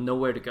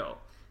nowhere to go.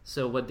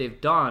 So what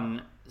they've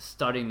done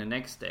starting the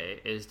next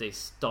day is they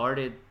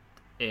started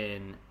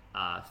in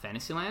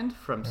Fantasyland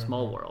from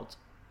Small World.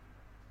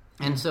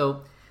 And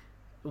so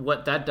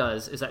what that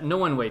does is that no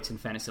one waits in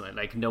Fantasyland.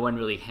 Like no one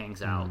really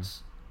hangs out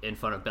in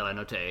front of Bella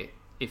Notte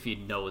if you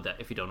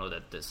don't know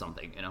that there's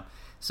something,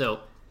 So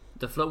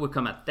the float would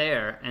come out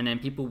there, and then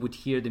people would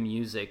hear the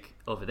music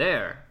over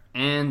there,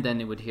 and then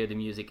they would hear the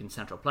music in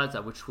Central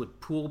Plaza, which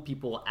would pull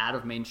people out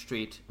of Main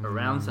Street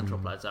around Central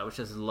Plaza, which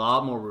has a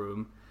lot more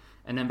room.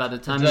 And then by the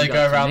time do they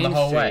go around the Main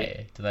whole Street,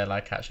 way? Do they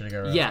like actually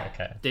go around? Yeah,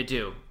 okay. They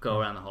do go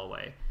around the whole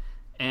way.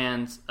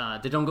 And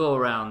they don't go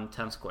around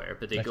Town Square,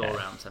 but they go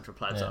around Central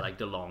Plaza, like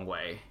the long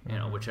way,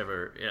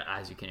 whichever,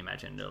 as you can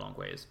imagine, the long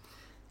way is.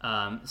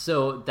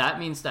 So that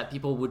means that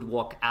people would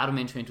walk out of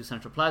Main Street into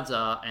Central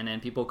Plaza, and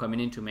then people coming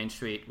into Main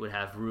Street would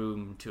have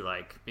room to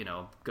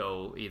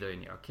go either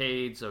in the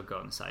arcades or go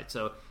on the side.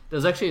 So it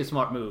was actually a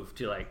smart move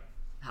to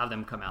have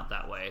them come out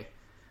that way.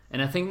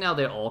 And I think now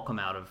they all come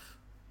out of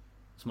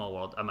Small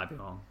World. I might be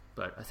wrong,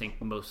 but I think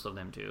most of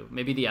them do.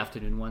 Maybe the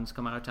afternoon ones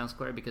come out of Town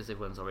Square because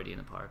everyone's already in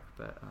the park.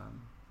 But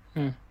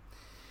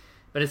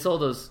but it's all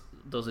those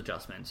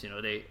adjustments.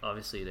 They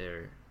obviously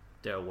they're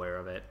aware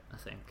of it, I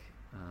think.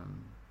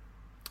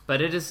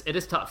 But it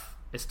is tough.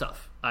 It's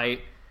tough.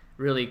 I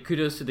really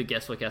kudos to the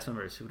Guestwork cast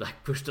members who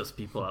push those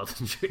people out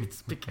the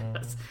streets,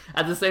 because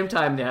at the same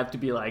time they have to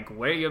be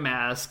wear your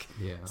mask,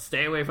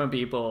 stay away from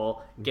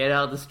people, get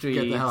out of the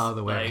streets, get the hell out of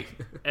the way.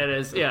 It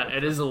is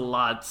a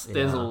lot.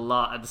 There's a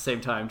lot at the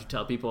same time to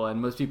tell people, and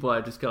most people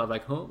are just kind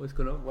of oh, what's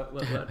going on? What?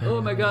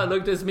 Oh my god,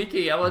 look, there's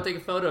Mickey. I want to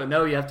take a photo.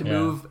 No, you have to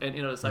move, and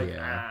it's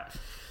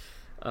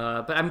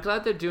but I'm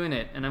glad they're doing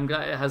it, and I'm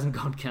glad it hasn't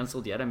gone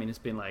cancelled yet. I mean, it's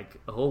been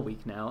a whole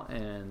week now,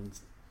 and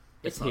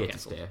it's not here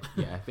cancelled. to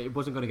stay. Yeah, if it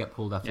wasn't going to get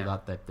pulled after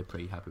that, they're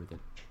pretty happy with it.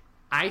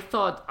 I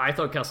thought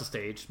Castle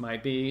Stage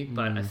might be,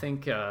 but I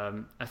think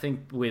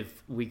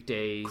with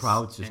weekdays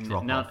crowds just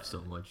drop off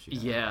so much.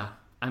 Yeah,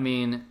 I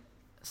mean,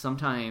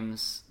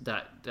 sometimes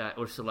that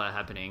Ursula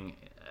happening,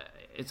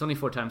 it's only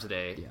 4 times a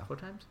day. Yeah. 4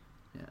 times,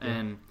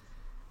 and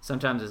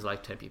sometimes it's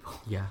 10 people.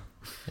 Yeah.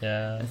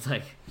 It's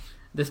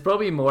there's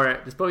probably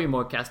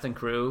more cast and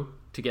crew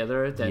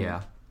together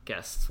than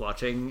guests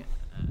watching.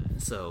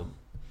 So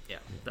yeah,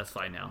 that's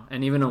fine now.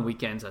 And even on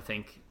weekends, I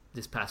think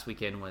this past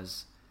weekend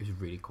was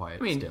really quiet.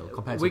 I mean, still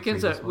compared to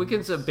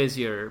weekends are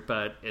busier,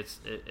 but it's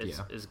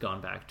gone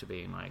back to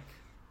being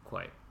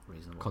quite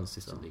reasonable.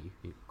 Consistently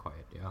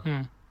quiet.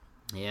 Yeah.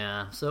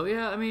 Yeah. So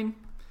yeah, I mean,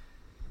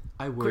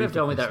 I could have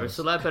done with that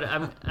Ursula,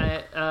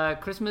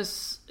 but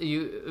Christmas,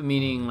 you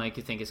meaning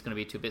you think it's going to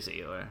be too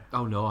busy, or?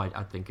 Oh no,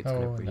 I think it's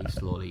going to really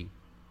slowly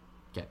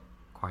get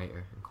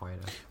quieter and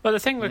quieter. Well, the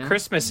thing with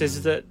Christmas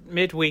is that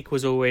midweek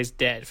was always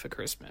dead for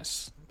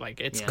Christmas.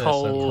 It's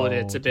cold,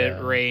 it's a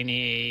bit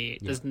rainy,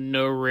 there's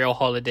no real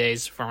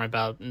holidays from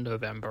about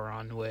November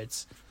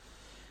onwards.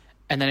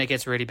 And then it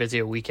gets really busy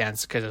at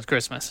weekends because it's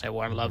Christmas.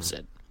 Everyone loves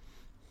it.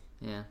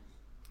 Yeah.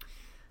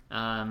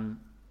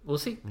 We'll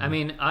see. I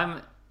mean,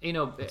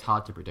 it's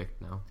hard to predict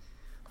now.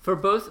 For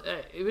both,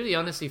 really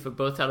honestly, for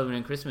both Halloween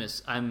and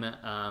Christmas,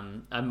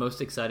 I'm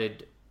most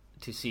excited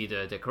to see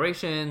the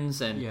decorations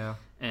and the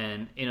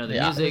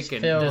music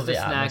and there's the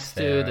snacks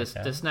too.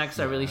 The snacks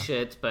are really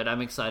shit, but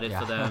I'm excited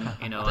for them.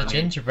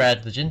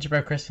 The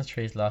gingerbread Christmas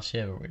trees last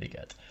year were really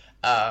good.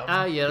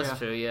 That's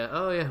true. Yeah.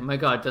 Oh yeah. My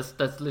God,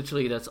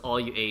 that's all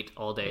you ate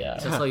all day. Yeah.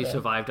 That's all you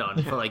survived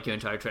on for your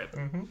entire trip.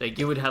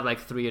 You would have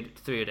 3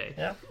 a day.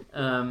 Yeah.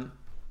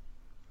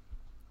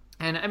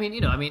 And I mean,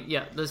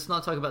 let's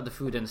not talk about the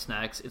food and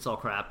snacks. It's all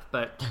crap,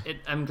 but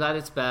I'm glad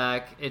it's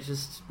back. It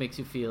just makes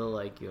you feel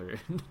like you're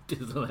in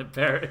Disneyland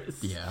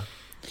Paris. Yeah.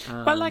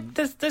 But like,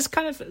 there's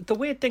kind of the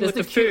weird thing There's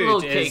with the the cute food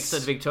little is cakes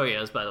at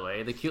Victoria's, by the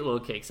way. The cute little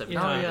cakes at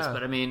Victoria's. yeah.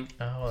 But I mean,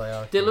 Oh, they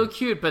are. they cute. look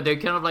cute, but they're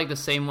kind of like the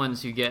same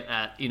ones you get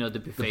at the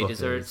buffet buffets,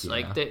 desserts. yeah.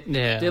 Like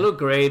Yeah. they look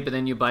great, but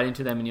then you bite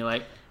into them and you're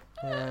like,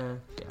 Yeah.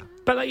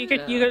 But like you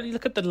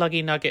look at the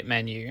Luggy Nugget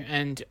menu,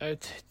 and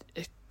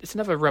it's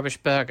another rubbish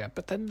burger.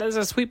 But then there's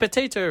a sweet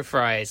potato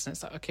fries, and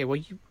it's like, okay,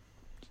 well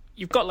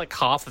you've got like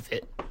half of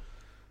it.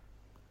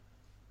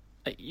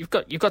 Like, you've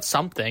got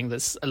something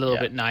that's a little Yeah.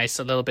 bit nice,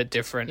 a little bit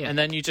different, Yeah. and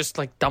then you just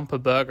like dump a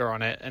burger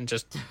on it, and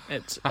just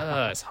it's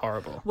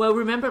horrible. well,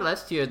 remember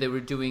last year they were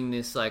doing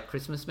this like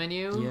Christmas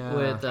menu Yeah.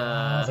 with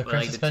the like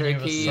Christmas the menu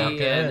was turkey so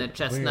and the good.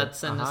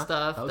 chestnuts and the Uh-huh.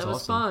 stuff. That was was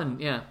awesome. fun.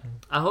 Yeah,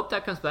 I hope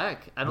that comes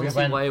back. I don't We see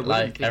went, why it wouldn't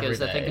like,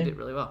 because every I think it day. did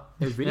really well.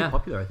 It was really Yeah.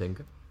 popular, I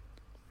think.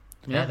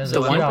 Yeah, there's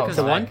So a I few hope it out comes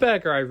The back. one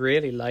burger I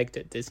really liked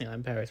at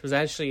Disneyland Paris was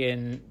actually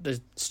in the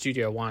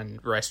Studio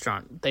One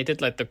restaurant. They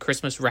did like the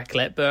Christmas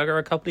raclette burger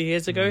a couple of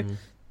years ago.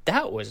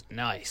 That was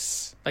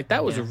nice. Like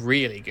that was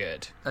really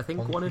good. I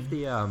think one of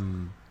the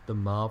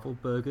Marvel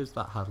burgers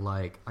that had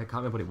like, I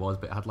can't remember what it was,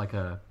 but it had like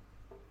a,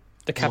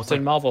 The Almost Captain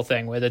like- Marvel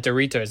thing where the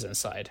Doritos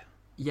inside.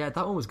 yeah,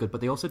 that one was good.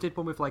 But they also did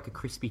one with like a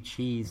crispy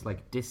cheese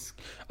like disc.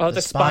 Oh,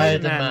 the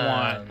Spider-Man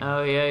Spider-Man. one.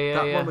 Oh yeah,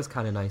 That yeah. one was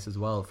kind of nice as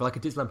well. For like a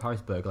Disneyland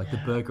Paris burger, like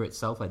the burger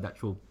itself, like the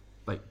actual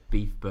like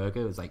beef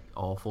burger was like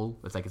awful.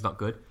 It's like it's not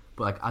good.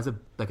 But like as a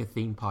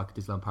theme park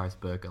Disneyland Paris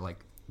burger,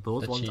 like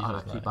those The ones cheese aren't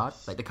was actually nice.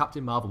 bad. Like the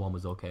Captain Marvel one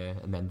was okay,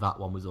 and then that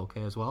one was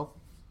okay as well.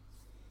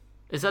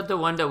 Is that the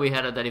one that we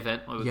had at that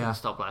event where we Yeah. couldn't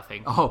stop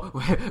laughing? Oh,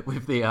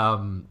 with the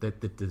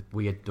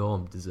weird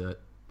dome dessert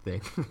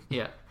thing.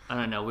 Yeah, I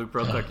don't know. We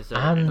broke our dessert.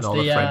 And all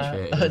the the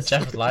French haters.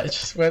 Jeff's lights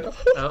just went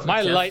off. Oh,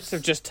 My Jeff- lights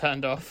have just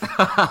turned off.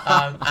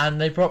 And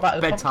they brought back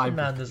the Bedtime Pumpkin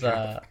Man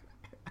dessert.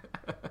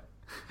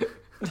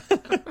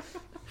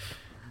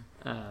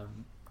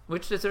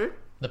 Which dessert?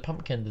 The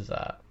pumpkin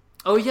dessert.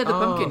 Oh yeah, the Oh,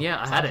 pumpkin. Yeah,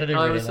 I had it. sounded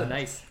Oh, it really was so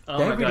nice. nice. Oh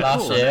They're my really god.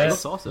 cool. Last It year,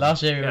 looks awesome.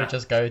 we Yeah. would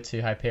just go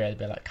to Hyperion and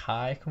be like,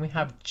 "Hi, can we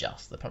have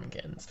just the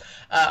pumpkins?"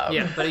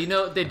 Yeah,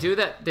 but they do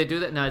that. They do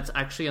that now. It's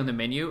actually on the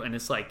menu, and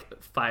it's like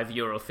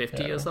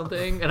 €5.50 Yeah. or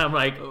something. And I'm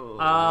like,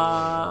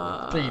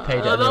 So you paid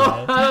it I don't know.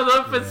 anyway. I don't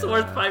know if it's Yeah.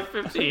 worth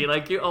 $5.50.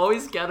 Like you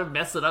always gotta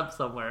mess it up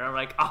somewhere. I'm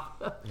like, oh,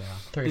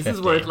 this is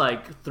 $3.50. worth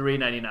like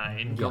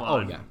 $3.99. Come Yeah. Oh,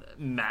 on, yeah.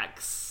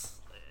 max.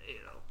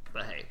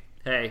 But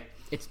hey.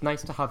 It's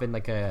nice to have in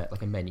like a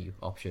menu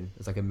option.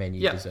 It's like a menu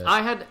Yeah, dessert.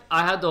 I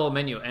had the whole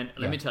menu, and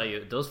let Yeah. me tell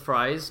you, those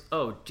fries.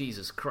 Oh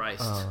Jesus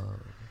Christ!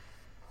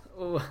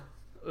 Oh,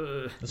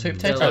 The sweet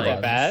They're potato Are they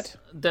ones. bad?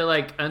 they're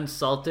like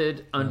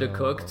unsalted,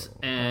 undercooked,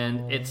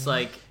 and it's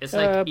like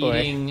Oh, boy.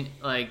 eating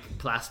like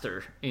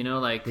plaster.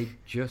 Like They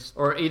just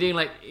or eating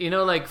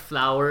like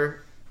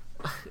flour.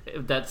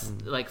 That's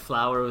like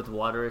flour with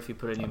water if you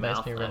put it in your makes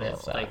mouth. me really Oh,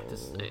 upset. like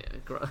this,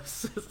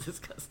 gross. It's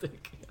disgusting.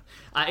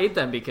 I ate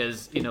them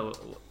because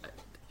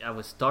I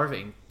was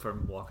starving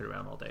from walking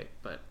around all day,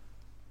 but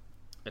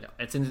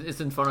it's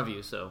in front of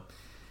you. So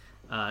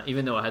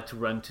even though I had to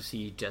run to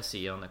see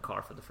Jesse on the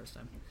car for the first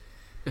time,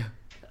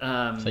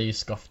 So you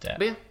scoffed it.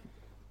 but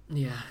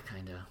yeah,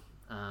 kind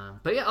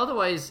of. But yeah,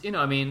 otherwise,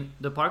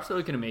 the parks are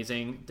looking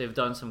amazing. They've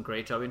done some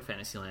great job in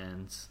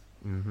Fantasyland.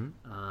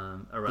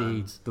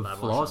 Around the La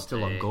floor's still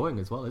Enchantée. ongoing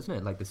as well, isn't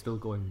it? Like they're still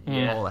going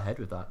Yeah. all ahead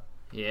with that.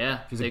 Yeah,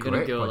 Which is a they're gonna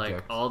great go project.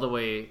 like all the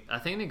way. I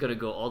think they're gonna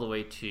go all the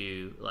way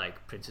to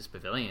like Princess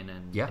Pavilion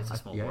and Yeah, It's a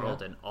Small yeah.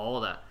 World and all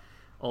that.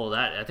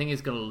 I think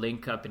it's gonna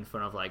link up in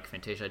front of like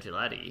Fantasia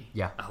Gelati.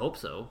 Yeah. I hope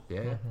so.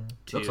 Yeah,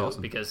 To, looks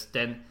awesome.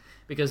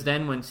 Because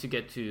then once you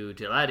get to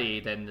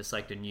Gelati, then it's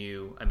like the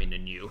new.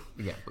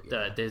 Yeah,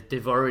 but yeah.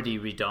 They've already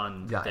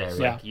redone That this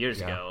area. like years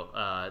Yeah.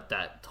 ago.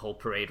 That whole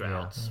parade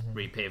route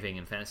repaving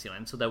in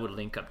Fantasyland, so that would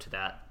link up to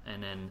that,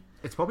 and then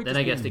It's probably then just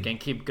I guess they been can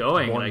keep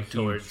going one like huge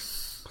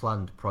towards.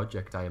 planned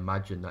project. I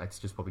imagine that it's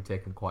just probably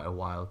taken quite a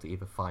while to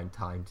either find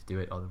time to do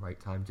it or the right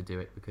time to do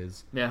it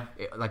because Yeah.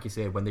 like you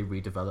say, when they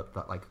redeveloped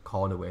that like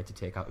corner way to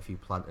take out a few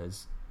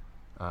planters,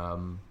 I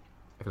feel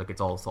like it's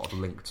all sort of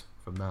linked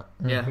from that.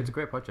 Yeah. It's a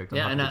great project. I'm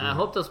Yeah, happy and they're I doing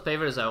hope those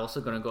pavers are also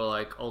going to go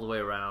like all the way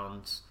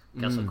around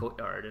Castle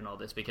Courtyard and all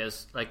this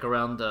because like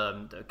around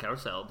the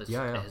carousel, this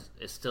Yeah.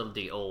 is still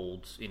the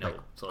old, it. Like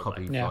sort of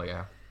copy like Yeah. floor,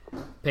 yeah.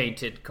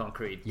 painted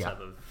concrete Yeah.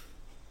 type of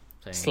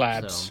thing.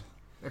 Slabs. So,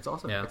 It's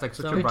awesome. Yeah. It's like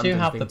such So a We random do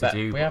have thing the to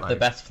do. we but, have the like,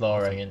 best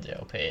flooring in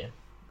DLP.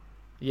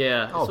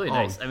 yeah, it's really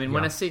nice. I mean,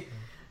 when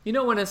yeah.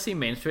 when I see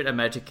Main Street at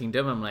Magic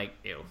Kingdom, I'm like,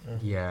 ew.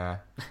 Yeah,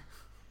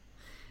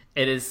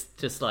 It is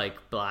just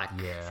like black.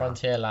 yeah.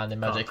 Frontierland in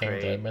Magic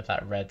Concrete. Kingdom with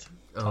that red.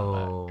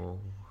 Oh,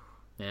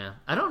 Yeah.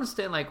 I don't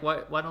understand. Like,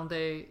 why don't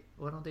they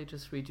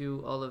just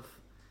redo all of?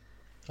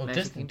 Well,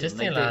 Magic Kingdom,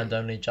 like Disneyland they-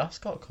 only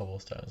just got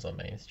cobblestones on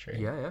Main Street.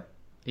 yeah, yeah.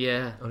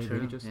 Yeah, Only true,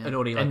 really just- yeah. and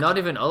only, like- not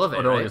even all of it.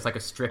 Oh no, right? it's like a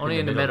strip only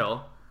in the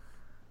middle.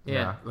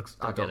 Yeah. looks.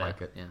 Don't I don't get it.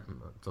 like it. Yeah.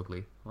 It's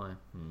ugly. Why?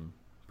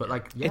 But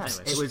like, yeah, It's,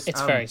 it was.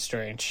 it's very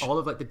strange. All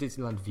of like the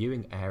Disneyland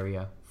viewing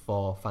area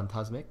for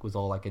Fantasmic was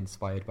all like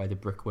inspired by the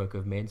brickwork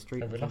of Main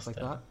Street Oh, and we things lost like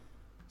it. that.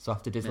 So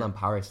after Disneyland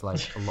Paris, like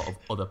a lot of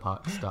other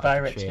parks Bye, started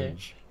to Richie.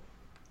 change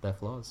their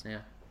floors. Yeah.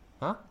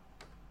 Huh?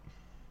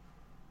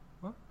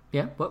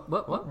 Yeah.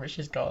 What?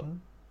 Richie's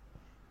gone.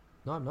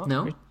 No, I'm not.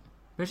 No.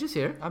 Richie's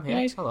here. I'm here. Yeah,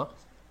 he's- Hello.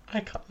 I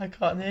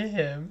can't hear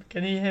him.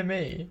 Can you hear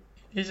me?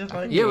 He's just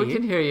like Yeah, we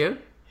can hear you.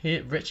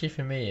 Richie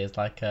for me is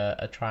like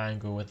a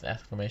triangle with an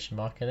exclamation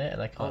mark in it,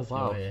 and I Oh can't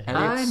wow. hear.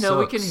 I know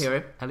we can hear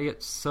it.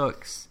 Elliot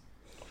sucks.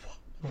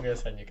 I'm gonna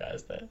send you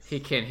guys this. He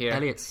can't hear.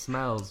 Elliot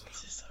smells.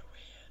 This is so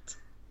weird.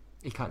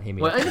 He can't hear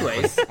me. Well,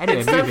 anyways, Anyway,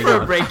 it's time moving for a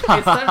on. break. It's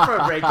time for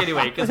a break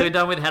anyway, because we're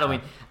done with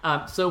Halloween.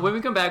 So when we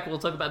come back, we'll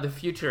talk about the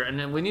future, and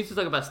then we need to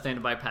talk about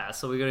Stand By Pass.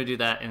 So we're going to do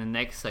that in the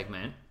next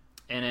segment,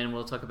 and then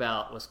we'll talk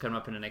about what's coming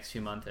up in the next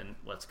few months and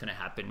what's going to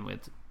happen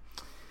with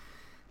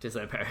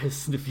Disneyland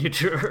Paris in the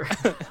future,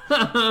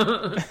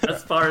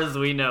 as far as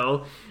we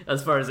know,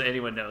 as far as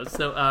anyone knows.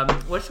 So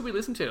what should we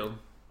listen to?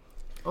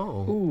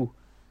 Oh. Ooh.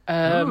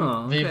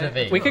 Oh, Viva okay.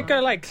 Viva. We could go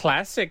like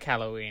classic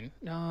Halloween.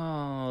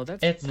 No,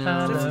 that's It's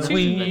No, that's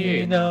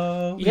Halloween.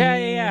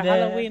 yeah.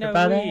 Halloween,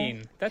 everybody.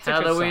 Halloween. That's a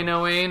good Halloween, song.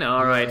 Halloween.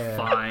 All right, Yeah.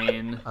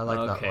 fine. I like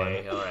that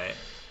okay, one. all right.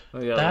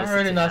 They have a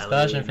really nice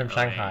version from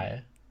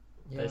Shanghai.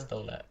 Yeah. They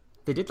stole it.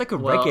 They did like a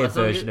Well, reggae as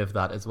long as version of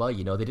that as well,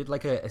 you know. They did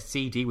like a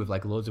CD with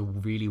like loads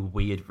of really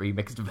weird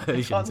remixed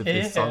versions of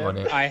hear this song on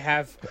him. it. I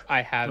have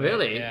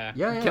Really? it, yeah.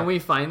 Yeah. Can we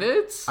find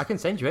it? I can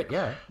send you it,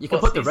 yeah. You can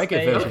What's put the his reggae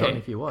name? version Okay. on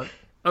if you want.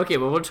 Okay,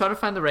 well, we'll try to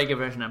find the reggae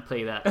version and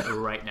play that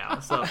right now.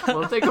 So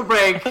we'll take a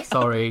break.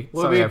 Sorry.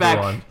 We'll sorry be back.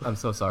 everyone. I'm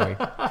so sorry.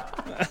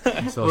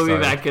 I'm so We'll sorry.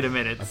 be back in a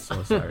minute. I'm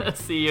so sorry.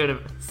 see you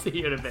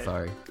in a bit.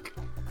 Sorry.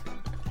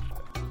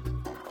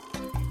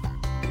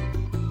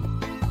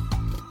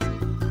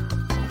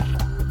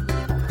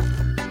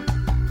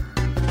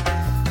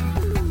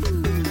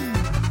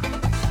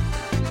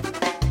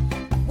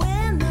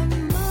 When the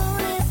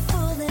moon is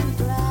full and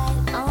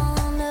bright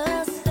on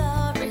a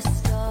starry,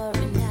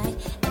 starry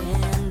night,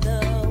 and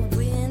the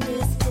wind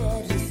is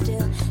deadly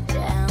still,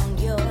 down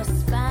your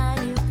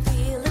spine you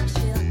feel a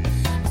chill.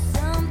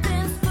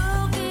 Something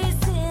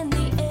spooky's in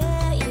the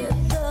air. You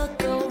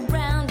look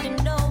around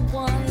and no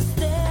one's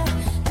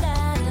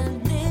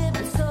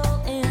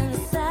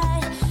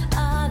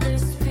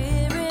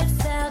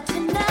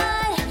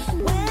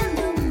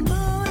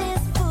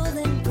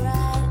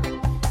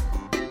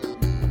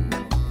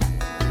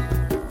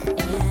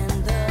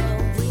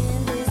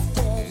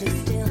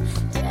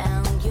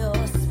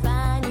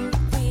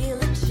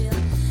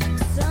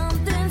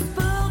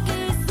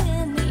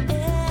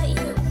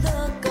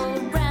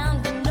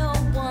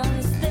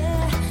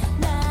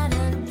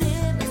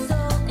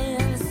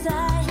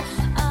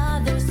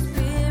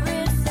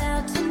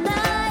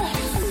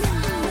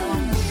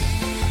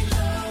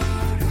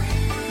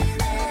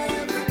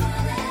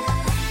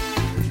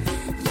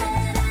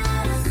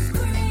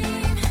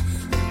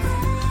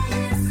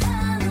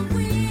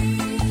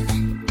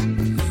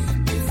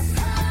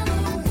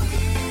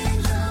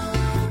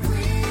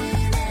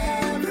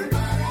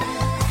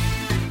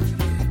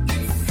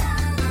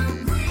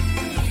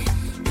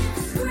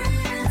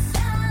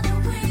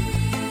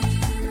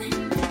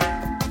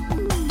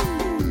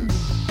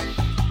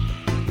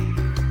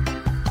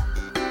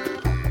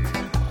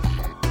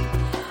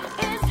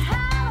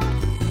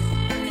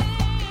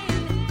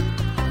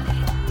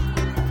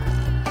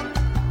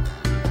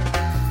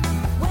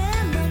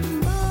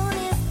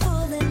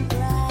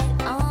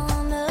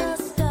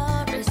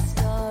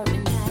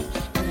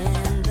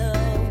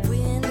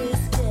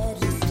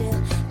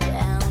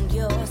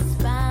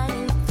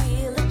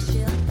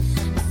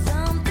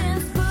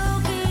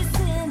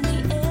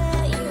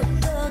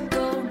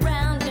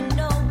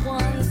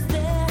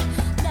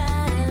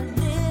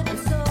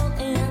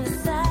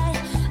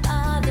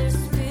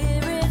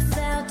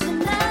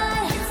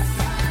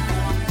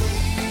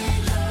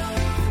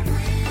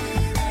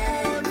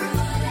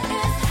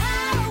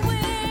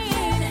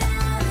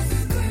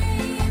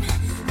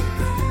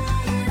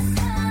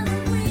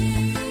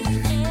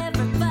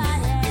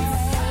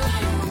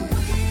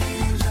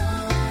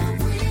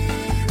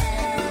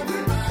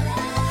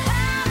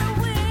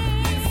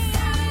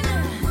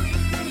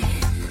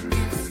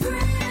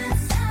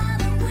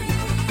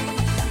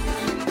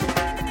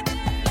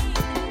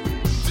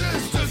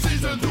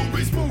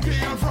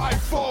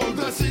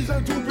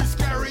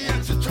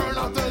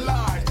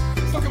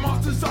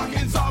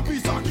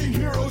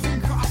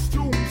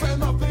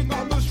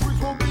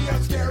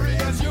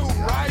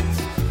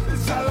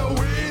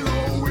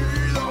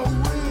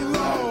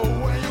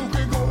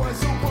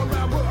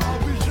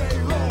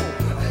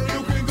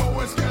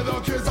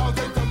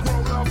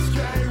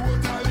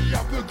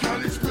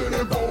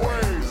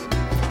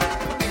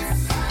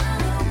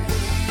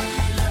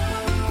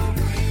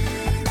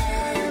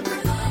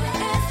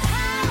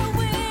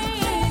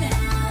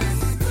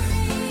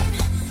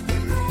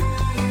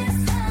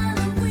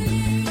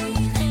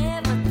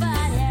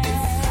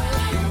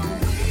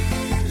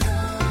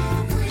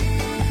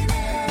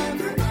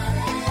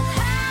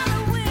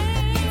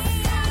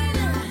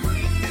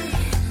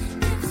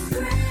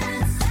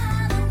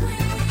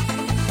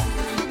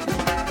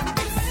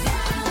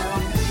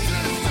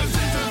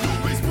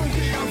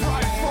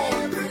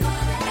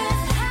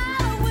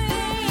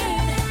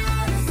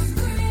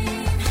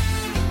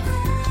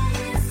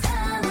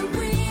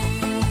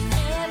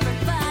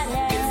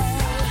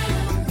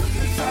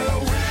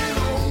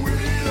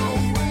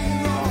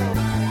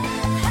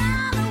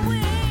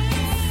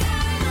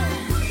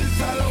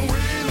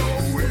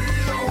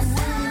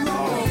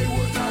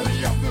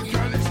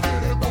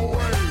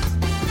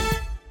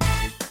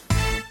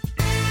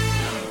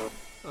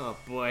Oh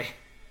boy.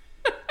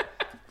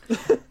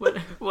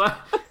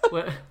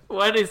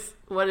 What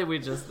did we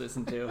just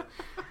listen to?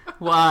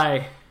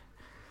 Why?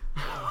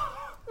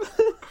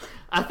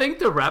 I think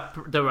the rap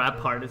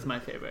part is my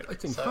favorite.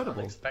 It's So incredible.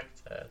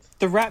 unexpected.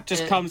 The rap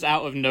just comes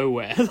out of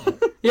nowhere.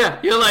 Yeah,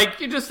 you're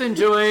just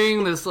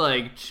enjoying this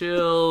like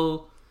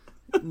chill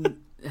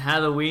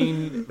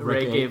Halloween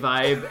reggae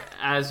vibe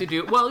as you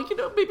do. Well,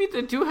 maybe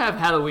they do have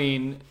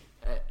Halloween.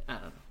 I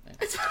don't know.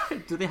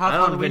 Do they have I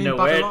don't Halloween even in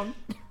know where- Babylon?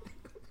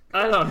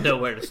 I don't know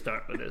where to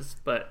start with this,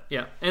 but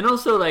yeah, and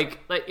also like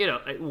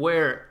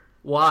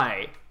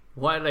why,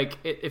 like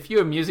if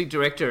you're a music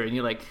director and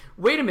you're like,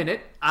 wait a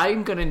minute,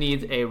 I'm gonna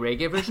need a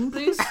reggae version,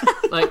 please.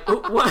 Like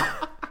what?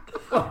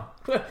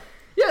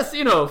 Yes,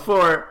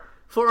 for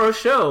our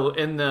show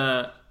in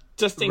the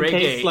Just in reggae,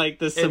 case, like,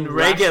 there's some in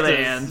reggae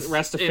land,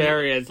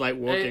 Rastafarians, like,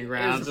 walking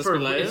around. It's Just for,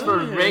 be like, it's "Oh,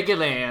 for yeah." reggae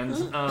land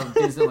of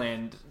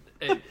Disneyland.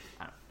 Okay,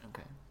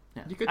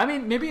 yeah. You could- I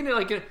mean, maybe in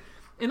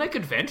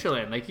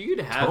Adventureland, like you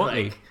could have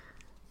Totally. like.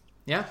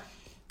 Yeah.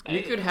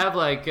 You could have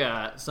like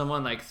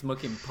someone like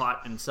smoking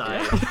pot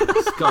inside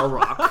Skull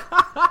Rock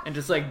and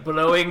just like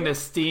blowing the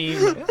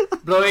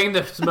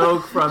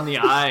smoke from the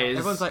eyes.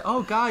 Everyone's like,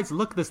 "Oh, guys,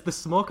 look! There's the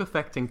smoke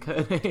effect in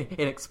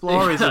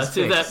Explorers." Yeah, is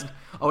to fixed." that-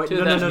 Oh wait, to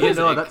no, that no,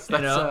 music, that's you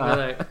know?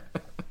 They're like,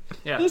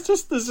 yeah. There's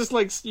just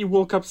like, you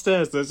walk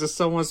upstairs, there's just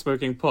someone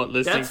smoking pot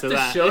listening That's to the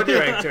that. show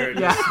director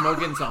just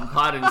smoking some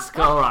pot in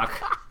Skull Rock.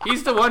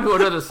 He's the one who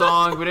ordered the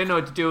song. We didn't know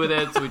what to do with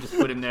it, so we just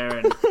put him there.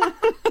 And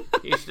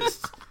he's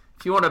just,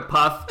 if you want to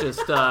puff, just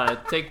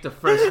take the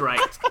first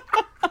right.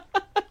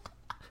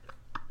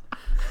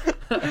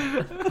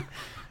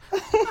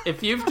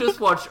 If you've just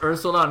watched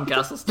Ursula on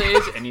Castle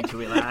Stage and need to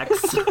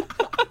relax,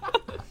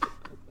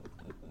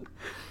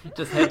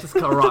 just head to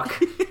Skull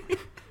Rock.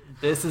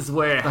 This is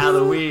where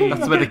Halloween.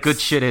 That's where the good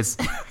shit is.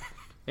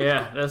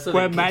 Yeah, that's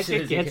Where the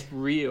magic is. gets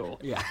real.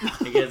 Yeah.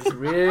 It gets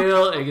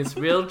real. It gets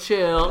real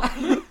chill.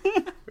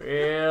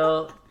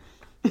 Real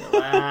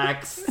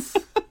relaxed.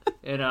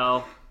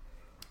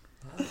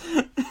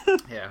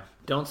 Yeah.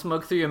 Don't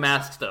smoke through your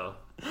mask, though.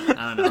 I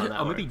don't know how that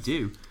Or maybe works.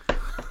 do.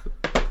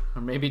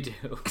 Or maybe do.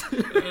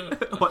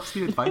 What's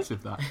the advice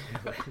of that?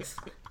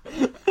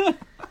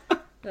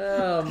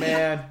 Oh,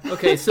 man.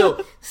 Okay,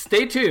 so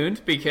stay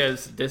tuned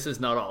because this is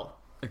not all.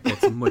 It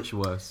gets much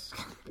worse.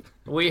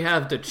 We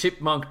have the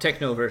chipmunk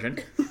techno version,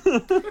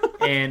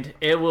 and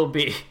it will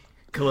be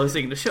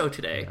closing the show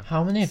today.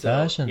 How many So,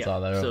 versions yeah. are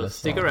there of So this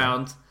stick song?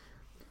 around.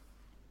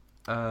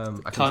 I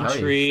can tell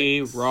Country,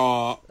 you.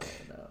 rock.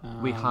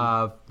 We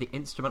have the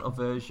instrumental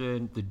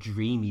version, the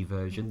dreamy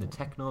version, the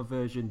techno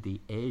version,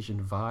 the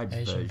Asian vibes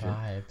Asian version,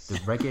 vibes. the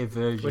reggae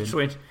version,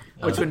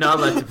 Which we're not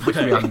allowed to which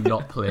we play. are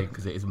not playing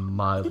because it is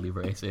mildly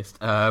racist.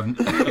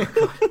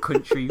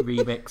 Country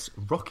remix,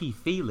 rocky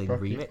feeling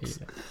Rocky remix,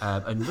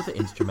 Feeling. another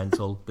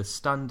instrumental, the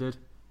standard,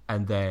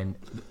 and then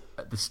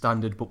the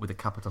standard but with a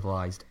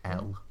capitalized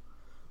L.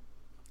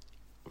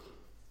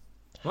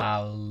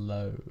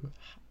 Hello.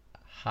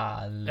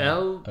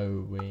 L?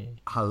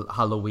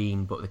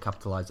 Halloween but with a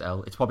capitalized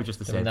L. It's probably just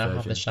the So same we now version.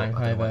 have the but I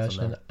Shanghai don't know why it's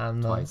on version there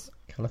and the twice.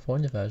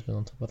 California version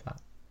on top of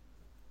that.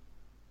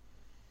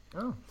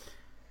 Oh,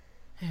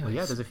 well,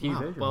 yeah, there's a few Wow,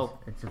 versions. well,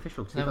 It's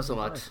official. That was a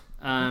lot.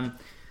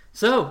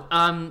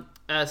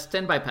 2005.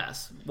 Standby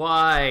pass.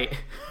 Why?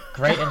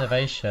 Great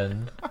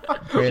innovation.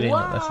 Really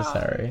not Why?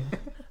 necessary.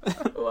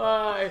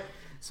 Why?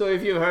 So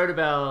if you've heard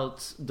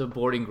about the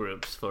boarding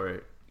groups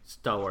for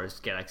Star Wars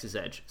Galaxy's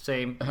Edge,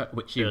 same.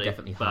 Which you really,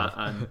 definitely but,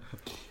 have.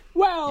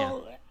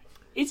 Well,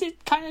 is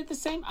it kind of the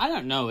same? I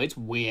don't know. It's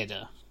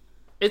weirder.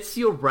 it's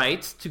your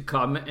right to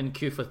come and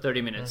queue for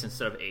 30 minutes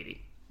instead of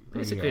 80.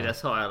 Basically, Yeah.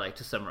 that's how I like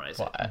to summarize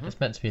Well, it. it's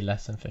meant to be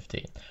less than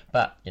 15.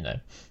 But, you know.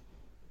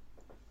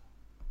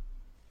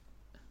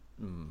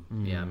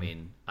 Yeah, I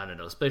mean, I don't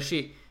know.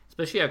 Especially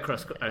at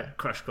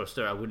Crush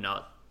Coaster, I would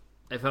not.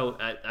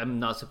 I'm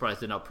not surprised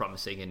they're not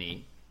promising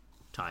any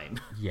time.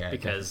 Yeah,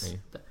 because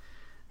definitely.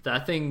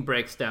 that thing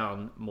breaks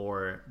down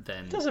more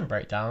than. It doesn't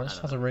break down, it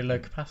just has a really low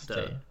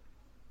capacity.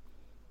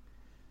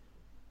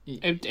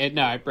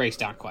 It breaks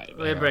down quite a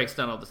bit. It breaks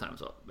down all the time,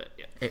 so but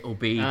yeah. It'll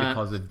be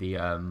because of the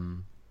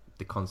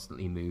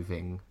constantly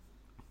moving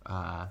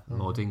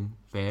loading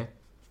bay.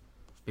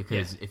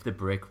 Because if the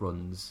brake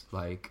runs,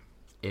 like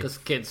Because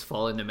kids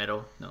fall in the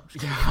middle. No.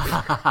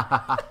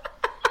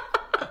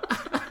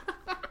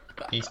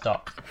 You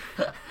stop.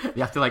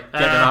 you have to like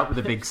get them out with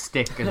a big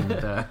stick and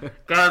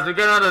Guys, we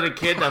got out of the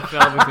kid that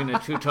fell between the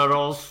two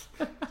turtles.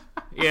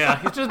 Yeah,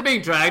 he's just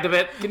being dragged a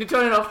bit. Can you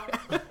turn it off?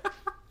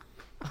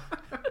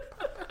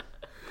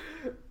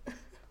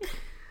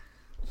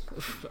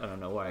 I don't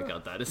know where I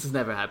got that. This has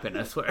never happened,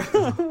 I swear.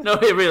 No,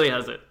 it really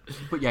hasn't.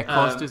 but yeah,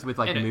 coasters with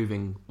like anyway.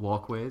 moving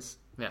walkways,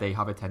 Yeah. they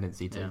have a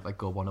tendency to Yeah. like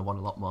go one-on-one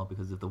a lot more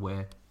because of the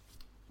way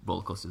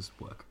roller coasters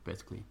work.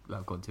 Basically,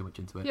 without going too much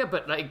into it. Yeah,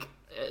 but like,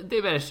 they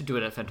managed to do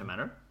it at Phantom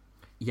Manor.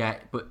 Yeah,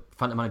 but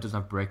Phantom Manor doesn't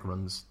have brake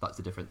runs. That's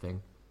a different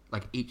thing.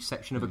 Like each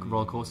section of a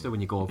roller coaster,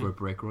 when you go over a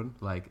brake run,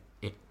 like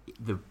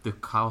the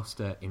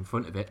coaster in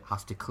front of it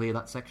has to clear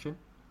that section.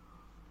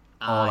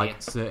 or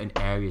like certain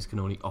areas can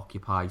only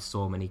occupy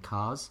so many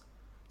cars.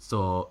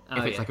 So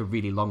if it's like a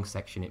really long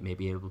section, it may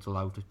be able to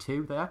allow to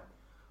 2 there.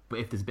 But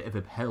if there's a bit of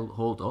a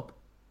hold up,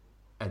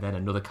 and then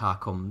another car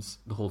comes,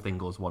 the whole thing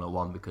goes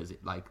 101 because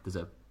it like there's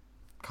a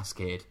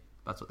cascade.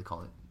 That's what they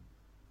call it.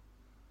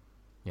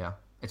 Yeah,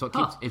 it's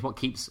what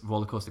keeps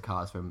roller coaster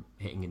cars from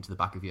hitting into the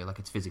back of you. Like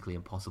it's physically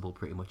impossible,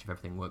 pretty much, if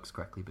everything works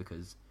correctly,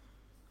 because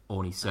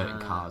only certain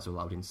cars are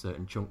allowed in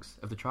certain chunks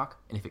of the track,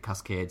 and if it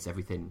cascades,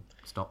 everything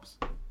stops.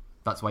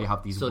 That's why you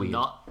have these weird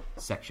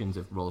sections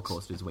of roller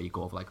coasters where you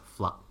go over like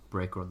flat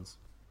brake runs.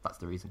 That's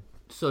the reason.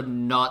 So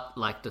not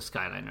like the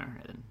Skyliner.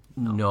 Then.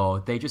 No,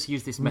 they just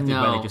use this method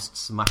where they just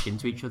smash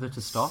into each other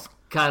to stop.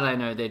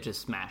 Skyliner, they just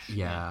smash.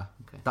 Yeah.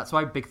 Okay. That's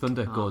why Big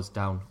Thunder goes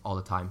down all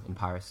the time in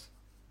Paris.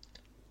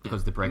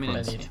 Because the brake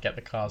runs. They need to get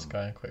the cars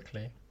going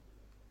quickly.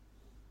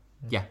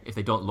 Yeah, if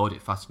they don't load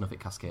it fast enough, it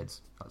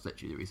cascades. That's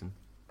literally the reason.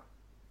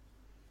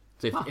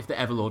 So if they're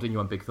ever loading you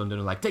on Big Thunder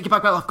and like, take your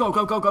back off, go,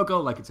 go, go, go, go,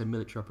 like it's a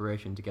military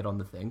operation to get on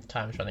the thing.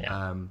 Time's running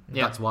out.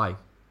 That's why.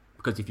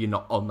 Because if you're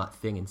not on that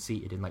thing and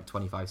seated in like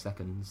 25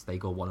 seconds, they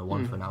go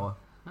 101 for an hour.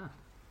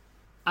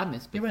 I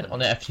miss Big We went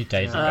Thunder. on it a few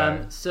days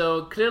ago.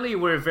 So clearly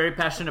we're very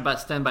passionate about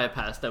Standby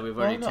Pass that we've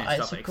already changed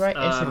it's topics. a great.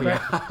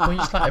 We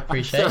just like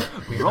appreciate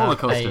we roller have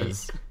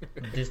coasters.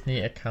 a Disney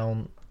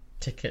account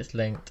tickets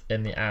linked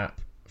in the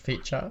app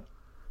feature.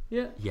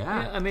 Yeah.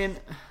 I mean,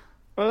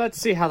 Well, let's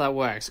see how that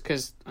works,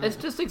 because it's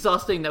just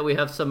exhausting that we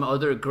have some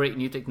other great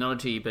new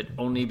technology, but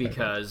only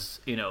because,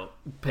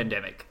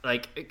 pandemic.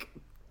 Like,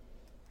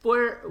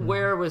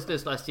 where was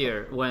this last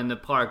year when the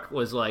park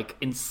was, like,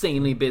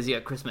 insanely busy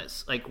at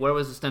Christmas? Like, where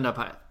was the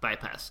stand-up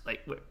bypass?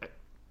 Like, anyway.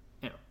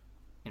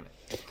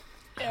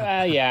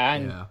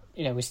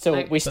 we still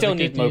the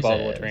need good mobile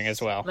news ordering is-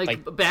 as well.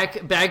 Like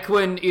back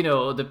when,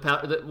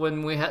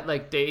 when we had,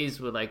 like, days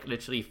with, like,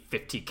 literally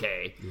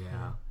 50K.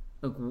 Yeah.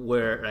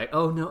 Where like,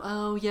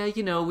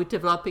 we're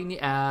developing the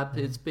app.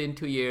 It's been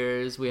 2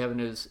 years. We have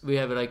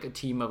like a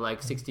team of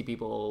like 60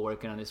 people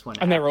working on this one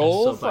app. And they're It's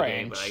all so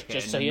bugging, French, but,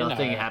 just so you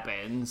nothing know.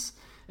 happens.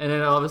 And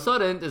then all of a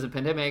sudden, there's a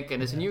pandemic, and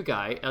there's a new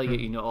guy. Elliot,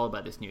 you know all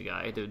about this new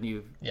guy. The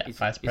new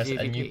Vice he President,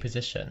 a new VP?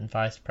 position,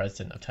 Vice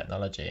President of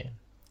Technology.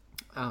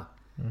 Oh,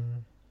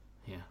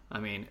 yeah.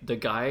 I mean, the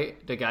guy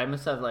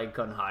must have like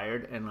gotten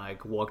hired and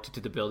like walked into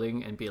the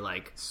building and be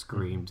like,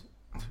 Screamed.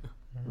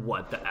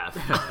 "What the f?"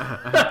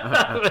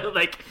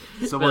 like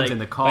Someone's like, in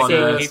the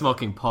corner so-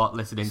 smoking pot,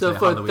 listening So to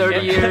for Halloween 30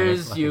 Vacation.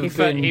 years, you've He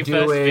been first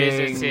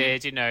doing.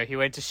 visited, he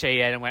went to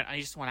Cheyenne and went,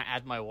 I just want to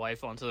add my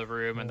wife onto the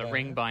room, and the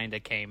ring binder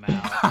came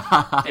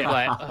out. They're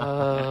like,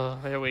 oh,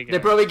 here we go. They're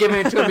probably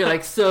giving it to him and be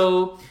like,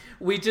 so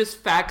we just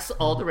fax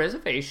all the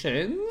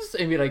reservations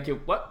and be like,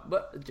 what?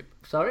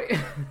 Sorry?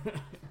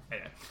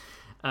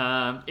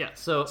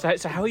 So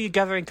So how are you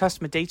gathering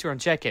customer data on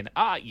check-in?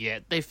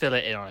 They fill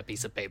it in on a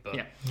piece of paper.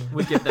 yeah,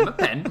 we give them a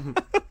pen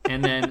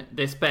and then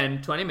they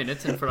spend 20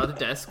 minutes in front of the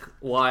desk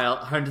while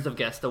hundreds of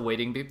guests are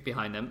waiting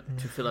behind them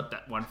to fill up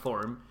that one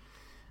form.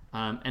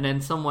 And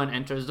then someone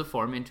enters the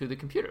form into the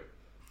computer.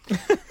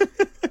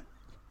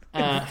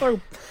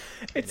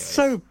 It's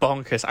so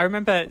bonkers. I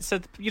remember,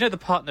 the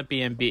partner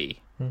B&B.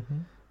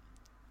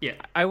 Yeah.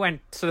 I went,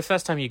 so the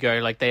first time you go,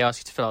 like, they ask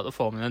you to fill out the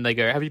form, and then they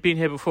go, have you been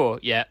here before?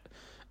 Yeah.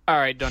 All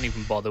right, don't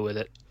even bother with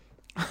it.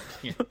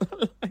 Yeah,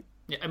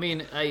 I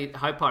mean,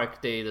 High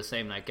Park, the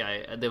same. Like,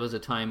 there was a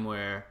time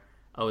where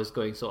I was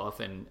going so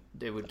often,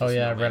 they would just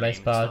know my Relay name and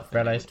stuff,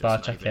 and they Spa would just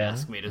not even check-in.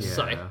 ask me to Yeah.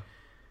 sign.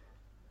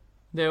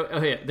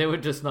 They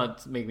would just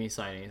not make me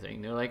sign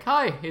anything. They're like,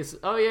 "Hi,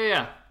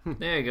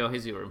 there you go,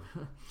 here's your room."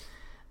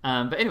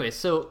 But anyway,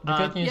 so The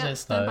good news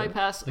is though, Standby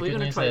Pass. the We're good going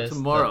to news try it is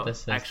tomorrow, that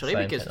this is actually, the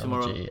same because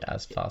tomorrow. technology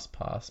as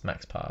FastPass,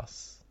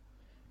 MaxPass.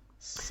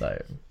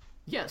 So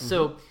Yeah,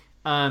 so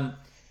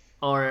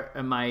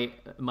my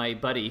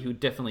buddy, who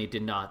definitely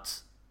did not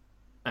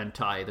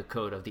untie the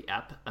code of the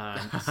app,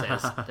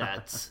 says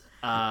that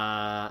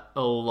a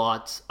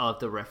lot of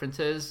the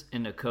references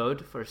in the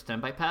code for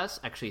Standby Pass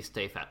actually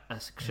say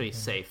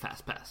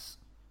FastPass.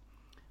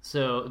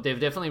 So they've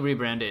definitely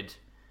rebranded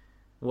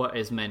what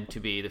is meant to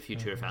be the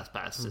future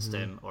FastPass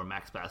system or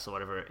MaxPass or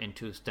whatever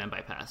into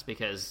Standby Pass,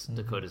 because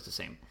the code is the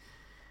same.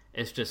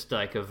 It's just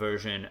like a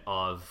version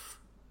of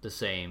the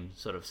same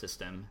sort of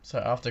system. So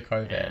after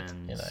COVID,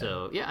 And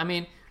so, yeah, I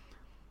mean,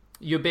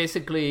 you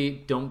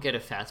basically don't get a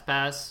fast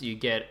pass. You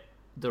get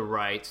the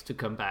right to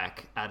come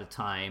back at a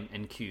time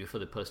and queue for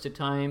the posted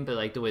time. But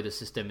like the way the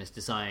system is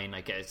designed,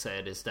 like I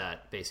said, is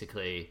that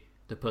basically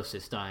the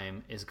posted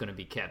time is going to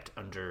be kept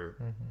under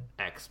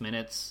X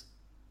minutes.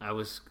 I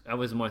was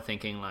more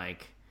thinking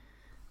like,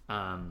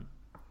 I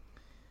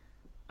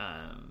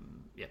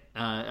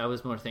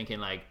was more thinking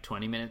like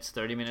 20 minutes,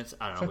 30 minutes.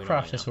 I don't know. For We don't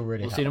Crash, really this know. will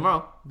really We'll see help.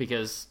 tomorrow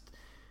because.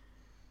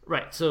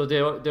 Right, so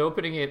they're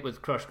opening it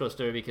with Crush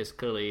Coaster because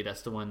clearly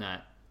that's the one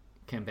that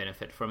can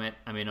benefit from it.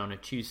 I mean, on a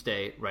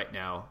Tuesday right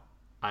now,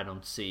 I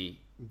don't see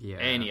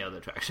any other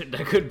attraction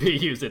that could be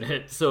using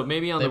it. So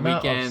maybe on the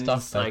amount of weekends,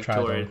 stuff they've like tried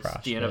on towards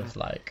Crash the end with of.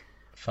 like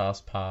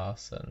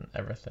FastPass and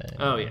everything.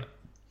 Oh yeah,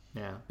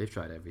 Yeah. They've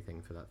tried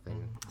everything for that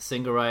thing.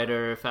 Single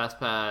rider, fast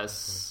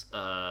pass,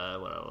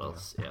 what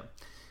else?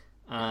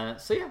 Yeah.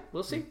 So yeah,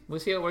 we'll see. We'll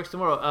see how it works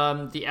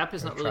tomorrow. The app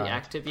is not really tried.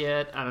 active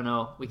yet. I don't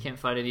know. We can't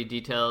find any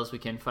details. We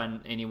can't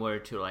find anywhere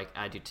to like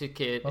add your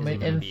ticket. I Is it mean,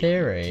 gonna in be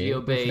theory, we've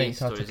geo-based,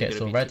 linked our or is it tickets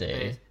gonna be already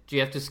chip-based? Do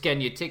you have to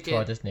scan your to our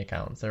ticket? Disney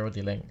accounts. They're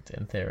already linked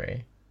in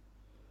theory.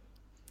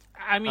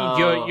 I mean,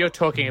 Oh. you're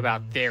talking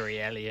about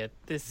theory, Elliot.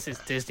 This is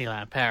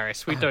Disneyland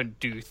Paris. We don't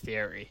do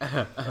theory.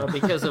 Well,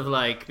 because of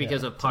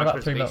because of So park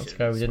about 3 months reservations,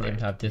 ago, we didn't even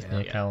right? have Disney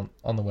Yeah. account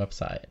on the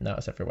website. Now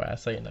it's everywhere.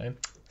 So,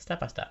 step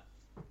by step.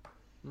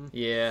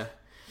 Yeah.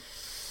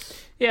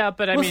 Yeah,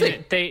 but I We'll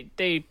mean, see.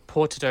 they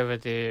ported over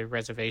the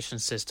reservation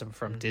system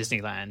from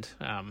Disneyland.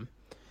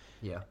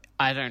 Yeah.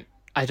 I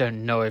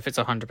don't know if it's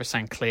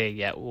 100% clear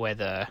yet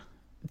whether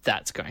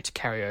that's going to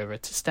carry over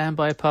to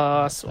standby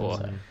pass or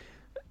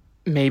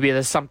maybe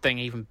there's something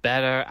even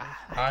better.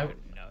 I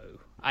don't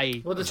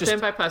know. Well, the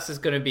standby pass is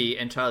going to be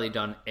entirely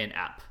done in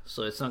app,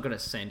 so it's not going to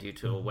send you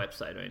to a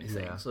website or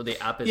anything. Yeah. So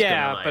the app is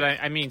yeah, going to but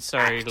I mean,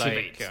 sorry,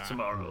 activate like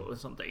tomorrow or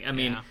something. I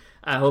mean, yeah.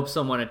 I hope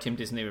someone at Team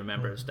Disney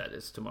remembers that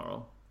it's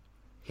tomorrow.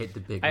 Hit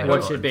the big I red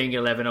Watch button. it being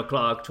 11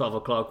 o'clock, 12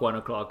 o'clock, 1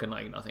 o'clock, and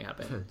nothing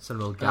happened. Some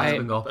little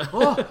gasping off.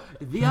 Oh,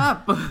 the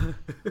app!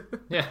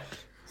 Yeah.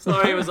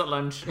 Sorry, it was at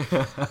lunch.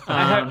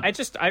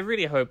 I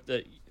really hope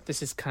that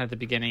this is kind of the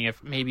beginning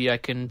of maybe I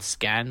can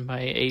scan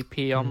my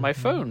AP on my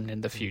phone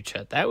in the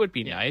future. That would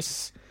be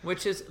nice.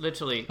 Which is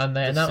literally. And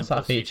they the announced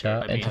that simplest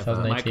feature in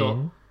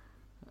 2018.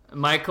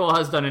 Michael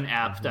has done an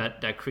app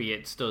that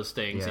creates those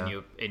things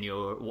Yeah. in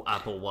your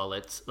Apple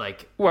Wallet,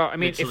 like Well, I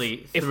mean,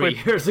 literally if 3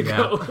 we're- years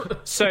ago.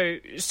 So a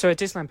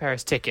Disneyland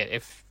Paris ticket,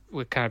 if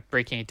we're kind of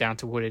breaking it down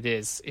to what it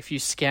is, if you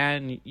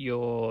scan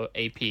your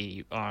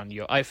AP on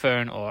your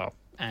iPhone or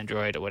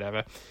Android or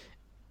whatever,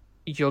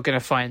 you're going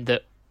to find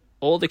that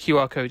all the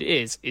QR code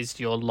is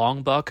your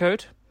long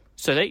barcode.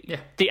 So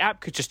the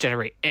app could just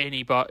generate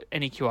any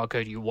QR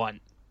code you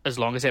want as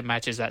long as it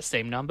matches that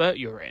same number.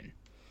 You're in.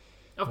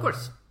 Of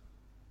course.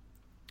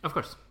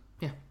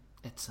 Yeah.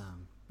 It's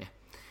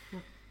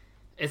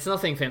It's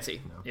nothing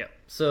fancy. Yeah.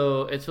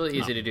 So it's really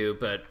easy to do,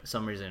 but for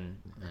some reason,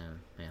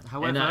 yeah.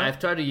 However, and I've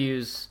tried to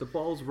use the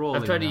ball's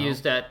rolling. I've tried to now.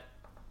 use that.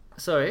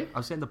 Sorry. I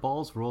was saying the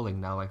ball's rolling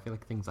now. I feel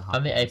like things are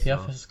And happening. the AP so-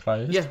 office is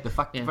closed. Yeah. The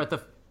fact, Yeah. but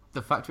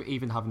the fact we're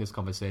even having this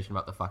conversation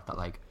about the fact that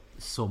like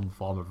some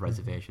form of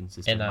reservation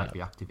system In might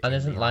be active. And in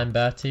isn't the app.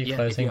 Lamberti Yeah,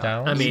 closing Yeah.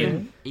 down? I mean-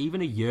 soon?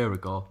 even a year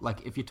ago,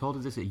 like if you told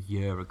us this a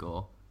year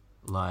ago,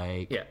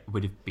 like Yeah.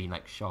 would have been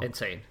like shocked.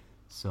 Insane.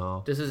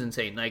 So This is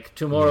insane. Like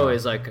tomorrow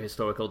is like a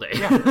historical day.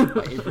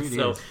 it really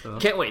so is. So.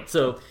 can't wait.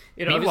 So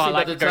Meanwhile, obviously by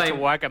I the could go to time,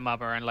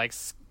 Wagamama and like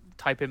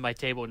type in my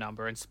table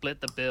number and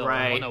split the bill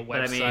Right, on a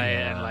but I website mean-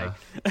 and like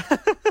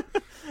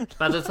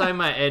by the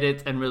time I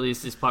edit and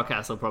release this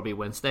podcast, will probably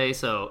Wednesday,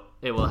 so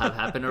it will have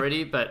happened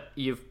already. But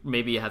you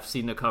have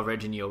seen the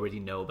coverage and you already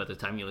know by the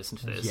time you listen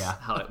to this Yeah.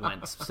 how it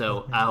went.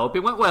 So I hope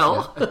it went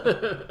well.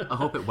 I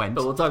hope it went.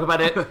 But we'll talk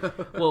about it.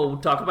 We'll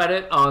talk about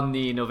it on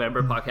the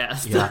November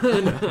podcast.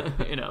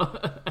 Yeah.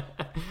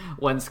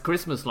 Once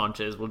Christmas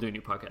launches, we'll do a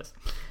new podcast.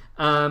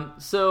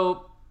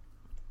 So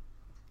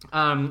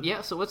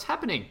what's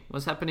happening?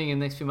 What's happening in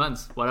the next few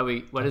months? What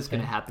is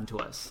going to happen to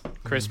us?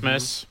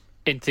 Christmas.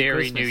 In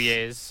theory, Christmas. New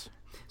Year's.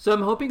 So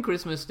I'm hoping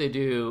Christmas they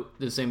do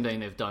the same thing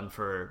they've done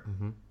for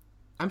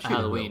I'm sure they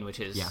Halloween, will. which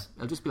is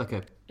it'll just be like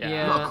a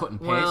Yeah. not a cut and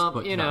paste, Well,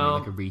 but you you know what I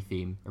know, mean, like a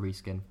retheme, a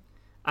reskin.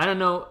 I don't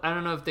know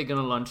if they're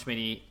gonna launch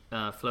many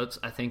floats.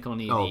 I think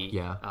only Oh, the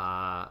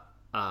yeah.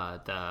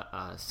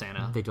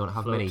 Santa. They don't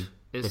have float many.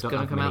 They is don't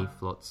gonna have come many out.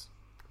 floats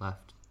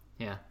left.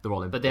 Yeah, They're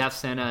all in. but they have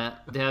Santa.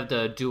 They have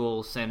the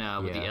dual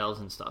Santa with the Yeah. elves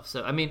and stuff.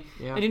 So I mean,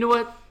 Yeah. and you know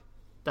what?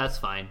 That's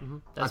fine.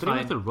 I That's don't know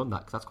fine. if they'll run that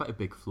because that's quite a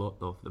big float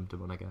though for them to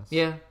run. I guess.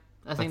 Yeah, I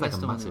That's think like that's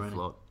a the one they're massive running.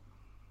 float.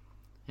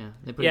 Yeah,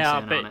 they're putting Yeah,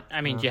 Santa but on it.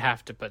 I mean, you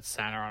have to put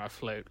Santa on a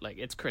float. Like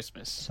it's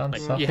Christmas. Some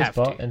Like, stuff you is have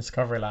bought to. in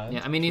Discoveryland.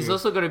 Yeah, I mean, he's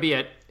also going to be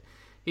at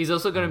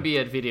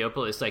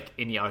Videopolis, like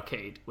in the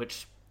arcade.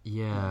 Which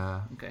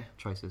Yeah. okay,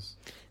 Choices.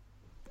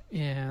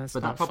 Yeah, that's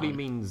But not that probably fun.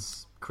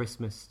 means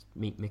Christmas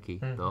Meet Mickey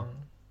Mm-hmm. though,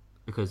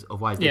 because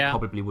otherwise they Yeah.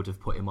 probably would have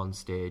put him on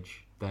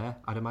stage there.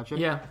 I'd imagine.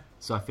 yeah.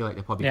 So I feel like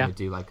they're probably Yeah. going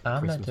to do like I'm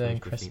Christmas not doing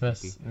version of Meet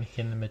Christmas Mickey.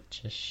 Mickey and the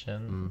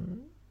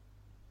Magician.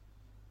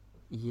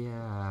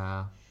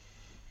 Yeah.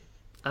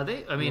 Are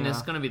they? I mean, Yeah.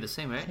 it's going to be the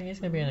same, I right? think he's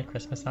gonna be in a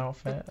Christmas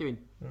outfit.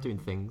 Doing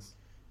things.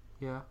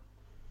 Yeah.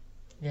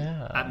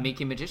 Yeah. At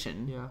Mickey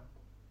Magician Yeah.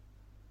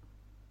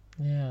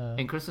 Yeah.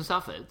 in Christmas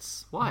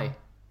outfits. Why?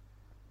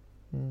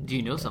 Do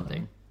you know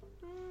something?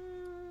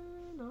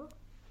 No.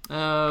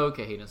 Oh,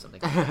 okay, he knows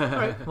something. All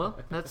right, well,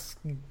 that's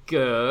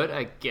good,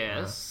 I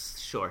guess.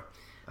 Sure.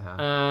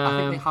 I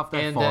think they have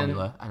their and then-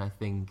 formula, and I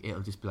think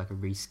it'll just be like a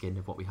reskin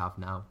of what we have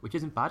now, which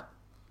isn't bad.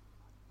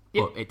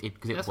 Yeah, But it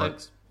because it that's fine.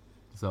 works.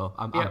 So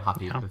I'm Yeah.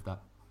 happy Yeah. with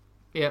that.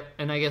 Yeah,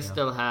 and I guess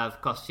they'll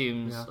have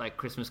costumes, Yeah. like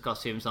Christmas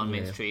costumes on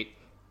Main Yeah. Street,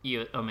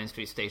 on Main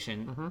Street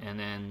Station, and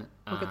then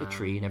Look at the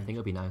tree and everything.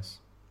 It'll be nice.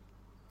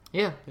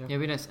 Yeah, it'd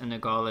be nice. And the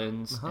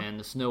garlands and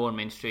the snow on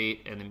Main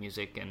Street and the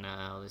music and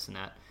all this and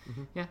that.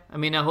 Yeah, I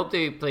mean, I hope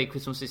they play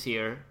Christmas this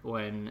year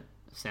when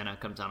Santa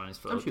comes down on his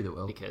float. I'm sure they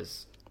will.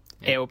 Because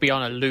It will be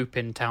on a loop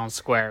in town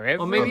square every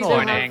or maybe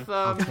morning.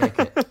 they'll have. Take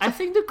it. I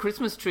think the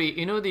Christmas tree.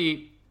 You know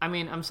the. I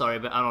mean, I'm sorry,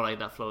 but I don't like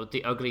that float.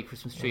 The ugly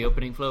Christmas tree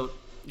opening float,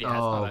 Yeah, it's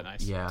not that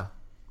nice. Yeah.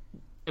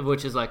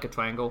 which is like a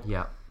triangle.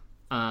 Yeah.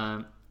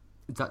 Um,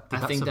 Did that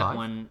I think survive? that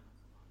one.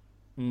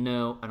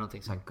 No, I don't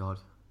think so. Thank God.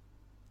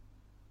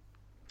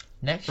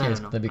 Next I year's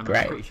don't know. gonna be I'm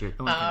great. Pretty sure.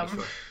 I'm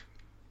pretty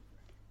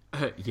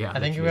sure. Yeah. I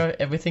think literally.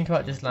 if we think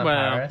about Disneyland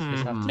Well, Paris, we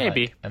just have to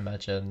maybe. like,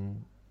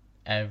 imagine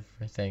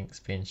everything's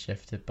been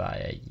shifted by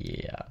a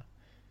year.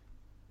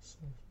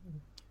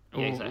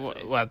 Yeah,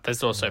 exactly. Well,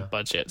 there's also Yeah.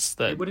 budgets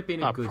that It would have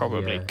been a are good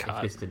probably year cut.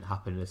 if this didn't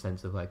happen in a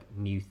sense of like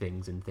new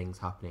things and things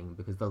happening,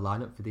 because the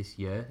lineup for this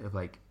year of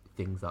like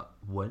things that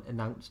weren't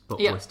announced but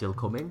Yeah. were still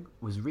coming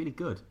was really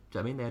good. Do you know what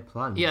I mean? They had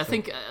plans. Yeah, I so-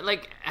 think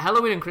like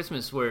Halloween and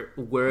Christmas were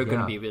going to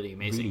Yeah, be really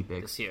amazing really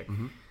big. this year,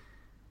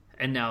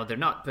 and now they're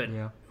not. But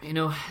Yeah. you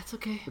know, it's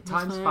okay. That's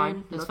time's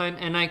fine. That's Look, fine.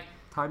 And like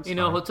time's you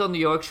know, fine. Hotel New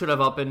York should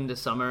have opened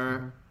this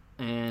summer,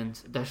 and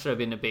that should have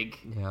been a big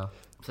Yeah.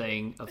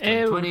 thing of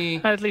Eh, 2020.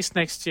 At least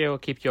next year will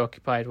keep you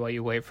occupied while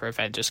you wait for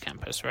Avengers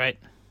Campus, right?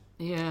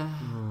 Yeah.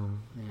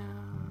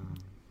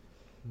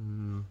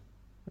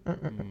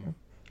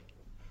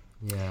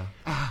 Yeah.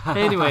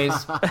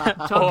 Anyways, talking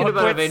about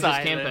Awkward Avengers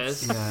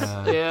silence. Campus.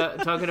 Yeah.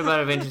 Yeah, talking about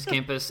Avengers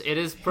Campus, it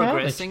is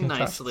progressing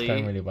construction's nicely.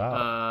 going really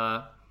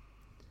well.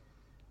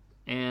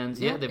 And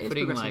Yeah, they're it's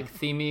putting progressing like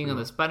theming on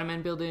the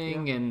Spider-Man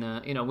building,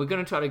 and you know, we're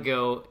gonna try to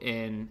go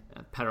in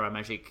Panorama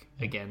Magic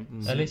again.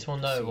 At least we'll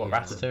know what Yeah,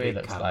 the Ratatouille big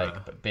looks camera.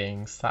 like, but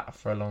being sat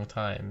for a long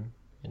time,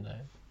 you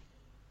know.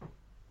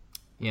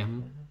 Yeah,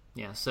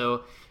 yeah.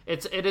 So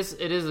it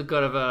is a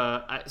good of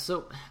a.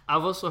 So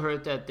I've also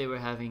heard that they were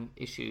having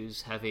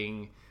issues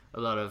having a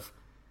lot of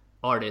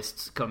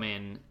artists come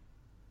in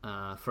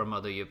from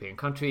other European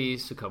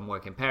countries to come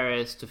work in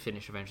Paris to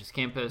finish Avengers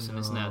Campus and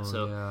this and that.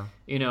 So yeah.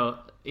 you know,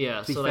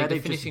 yeah. To be So fair, like the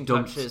they've finishing just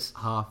dumped touches.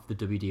 half the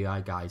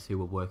WDI guys who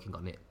were working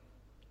on it.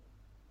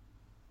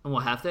 And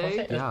what have I they?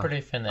 think it's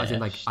pretty finished. As in,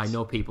 like, I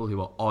know people who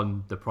were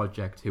on the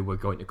project who were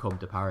going to come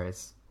to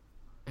Paris,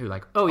 who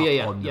like Oh yeah, are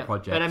yeah, on the yeah.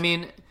 project. But I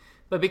mean,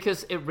 but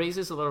because it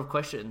raises a lot of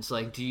questions.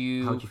 Like, do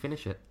you? how would you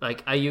finish it?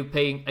 Like, are you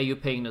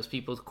paying those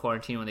people to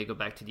quarantine when they go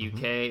back to the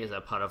UK? Is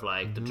that part of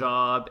like the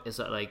job? Is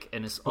that like,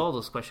 and it's all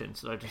those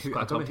questions that are just I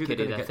quite don't know who they're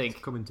complicated. going I to think.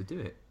 get coming to do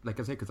it. Like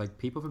I say, because like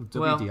people from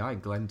Well, WDI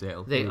and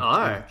Glendale, they who've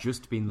are.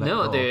 just been let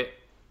No,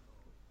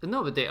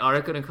 go. but they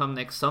are going to come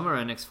next summer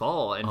and next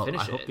fall and Oh,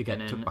 finish I hope it. they get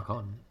and took then, back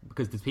on,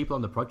 because there's people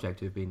on the project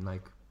who've been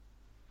like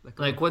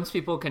once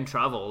people can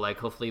travel, like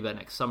hopefully by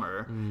next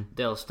summer, Mm.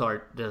 they'll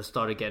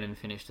start again and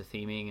finish the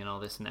theming and all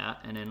this and that,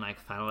 and then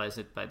like finalize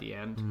it by the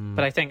end. Mm.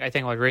 But I think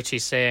what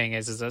Richie's saying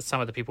is that some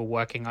of the people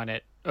working on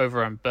it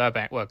over in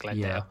Burbank, Glendale,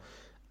 Yeah.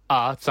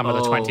 are some of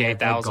the Oh,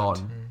 28,000.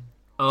 gone.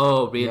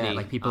 Oh, really? Yeah,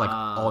 like people like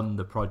Ah. on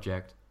the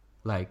project,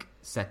 like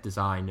set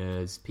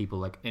designers, people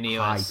like In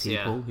high US,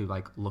 people yeah. who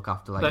like look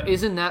after like. But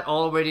isn't that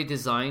already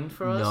designed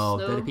for us? no,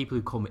 though? they're the people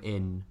who come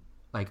in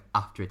like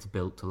after it's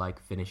built to like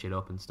finish it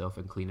up and stuff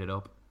and clean it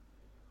up.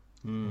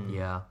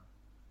 Yeah,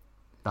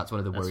 that's one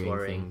of the That's worrying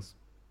worrying. things.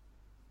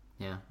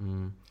 Yeah.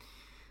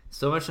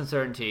 So much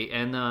uncertainty,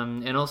 and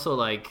also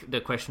like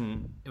the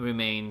question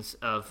remains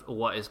of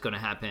what is going to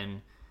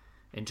happen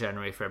in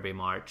January, February,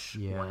 March,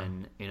 Yeah.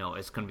 when you know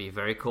it's going to be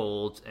very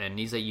cold, and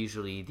these are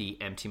usually the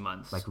empty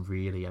months Like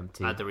really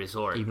empty at the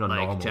resort. even on like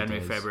normal January,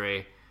 days.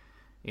 February.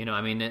 You know,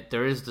 I mean,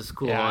 there is the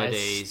school Yeah, it's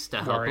holidays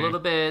that help a worrying. little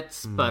bit,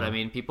 Mm. but I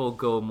mean, people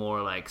go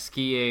more like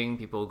skiing.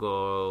 People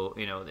go,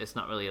 you know, it's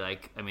not really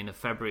like. I mean, the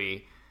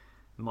February,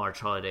 March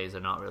holidays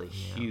are not really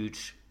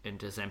huge in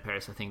Disneyland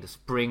Paris. I think the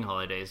spring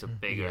holidays are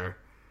bigger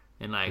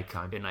in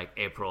time.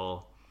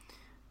 April.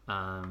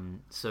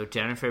 So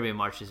January, February,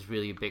 March is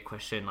really a big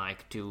question.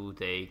 Like, do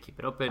they keep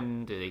it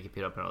open? Do they keep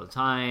it open all the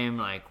time?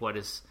 Like, what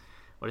is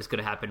going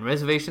to happen?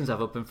 Reservations have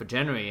opened for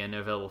January and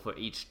they're available for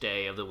each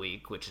day of the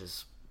week, which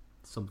is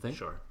something.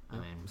 sure. I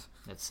mean,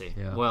 let's see.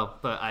 Yeah. Well,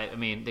 but I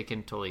mean, they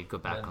can totally go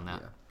back on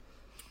that. Yeah.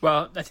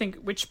 Well, I think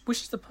which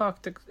is the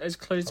park that is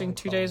closing Hong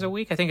 2 days a Kong.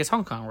 week? I think it's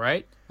Hong Kong,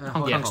 right? Hong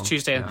Hong Kong's Kong.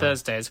 Tuesday and Yeah.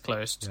 Thursday is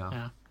closed. Yeah.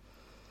 Yeah.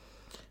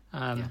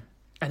 Yeah.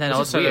 And then Which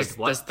also is weird. there's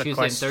What? the Tuesday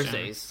question. and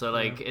Thursdays. So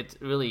like, it's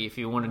really, if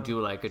you want to do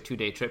like a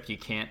 2-day trip, you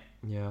can't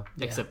Yeah.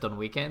 except on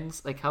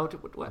weekends. Like, how? I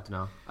What? don't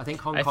know. I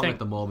think Hong I Kong think- at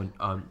the moment.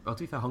 Well, to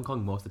be fair, Hong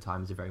Kong most of the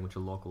time is very much a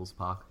locals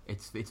park.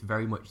 It's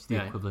very much the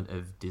Yeah. equivalent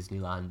of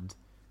Disneyland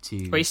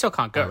to. But you still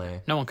can't go.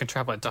 LA. No one can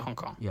travel into Hong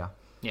Kong. Yeah,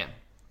 Yeah.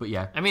 but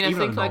yeah. I mean, I even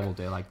think, on a like- normal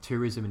day, like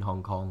tourism in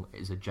Hong Kong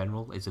is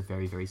a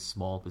very very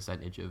small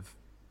percentage of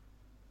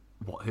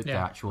what the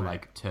Yeah. actual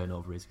like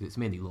turnover is, because it's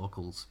mainly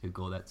locals who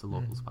go there. It's a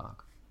locals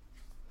park.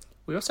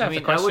 We also I have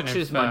mean, the I question would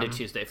choose of, Monday,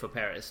 Tuesday for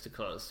Paris to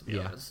close. To be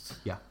Yeah. honest,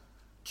 Yeah,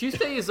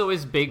 Tuesday is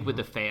always big with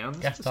the fans.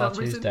 Guest for Star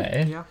some reason.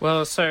 Tuesday. yeah.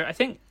 Well, so I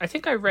think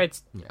I read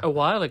Yeah. a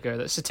while ago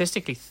that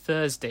statistically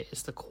Thursday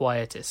is the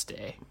quietest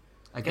day.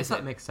 I guess Is that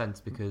it? makes sense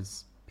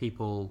because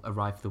people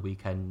arrive for the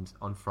weekend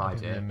on Maybe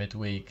Friday,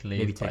 midweek, leave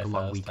maybe take by a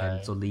long Thursday.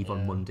 weekend, so leave on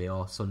Yeah. Monday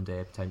or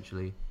Sunday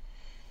potentially.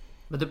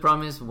 But the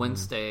problem is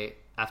Wednesday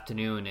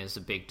afternoon is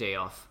a big day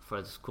off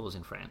for the schools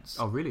in France.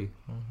 Oh, really?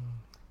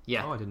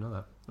 Yeah. Oh, I didn't know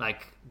that.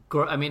 Like,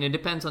 I mean, it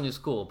depends on your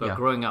school, but Yeah.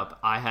 growing up,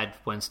 I had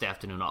Wednesday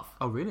afternoon off.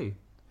 Oh, really?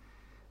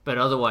 But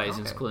otherwise,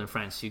 in Okay. school in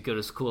France, you go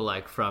to school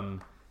like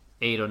from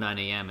 8 or 9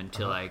 a.m.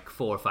 until like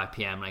 4 or 5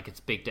 p.m. Like, it's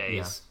big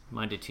days.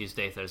 Monday,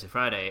 Tuesday, Thursday,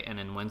 Friday. And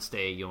then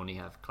Wednesday, you only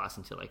have class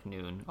until like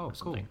noon Oh, or cool.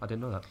 something. I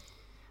didn't know that.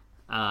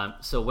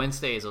 So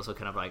Wednesday is also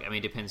kind of like, I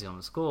mean, depending on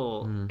the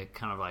school, it's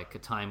kind of like a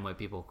time where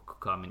people could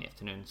come in the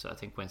afternoon. So I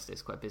think Wednesday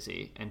is quite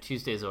busy, and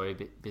Tuesday is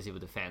already busy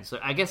with the fans. So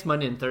I guess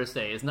Monday and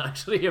Thursday is not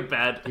actually a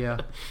bad, Yeah.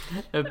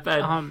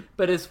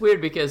 but it's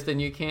weird because then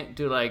you can't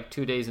do like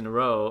 2 days in a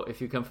row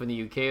if you come from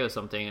the UK or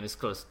something and it's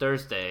closed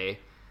Thursday.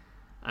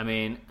 I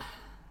mean,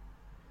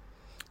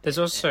 There's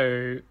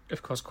also,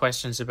 of course,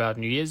 questions about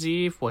New Year's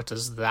Eve. What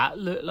does that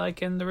look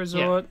like in the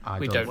resort? I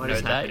We don't- don't What know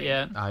is that happening?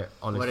 yet. I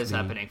honestly... what is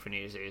happening for New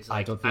Year's Eve? I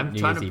Like, don't think I'm New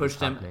trying Year's to Eve push is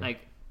them happening.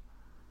 like.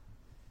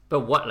 But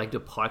what? Like the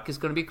park is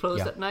going to be closed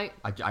Yeah. at night?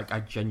 I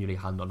genuinely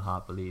hand on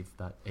heart believe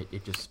that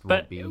it just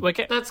won't But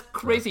be... That's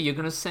crazy. You're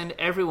going to send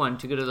everyone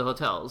to go to the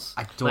hotels.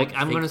 I don't like,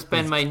 I'm think going to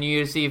spend there's- my New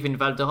Year's Eve in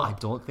Val I d'Europe.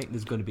 don't think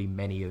there's going to be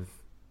many of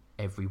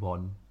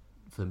everyone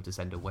for them to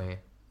send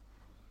away.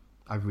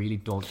 I really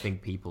don't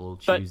think people will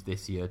But choose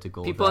this year to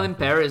go People there in for-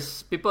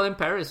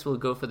 Paris will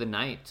go for the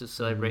night to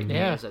celebrate New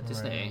Yeah. Year's at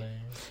Disney.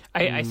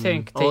 Really. I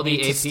think they All the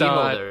need to AP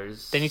start.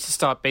 holders. They need to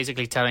start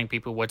basically telling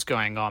people what's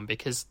going on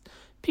because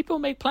people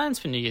make plans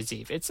for New Year's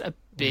Eve. It's a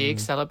big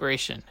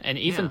celebration, and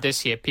even Yeah.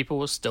 this year, people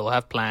will still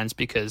have plans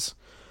because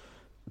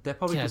They're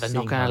probably they're just not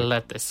seeing going to how,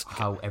 let this.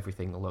 how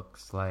everything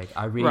looks. Like,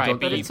 I really Right, don't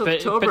But think... it's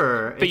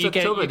October. It's you get,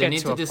 October. you They get need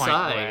to to a point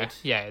where, decide.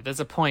 yeah, there's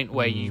a point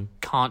where you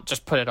can't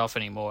just put it off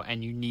anymore,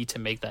 and you need to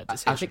make that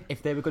decision. I think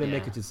if they were going to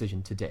make Yeah. a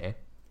decision today,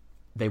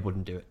 they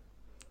wouldn't do it.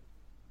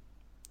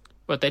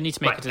 But they need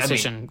to make Right, a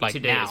decision like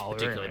today now. is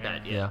particularly really.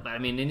 bad. Yeah. Yeah. But I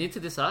mean, they need to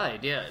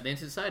decide. Yeah, they need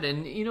to decide,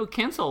 and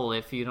cancel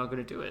if you're not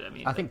going to do it. I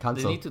mean, I think they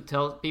cancel. need to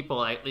tell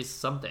people at least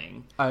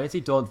something. I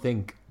honestly don't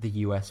think the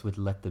US would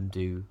let them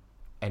do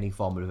any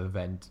form of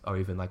event or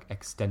even like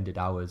extended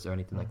hours or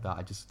anything like that.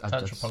 I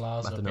Central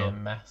Plaza I will don't be a know.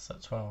 mess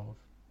at 12.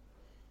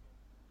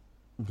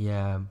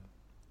 Yeah,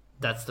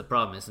 That's the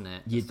problem, isn't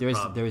it? That's the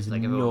problem. there is Like,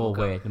 everyone no will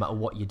go. way, no matter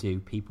what you do,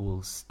 people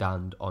will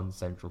stand on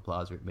Central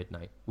Plaza at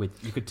midnight. You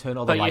could turn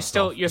all the But lights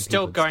off. you're and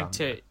still people would going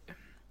stand to.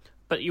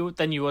 But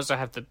you also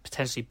have the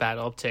potentially bad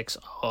optics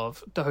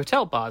of the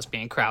hotel bars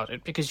being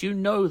crowded because you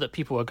know that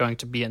people are going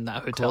to be in that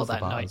hotel Close the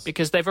that night bars.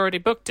 because they've already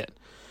booked it.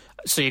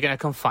 So you're going to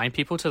confine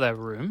people to their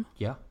room.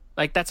 there. Yeah,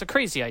 Like that's a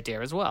crazy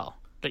idea as well.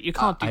 But you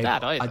can't do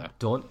that either. I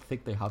don't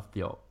think they have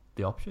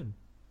the option.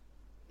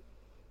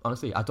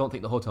 Honestly, I don't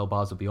think the hotel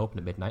bars will be open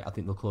at midnight. I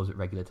think they'll close at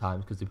regular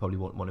times because they probably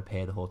won't want to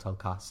pay the hotel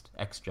cast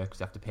extra because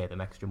they have to pay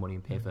them extra money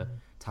and pay for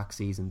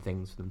taxis and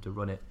things for them to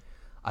run it.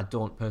 I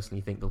don't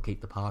personally think they'll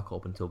keep the park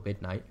open until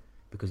midnight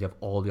because you have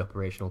all the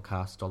operational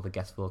cast, all the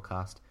guest floor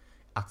cast.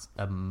 That's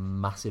a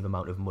massive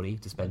amount of money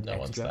to spend No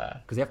one's extra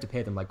there. because they have to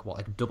pay them like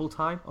double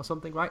time or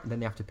something, right? And then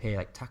they have to pay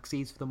like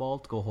taxis for them all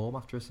to go home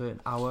after a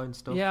certain hour and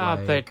stuff. Yeah,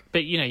 like...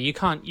 but you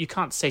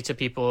can't say to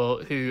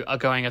people who are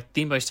going at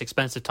the most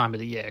expensive time of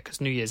the year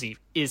because New Year's Eve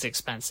is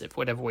expensive,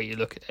 whatever way you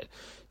look at it.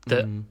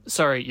 That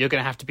sorry, you're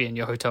going to have to be in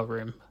your hotel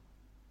room.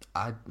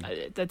 That's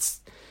But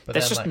that's then,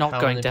 just like, not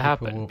how going many to people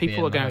happen. will be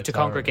People in are the going to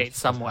hotel rooms congregate because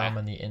somewhere. How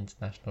many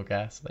international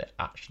guests are they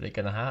actually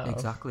going to have?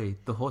 Exactly.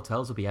 The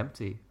hotels will be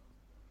empty.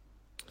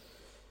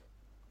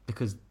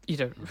 Because You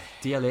don't.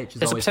 DLH is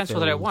There's a always potential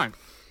that it filled. won't.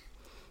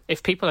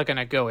 If people are going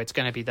to go, it's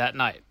going to be that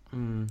night.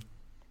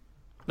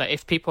 Like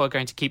if people are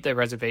going to keep their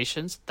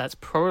reservations, that's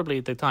probably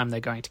the time they're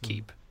going to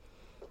keep.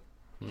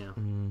 Yeah.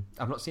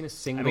 I've not seen a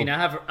single... I mean,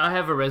 I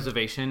have a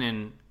reservation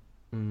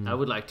and I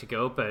would like to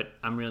go, but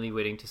I'm really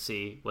waiting to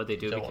see what they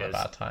do Don't want a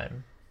because bad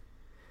time.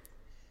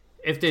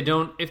 if they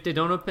don't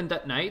open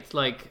that night,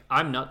 like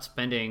I'm not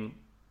spending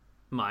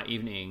my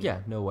evening Yeah,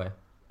 no way.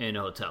 in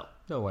a hotel.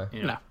 No way.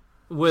 You know? No.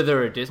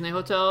 Whether a Disney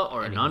hotel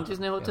or a Any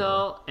non-Disney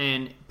hotel, hotel,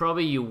 and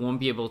probably you won't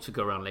be able to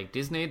go around Lake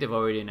Disney. They've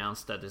already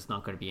announced that there's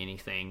not going to be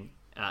anything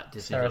at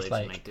Disney Sarah's Village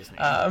and like, Lake Disney.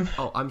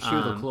 Oh, I'm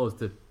sure they'll Um, close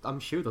the... I'm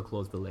sure they'll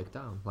close the lake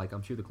down. Like,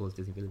 I'm sure they'll close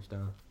Disney Village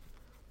down.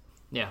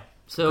 Yeah.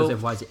 Because So,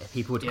 otherwise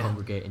people would yeah.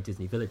 congregate in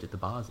Disney Village at the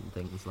bars and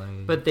things.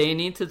 Like, but they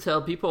need to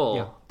tell people.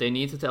 Yeah. They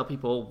need to tell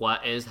people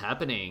what is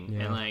happening,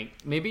 Yeah. and like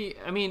maybe.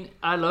 I mean,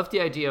 I love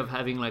the idea of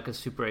having like a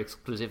super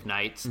exclusive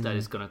night Mm-hmm. that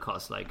is going to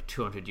cost like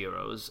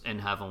 €200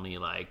 and have only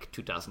like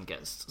 2,000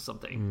 guests or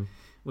something, Mm-hmm.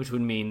 which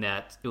would mean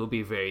that it would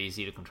be very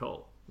easy to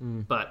control.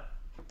 But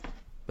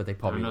but they I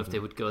probably don't know if they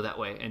wouldn't. would go that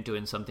way and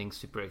doing something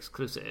super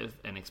exclusive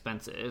and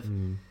expensive.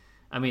 Mm.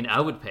 I mean,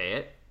 I would pay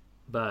it,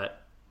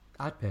 but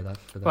I'd pay that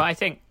for that. Well,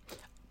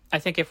 I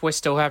think if we're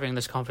still having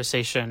this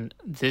conversation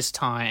this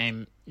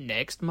time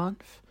next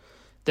month,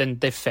 then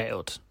they've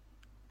failed.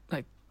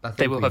 Like I think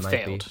they will we have might be,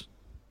 failed.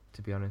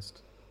 to be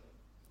honest.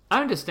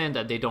 I understand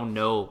that they don't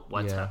know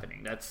what's Yeah.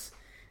 happening. That's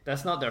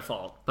not their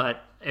fault.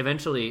 But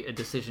eventually, a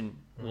decision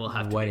will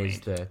have to When be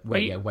is made. the Well,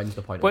 you- when's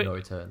the point well- of no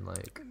return?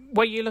 Like,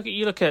 Well, you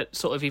look at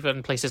sort of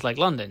even places like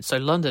London. So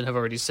London have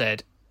already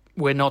said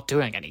we're not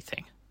doing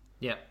anything.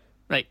 Yeah.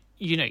 Like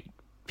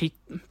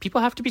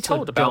people have to be So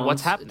told about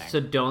what's don't- happening. So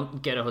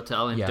don't get a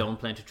hotel and Yeah. don't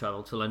plan to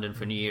travel to London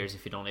for New Year's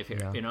if you don't live here.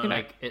 Yeah. You know, You know-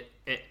 like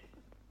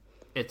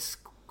it's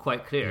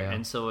quite clear, Yeah.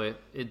 and so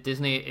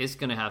Disney is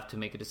going to have to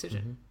make a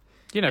decision.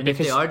 You know, And if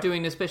because they are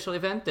doing a special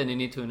event, then they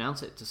need to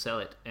announce it to sell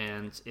it,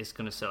 and it's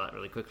going to sell out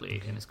really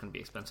quickly, and it's going to be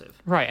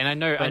expensive. right, and I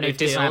know But if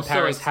they Disneyland also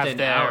Paris have extend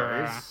their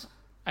hours,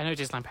 I know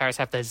Disneyland Paris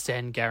have their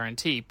Zen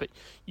guarantee, but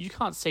you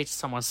can't say to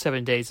someone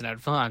 7 days in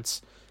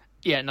advance,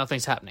 yeah,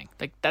 nothing's happening.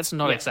 Like that's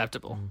not Yeah.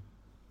 acceptable.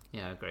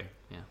 yeah, I agree.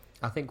 Yeah,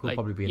 I think we'll Like,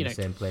 probably be in you the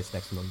know- same place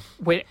next month.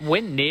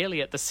 We're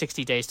nearly at the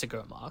 60 days to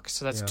go mark,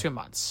 so that's Yeah. 2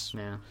 months.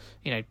 yeah.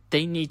 You know,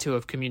 they need to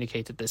have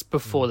communicated this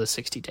before the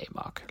 60-day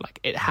mark.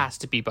 Like it has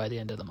to be by the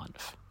end of the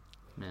month.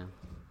 Yeah.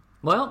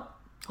 Well,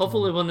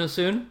 hopefully we'll know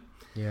soon.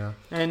 Yeah.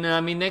 And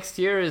I mean, next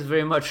year is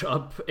very much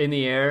up in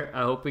the air.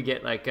 I hope we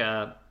get like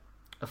a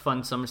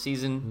fun summer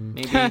season,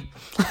 maybe. Yeah.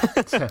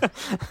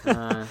 You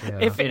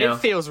know. It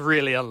feels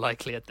really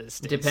unlikely at this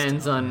stage.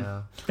 Depends on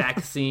Yeah.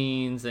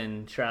 vaccines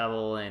and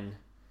travel and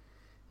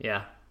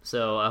yeah.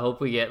 So I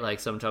hope we get like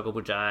some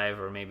Chocobo Jive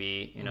or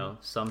maybe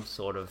some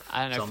sort of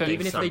I don't know, something,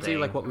 Even if they do something.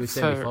 like what we were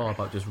saying For- before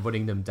about just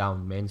running them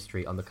down Main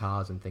Street on the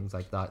cars and things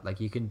like that, like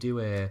you can do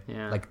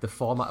like the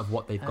format of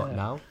what they've got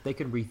now. They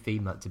can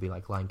retheme that to be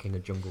like Lion King or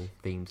Jungle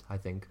themed. I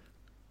think.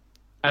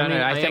 I don't I mean,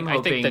 know. I I am think the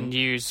hoping-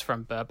 news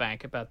from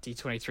Burbank about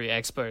D23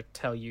 Expo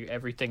tell you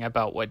everything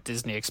about what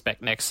Disney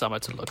expect next summer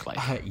to look like.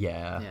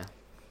 Yeah. Yeah.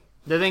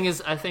 The thing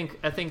is, I think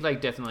like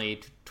definitely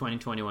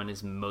 2021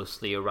 is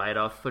mostly a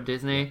write-off for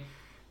Disney,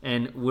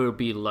 and we'll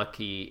be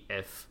lucky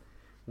if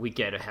we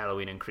get a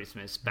Halloween and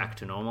Christmas back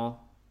to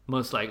normal.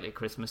 Most likely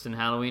Christmas and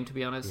Halloween, to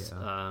be honest.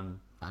 Yeah.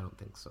 I don't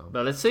think so.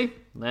 But let's see.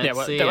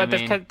 Let's see.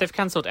 They've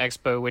cancelled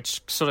Expo,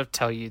 which sort of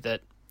tell you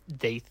that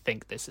they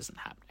think this isn't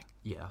happening.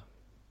 Yeah.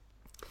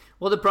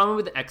 Well, the problem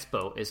with the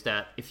Expo is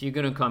that if you're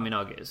going to come in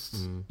August,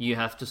 you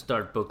have to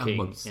start booking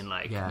month. in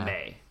like Yeah.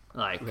 May.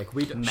 Like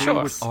we Sure.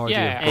 would already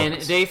Yeah. have and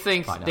booked they by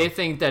think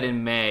now. that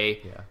in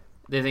May, Yeah.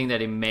 they think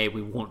that in May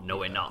we won't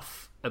know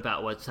enough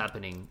about what's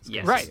happening.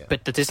 Yes. Right,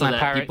 but the Disneyland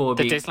that people will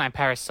be- Disneyland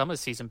Paris summer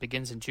season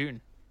begins in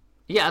June.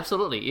 Yeah,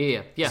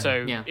 absolutely. Yeah.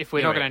 So yeah. if we're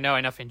You're not right. going to know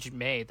enough in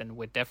May, then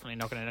we're definitely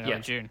not going to know Yeah.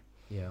 in June.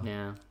 Yeah.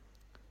 Yeah.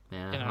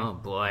 Yeah. You know. Oh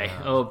boy.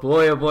 Oh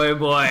boy. Oh boy. Oh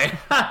boy.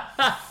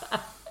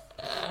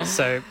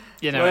 So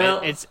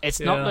Well, it's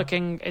yeah. not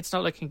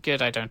looking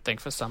good. I don't think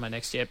for summer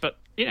next year. But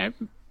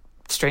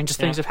strangest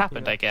things have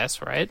happened, I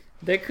guess. Right?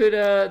 They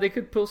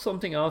could pull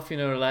something off,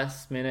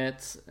 last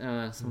minute,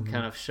 some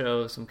kind of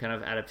show, some kind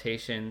of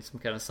adaptation, some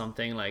kind of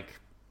something like,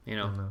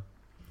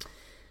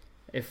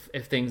 if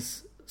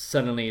things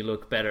suddenly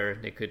look better,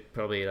 they could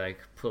probably like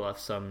pull off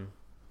some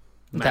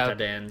That- meta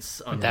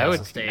dance on that the would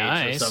be stage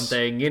nice. or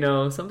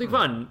something, something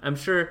fun. I'm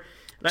sure.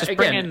 Like, Just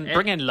again,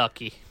 bring in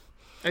Lucky.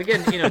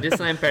 Again,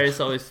 Disneyland Paris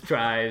always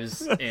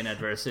thrives in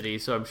adversity,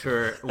 so I'm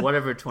sure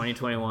whatever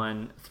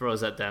 2021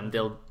 throws at them,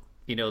 they'll,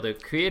 the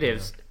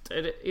creatives,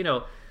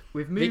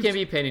 We've they moved. can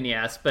be a pain in the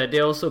ass, but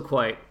they're also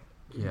quite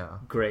Yeah.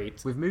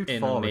 great. We've moved in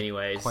forward many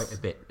ways. quite a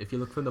bit. If you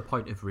look from the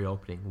point of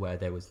reopening, where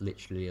there was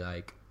literally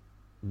like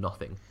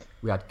nothing,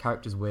 we had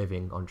characters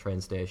waving on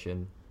train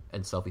station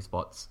and selfie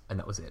spots, and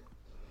that was it.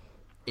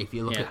 If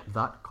you look Yeah. at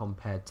that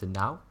compared to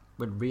now,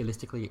 when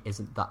realistically it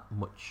isn't that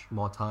much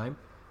more time,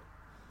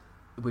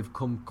 we've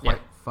come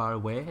quite far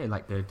away in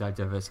like the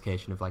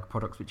diversification of like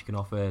products which you can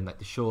offer and like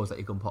the shows that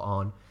you can put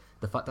on.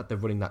 The fact that they're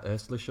running that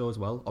Ursula show as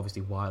well,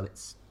 obviously while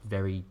it's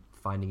very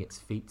finding its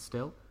feet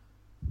still.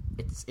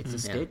 It's a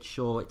stage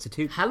show. It's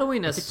a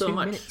Halloween has it's a so 2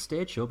 much. minute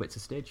stage show, but it's a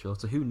stage show.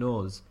 So who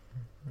knows?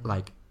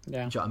 Like, Yeah. do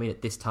you know what I mean?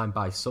 At this time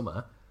by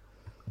summer,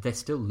 they're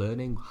still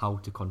learning how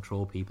to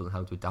control people and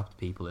how to adapt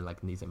people in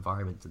like in these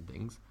environments and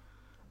things.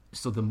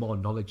 So the more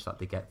knowledge that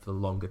they get for the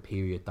longer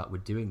period that we're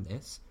doing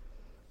this,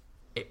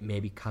 it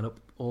maybe can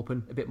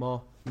open a bit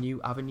more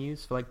new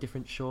avenues for like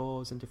different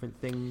shows and different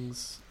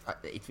things.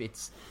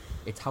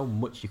 It's how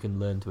much you can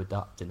learn to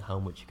adapt and how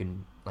much you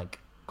can like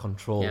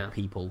control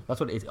people. That's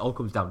what it is. It all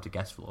comes down to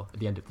guest flow at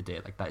the end of the day.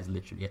 Like that is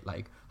literally it.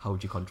 Like how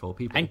would you control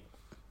people? And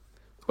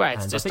Well, And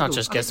it's I just think not it'll-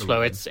 just I guest think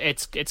flow.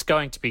 it'll It's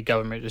going to be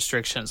government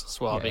restrictions as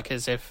well. Yeah.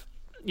 Because if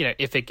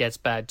it gets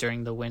bad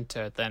during the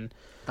winter, then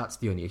That's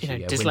the only issue.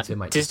 Yeah, Disneyland, winter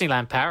might just-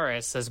 Disneyland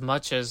Paris, as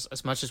much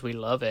as we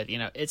love it,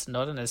 it's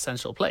not an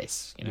essential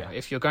place. Yeah.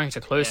 If you're going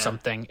to close Yeah.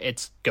 something,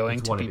 it's going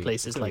it's to one be of the-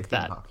 places it's gonna be like a theme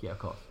that. park. Yeah, of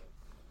course.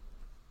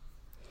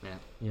 Yeah.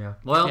 Yeah.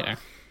 Well, You know.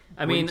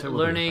 I mean, Winter will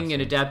be learning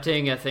and interesting.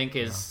 adapting, I think,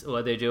 is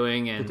what they're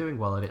doing, and They're doing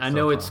well at it. I so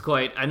know far. it's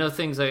quite. I know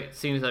things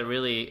are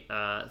really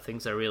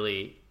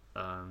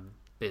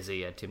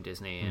busy at Team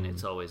Disney, and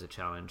it's always a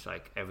challenge.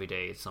 Like every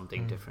day, it's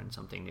something different,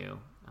 something new,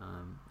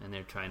 and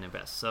they're trying their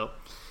best. So,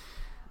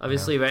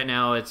 obviously, right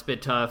now it's a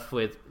bit tough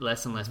with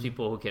less and less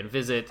people who can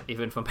visit,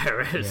 even from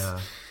Paris.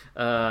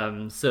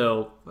 Yeah.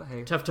 So But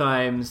hey. tough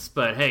times,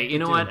 but hey, you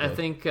know doing what? I good.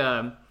 think,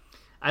 and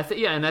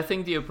I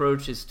think the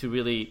approach is to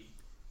really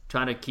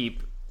try to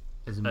keep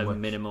as a much.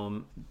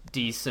 minimum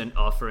decent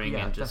offering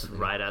Yeah, and just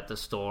definitely. ride out the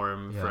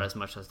storm for Yeah. as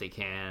much as they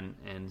can,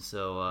 and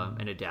so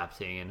and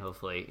adapting, and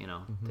hopefully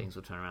things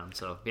will turn around.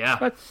 So yeah,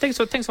 But things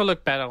will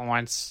look better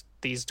once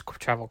these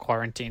travel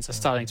quarantines are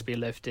starting to be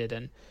lifted,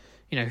 and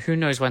who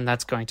knows when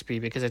that's going to be,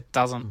 because it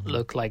doesn't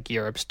look like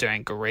Europe's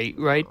doing great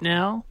right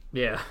now.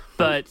 yeah,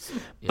 But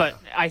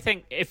I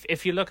think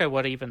if you look at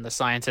what even the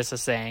scientists are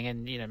saying,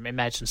 and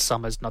imagine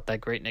summer's not that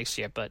great next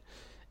year, but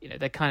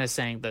they're kind of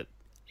saying that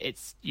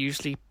it's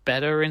usually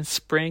better in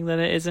spring than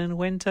it is in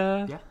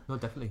winter. Yeah, no,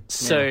 definitely.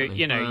 So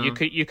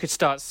definitely. you could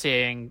start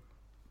seeing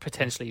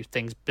potentially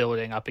things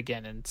building up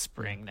again in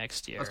spring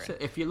next year. That's it.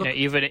 And, If you look,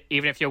 even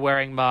if you're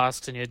wearing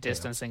masks and you're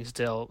distancing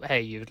still,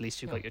 hey, at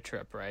least you got your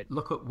trip, right?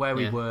 look at where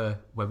we Yeah. were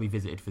when we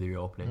visited for the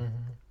reopening.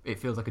 It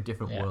feels like a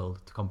different Yeah.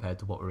 world compared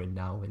to what we're in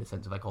now, in the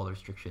sense of like all the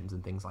restrictions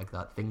and things like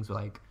that. Things were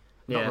like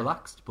not Yeah.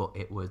 relaxed, but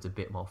it was a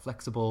bit more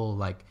flexible.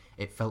 Like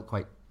it felt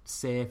quite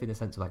safe in the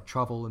sense of like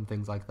travel and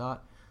things like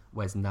that.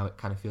 Whereas now it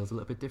kind of feels a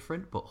little bit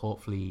different. But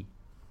hopefully,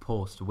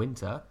 post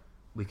winter,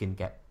 we can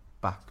get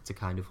back to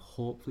kind of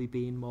hopefully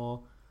being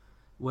more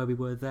where we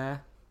were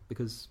there.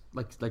 Because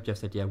like Jeff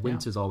said, yeah,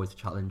 winter's always a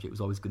challenge. It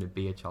was always going to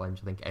be a challenge.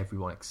 I think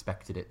everyone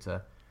expected it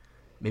to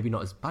maybe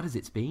not as bad as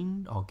it's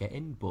been or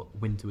getting, but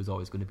winter was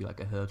always going to be like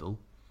a hurdle.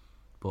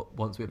 But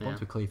once we're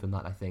clear from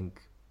that, I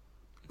think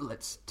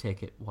let's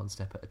take it one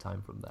step at a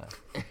time from there.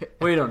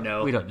 we don't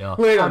know. We don't know.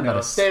 We don't I'm not know.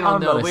 a- They don't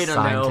I'm know. not a We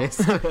don't know.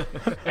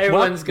 scientist.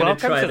 Everyone's gonna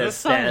Welcome try to their the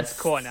science best.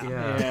 corner.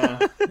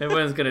 Yeah.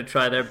 Everyone's gonna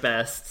try their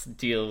best to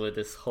deal with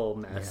this whole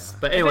mess. Yeah.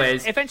 But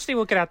anyways, Eventually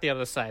we'll get out the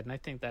other side, and I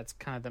think that's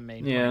kind of the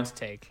main Yeah. point to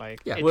take.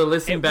 Like, Yeah. we'll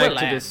listen it back will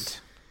to end.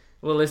 this.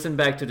 We'll listen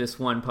back to this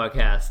one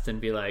podcast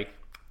and be like,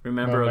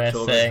 "Remember When we're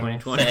October sitting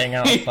 2020?"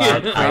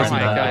 outside Oh Pall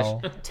my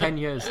Mall. 10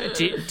 years.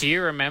 Do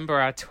you remember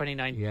our Yeah.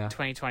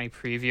 2020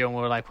 preview, and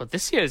we were like, well,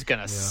 this year is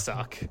going to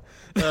suck.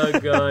 Oh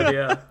god,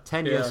 yeah.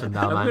 10 years Yeah. from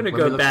now, I'm man. gonna when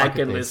go we look back at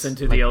and this, listen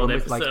to like, the old when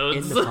we're, like, in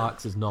episodes. the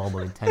parks as normal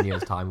in 10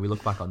 years' time. We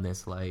look back on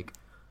this like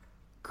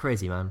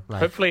crazy, man.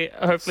 Like, Hopefully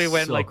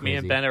when so me and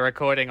crazy. Ben are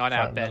recording on our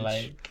Out the bench.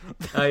 lake.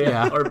 Oh yeah.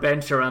 Yeah. Or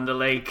bench around the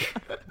lake.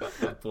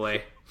 Oh,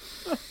 boy.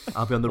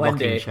 I'll be on the One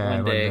rocking day, chair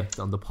one day.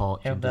 on the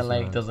porch. If and the just,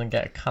 lake doesn't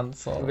get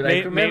cancelled. Be like,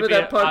 remember Maybe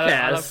that I'll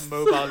podcast? have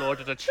mobile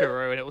ordered a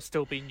churro, and it will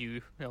still be new.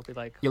 It'll be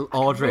like, You'll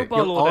order it.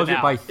 mobile You'll order order it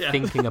now. by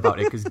thinking about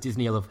it because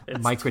Disney will have It's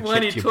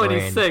microchipped your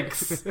brain.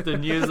 2026, the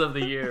news of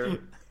the year.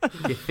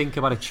 You think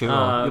about a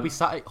churro. You'll be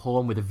sat at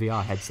home with a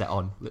VR headset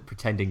on,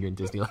 pretending you're in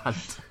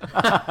Disneyland.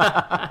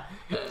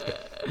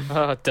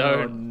 oh,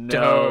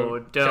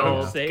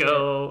 don't say it.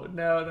 go.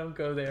 No, don't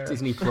go there.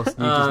 Disney Plus,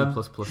 new Disney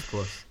Plus Plus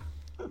Plus.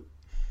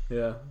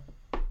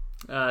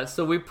 Yeah.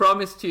 So we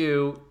promised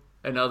you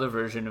another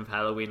version of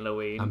Halloween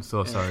Halloween. I'm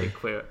so sorry.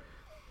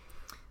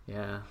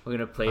 Yeah, we're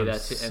gonna play I'm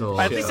that to end so the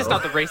But at least it's show.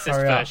 not the racist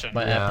Hurry up, version.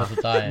 my Yeah. AirPods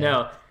are dying.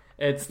 No,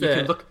 it's You the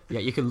can look. Yeah,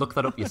 you can look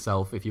that up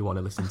yourself if you want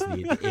to listen to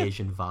the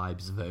Asian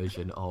vibes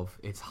version of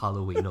It's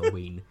Halloween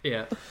Halloween.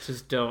 yeah.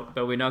 Just don't.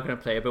 But we're not gonna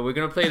play it. But we're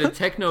gonna play the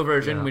techno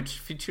version, Yeah. which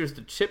features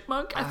the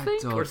chipmunk, I I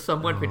think, or don't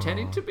someone know.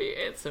 pretending to be.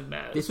 It's a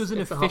mess. This was an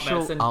It's a hot official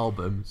mess, and-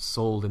 album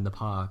sold in the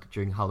park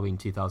during Halloween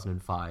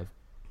 2005.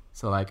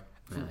 So like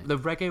the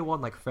reggae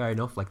one, like fair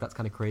enough, like that's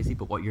kind of crazy.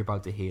 But what you're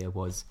about to hear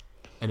was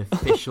an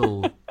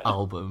official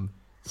album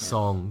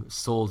song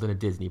sold in a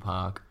Disney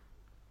park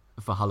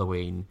for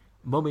Halloween.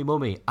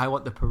 Mummy, I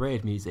want the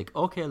parade music.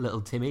 Okay,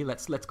 little Timmy,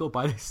 let's go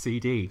buy this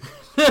CD.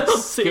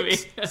 Timmy.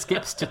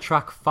 Skips to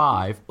track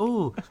 5.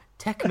 Ooh,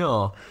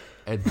 techno.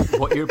 And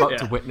what you're about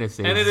to Yeah. witness is,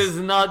 And it is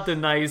not the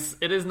nice.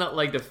 It is not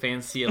like the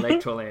fancy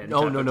Electroland.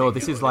 no, type no, of no. techno.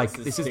 This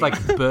is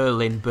like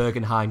Berlin,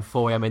 Bergenheim,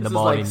 4 a.m. in the This is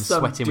morning, like some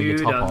sweating with your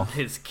dude top on off.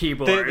 his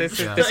keyboard.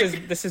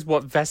 This is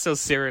what Vessel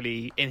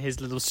Cyrili in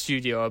his little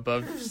studio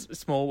above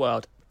Small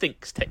World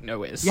thinks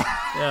techno is. Yeah.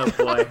 Oh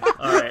boy.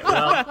 All right.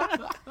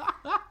 Well,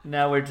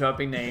 now we're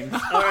dropping names.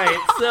 All right.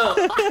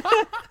 So,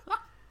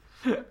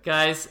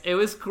 guys, it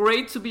was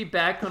great to be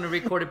back on a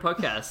recorded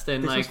podcast,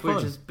 and This like was we're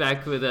fun. just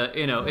back with a,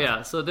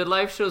 yeah. So the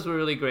live shows were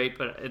really great,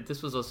 but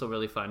this was also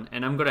really fun,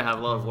 and I'm gonna have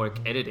a lot of work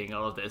editing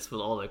all of this with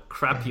all the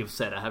crap you've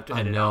said. I have to I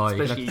edit know, out,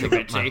 you're gonna especially have you,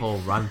 to take up my Richie. whole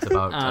rant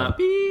about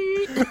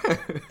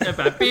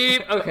About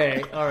beep.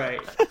 Okay. All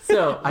right.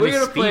 So and we're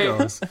his gonna play.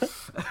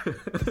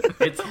 speedos.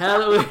 It's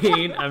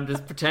Halloween. I'm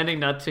just pretending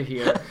not to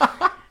hear.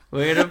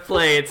 We're gonna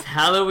play It's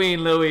Halloween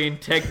Halloween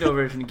techno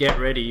version. Get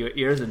ready. Your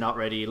ears are not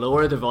ready.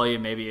 Lower the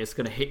volume. Maybe it's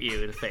gonna hit you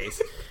in the face.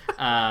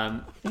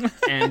 And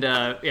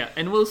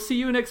we'll see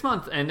you next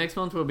month. And next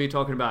month we'll be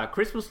talking about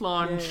Christmas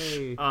launch,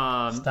 Yay. which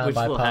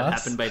Standby will have pass.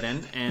 happened by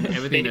then, and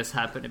everything that's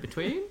happened in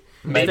between.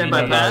 Maybe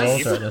Standby no pass. more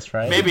order at this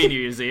rate. Maybe New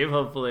Year's Eve,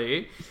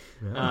 hopefully.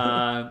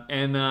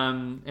 And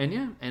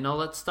all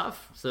that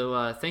stuff.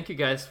 So thank you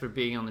guys for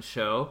being on the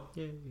show.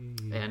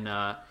 And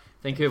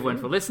thank you everyone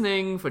for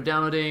listening, for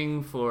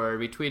downloading, for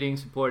retweeting,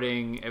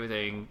 supporting,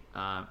 everything.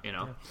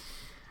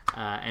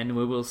 And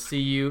we will see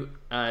you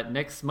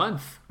next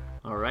month.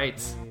 All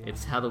right,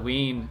 it's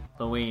Halloween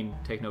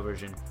techno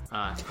version.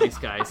 Thanks,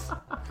 guys.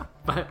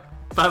 Bye.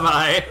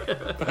 Bye.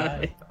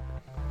 Bye.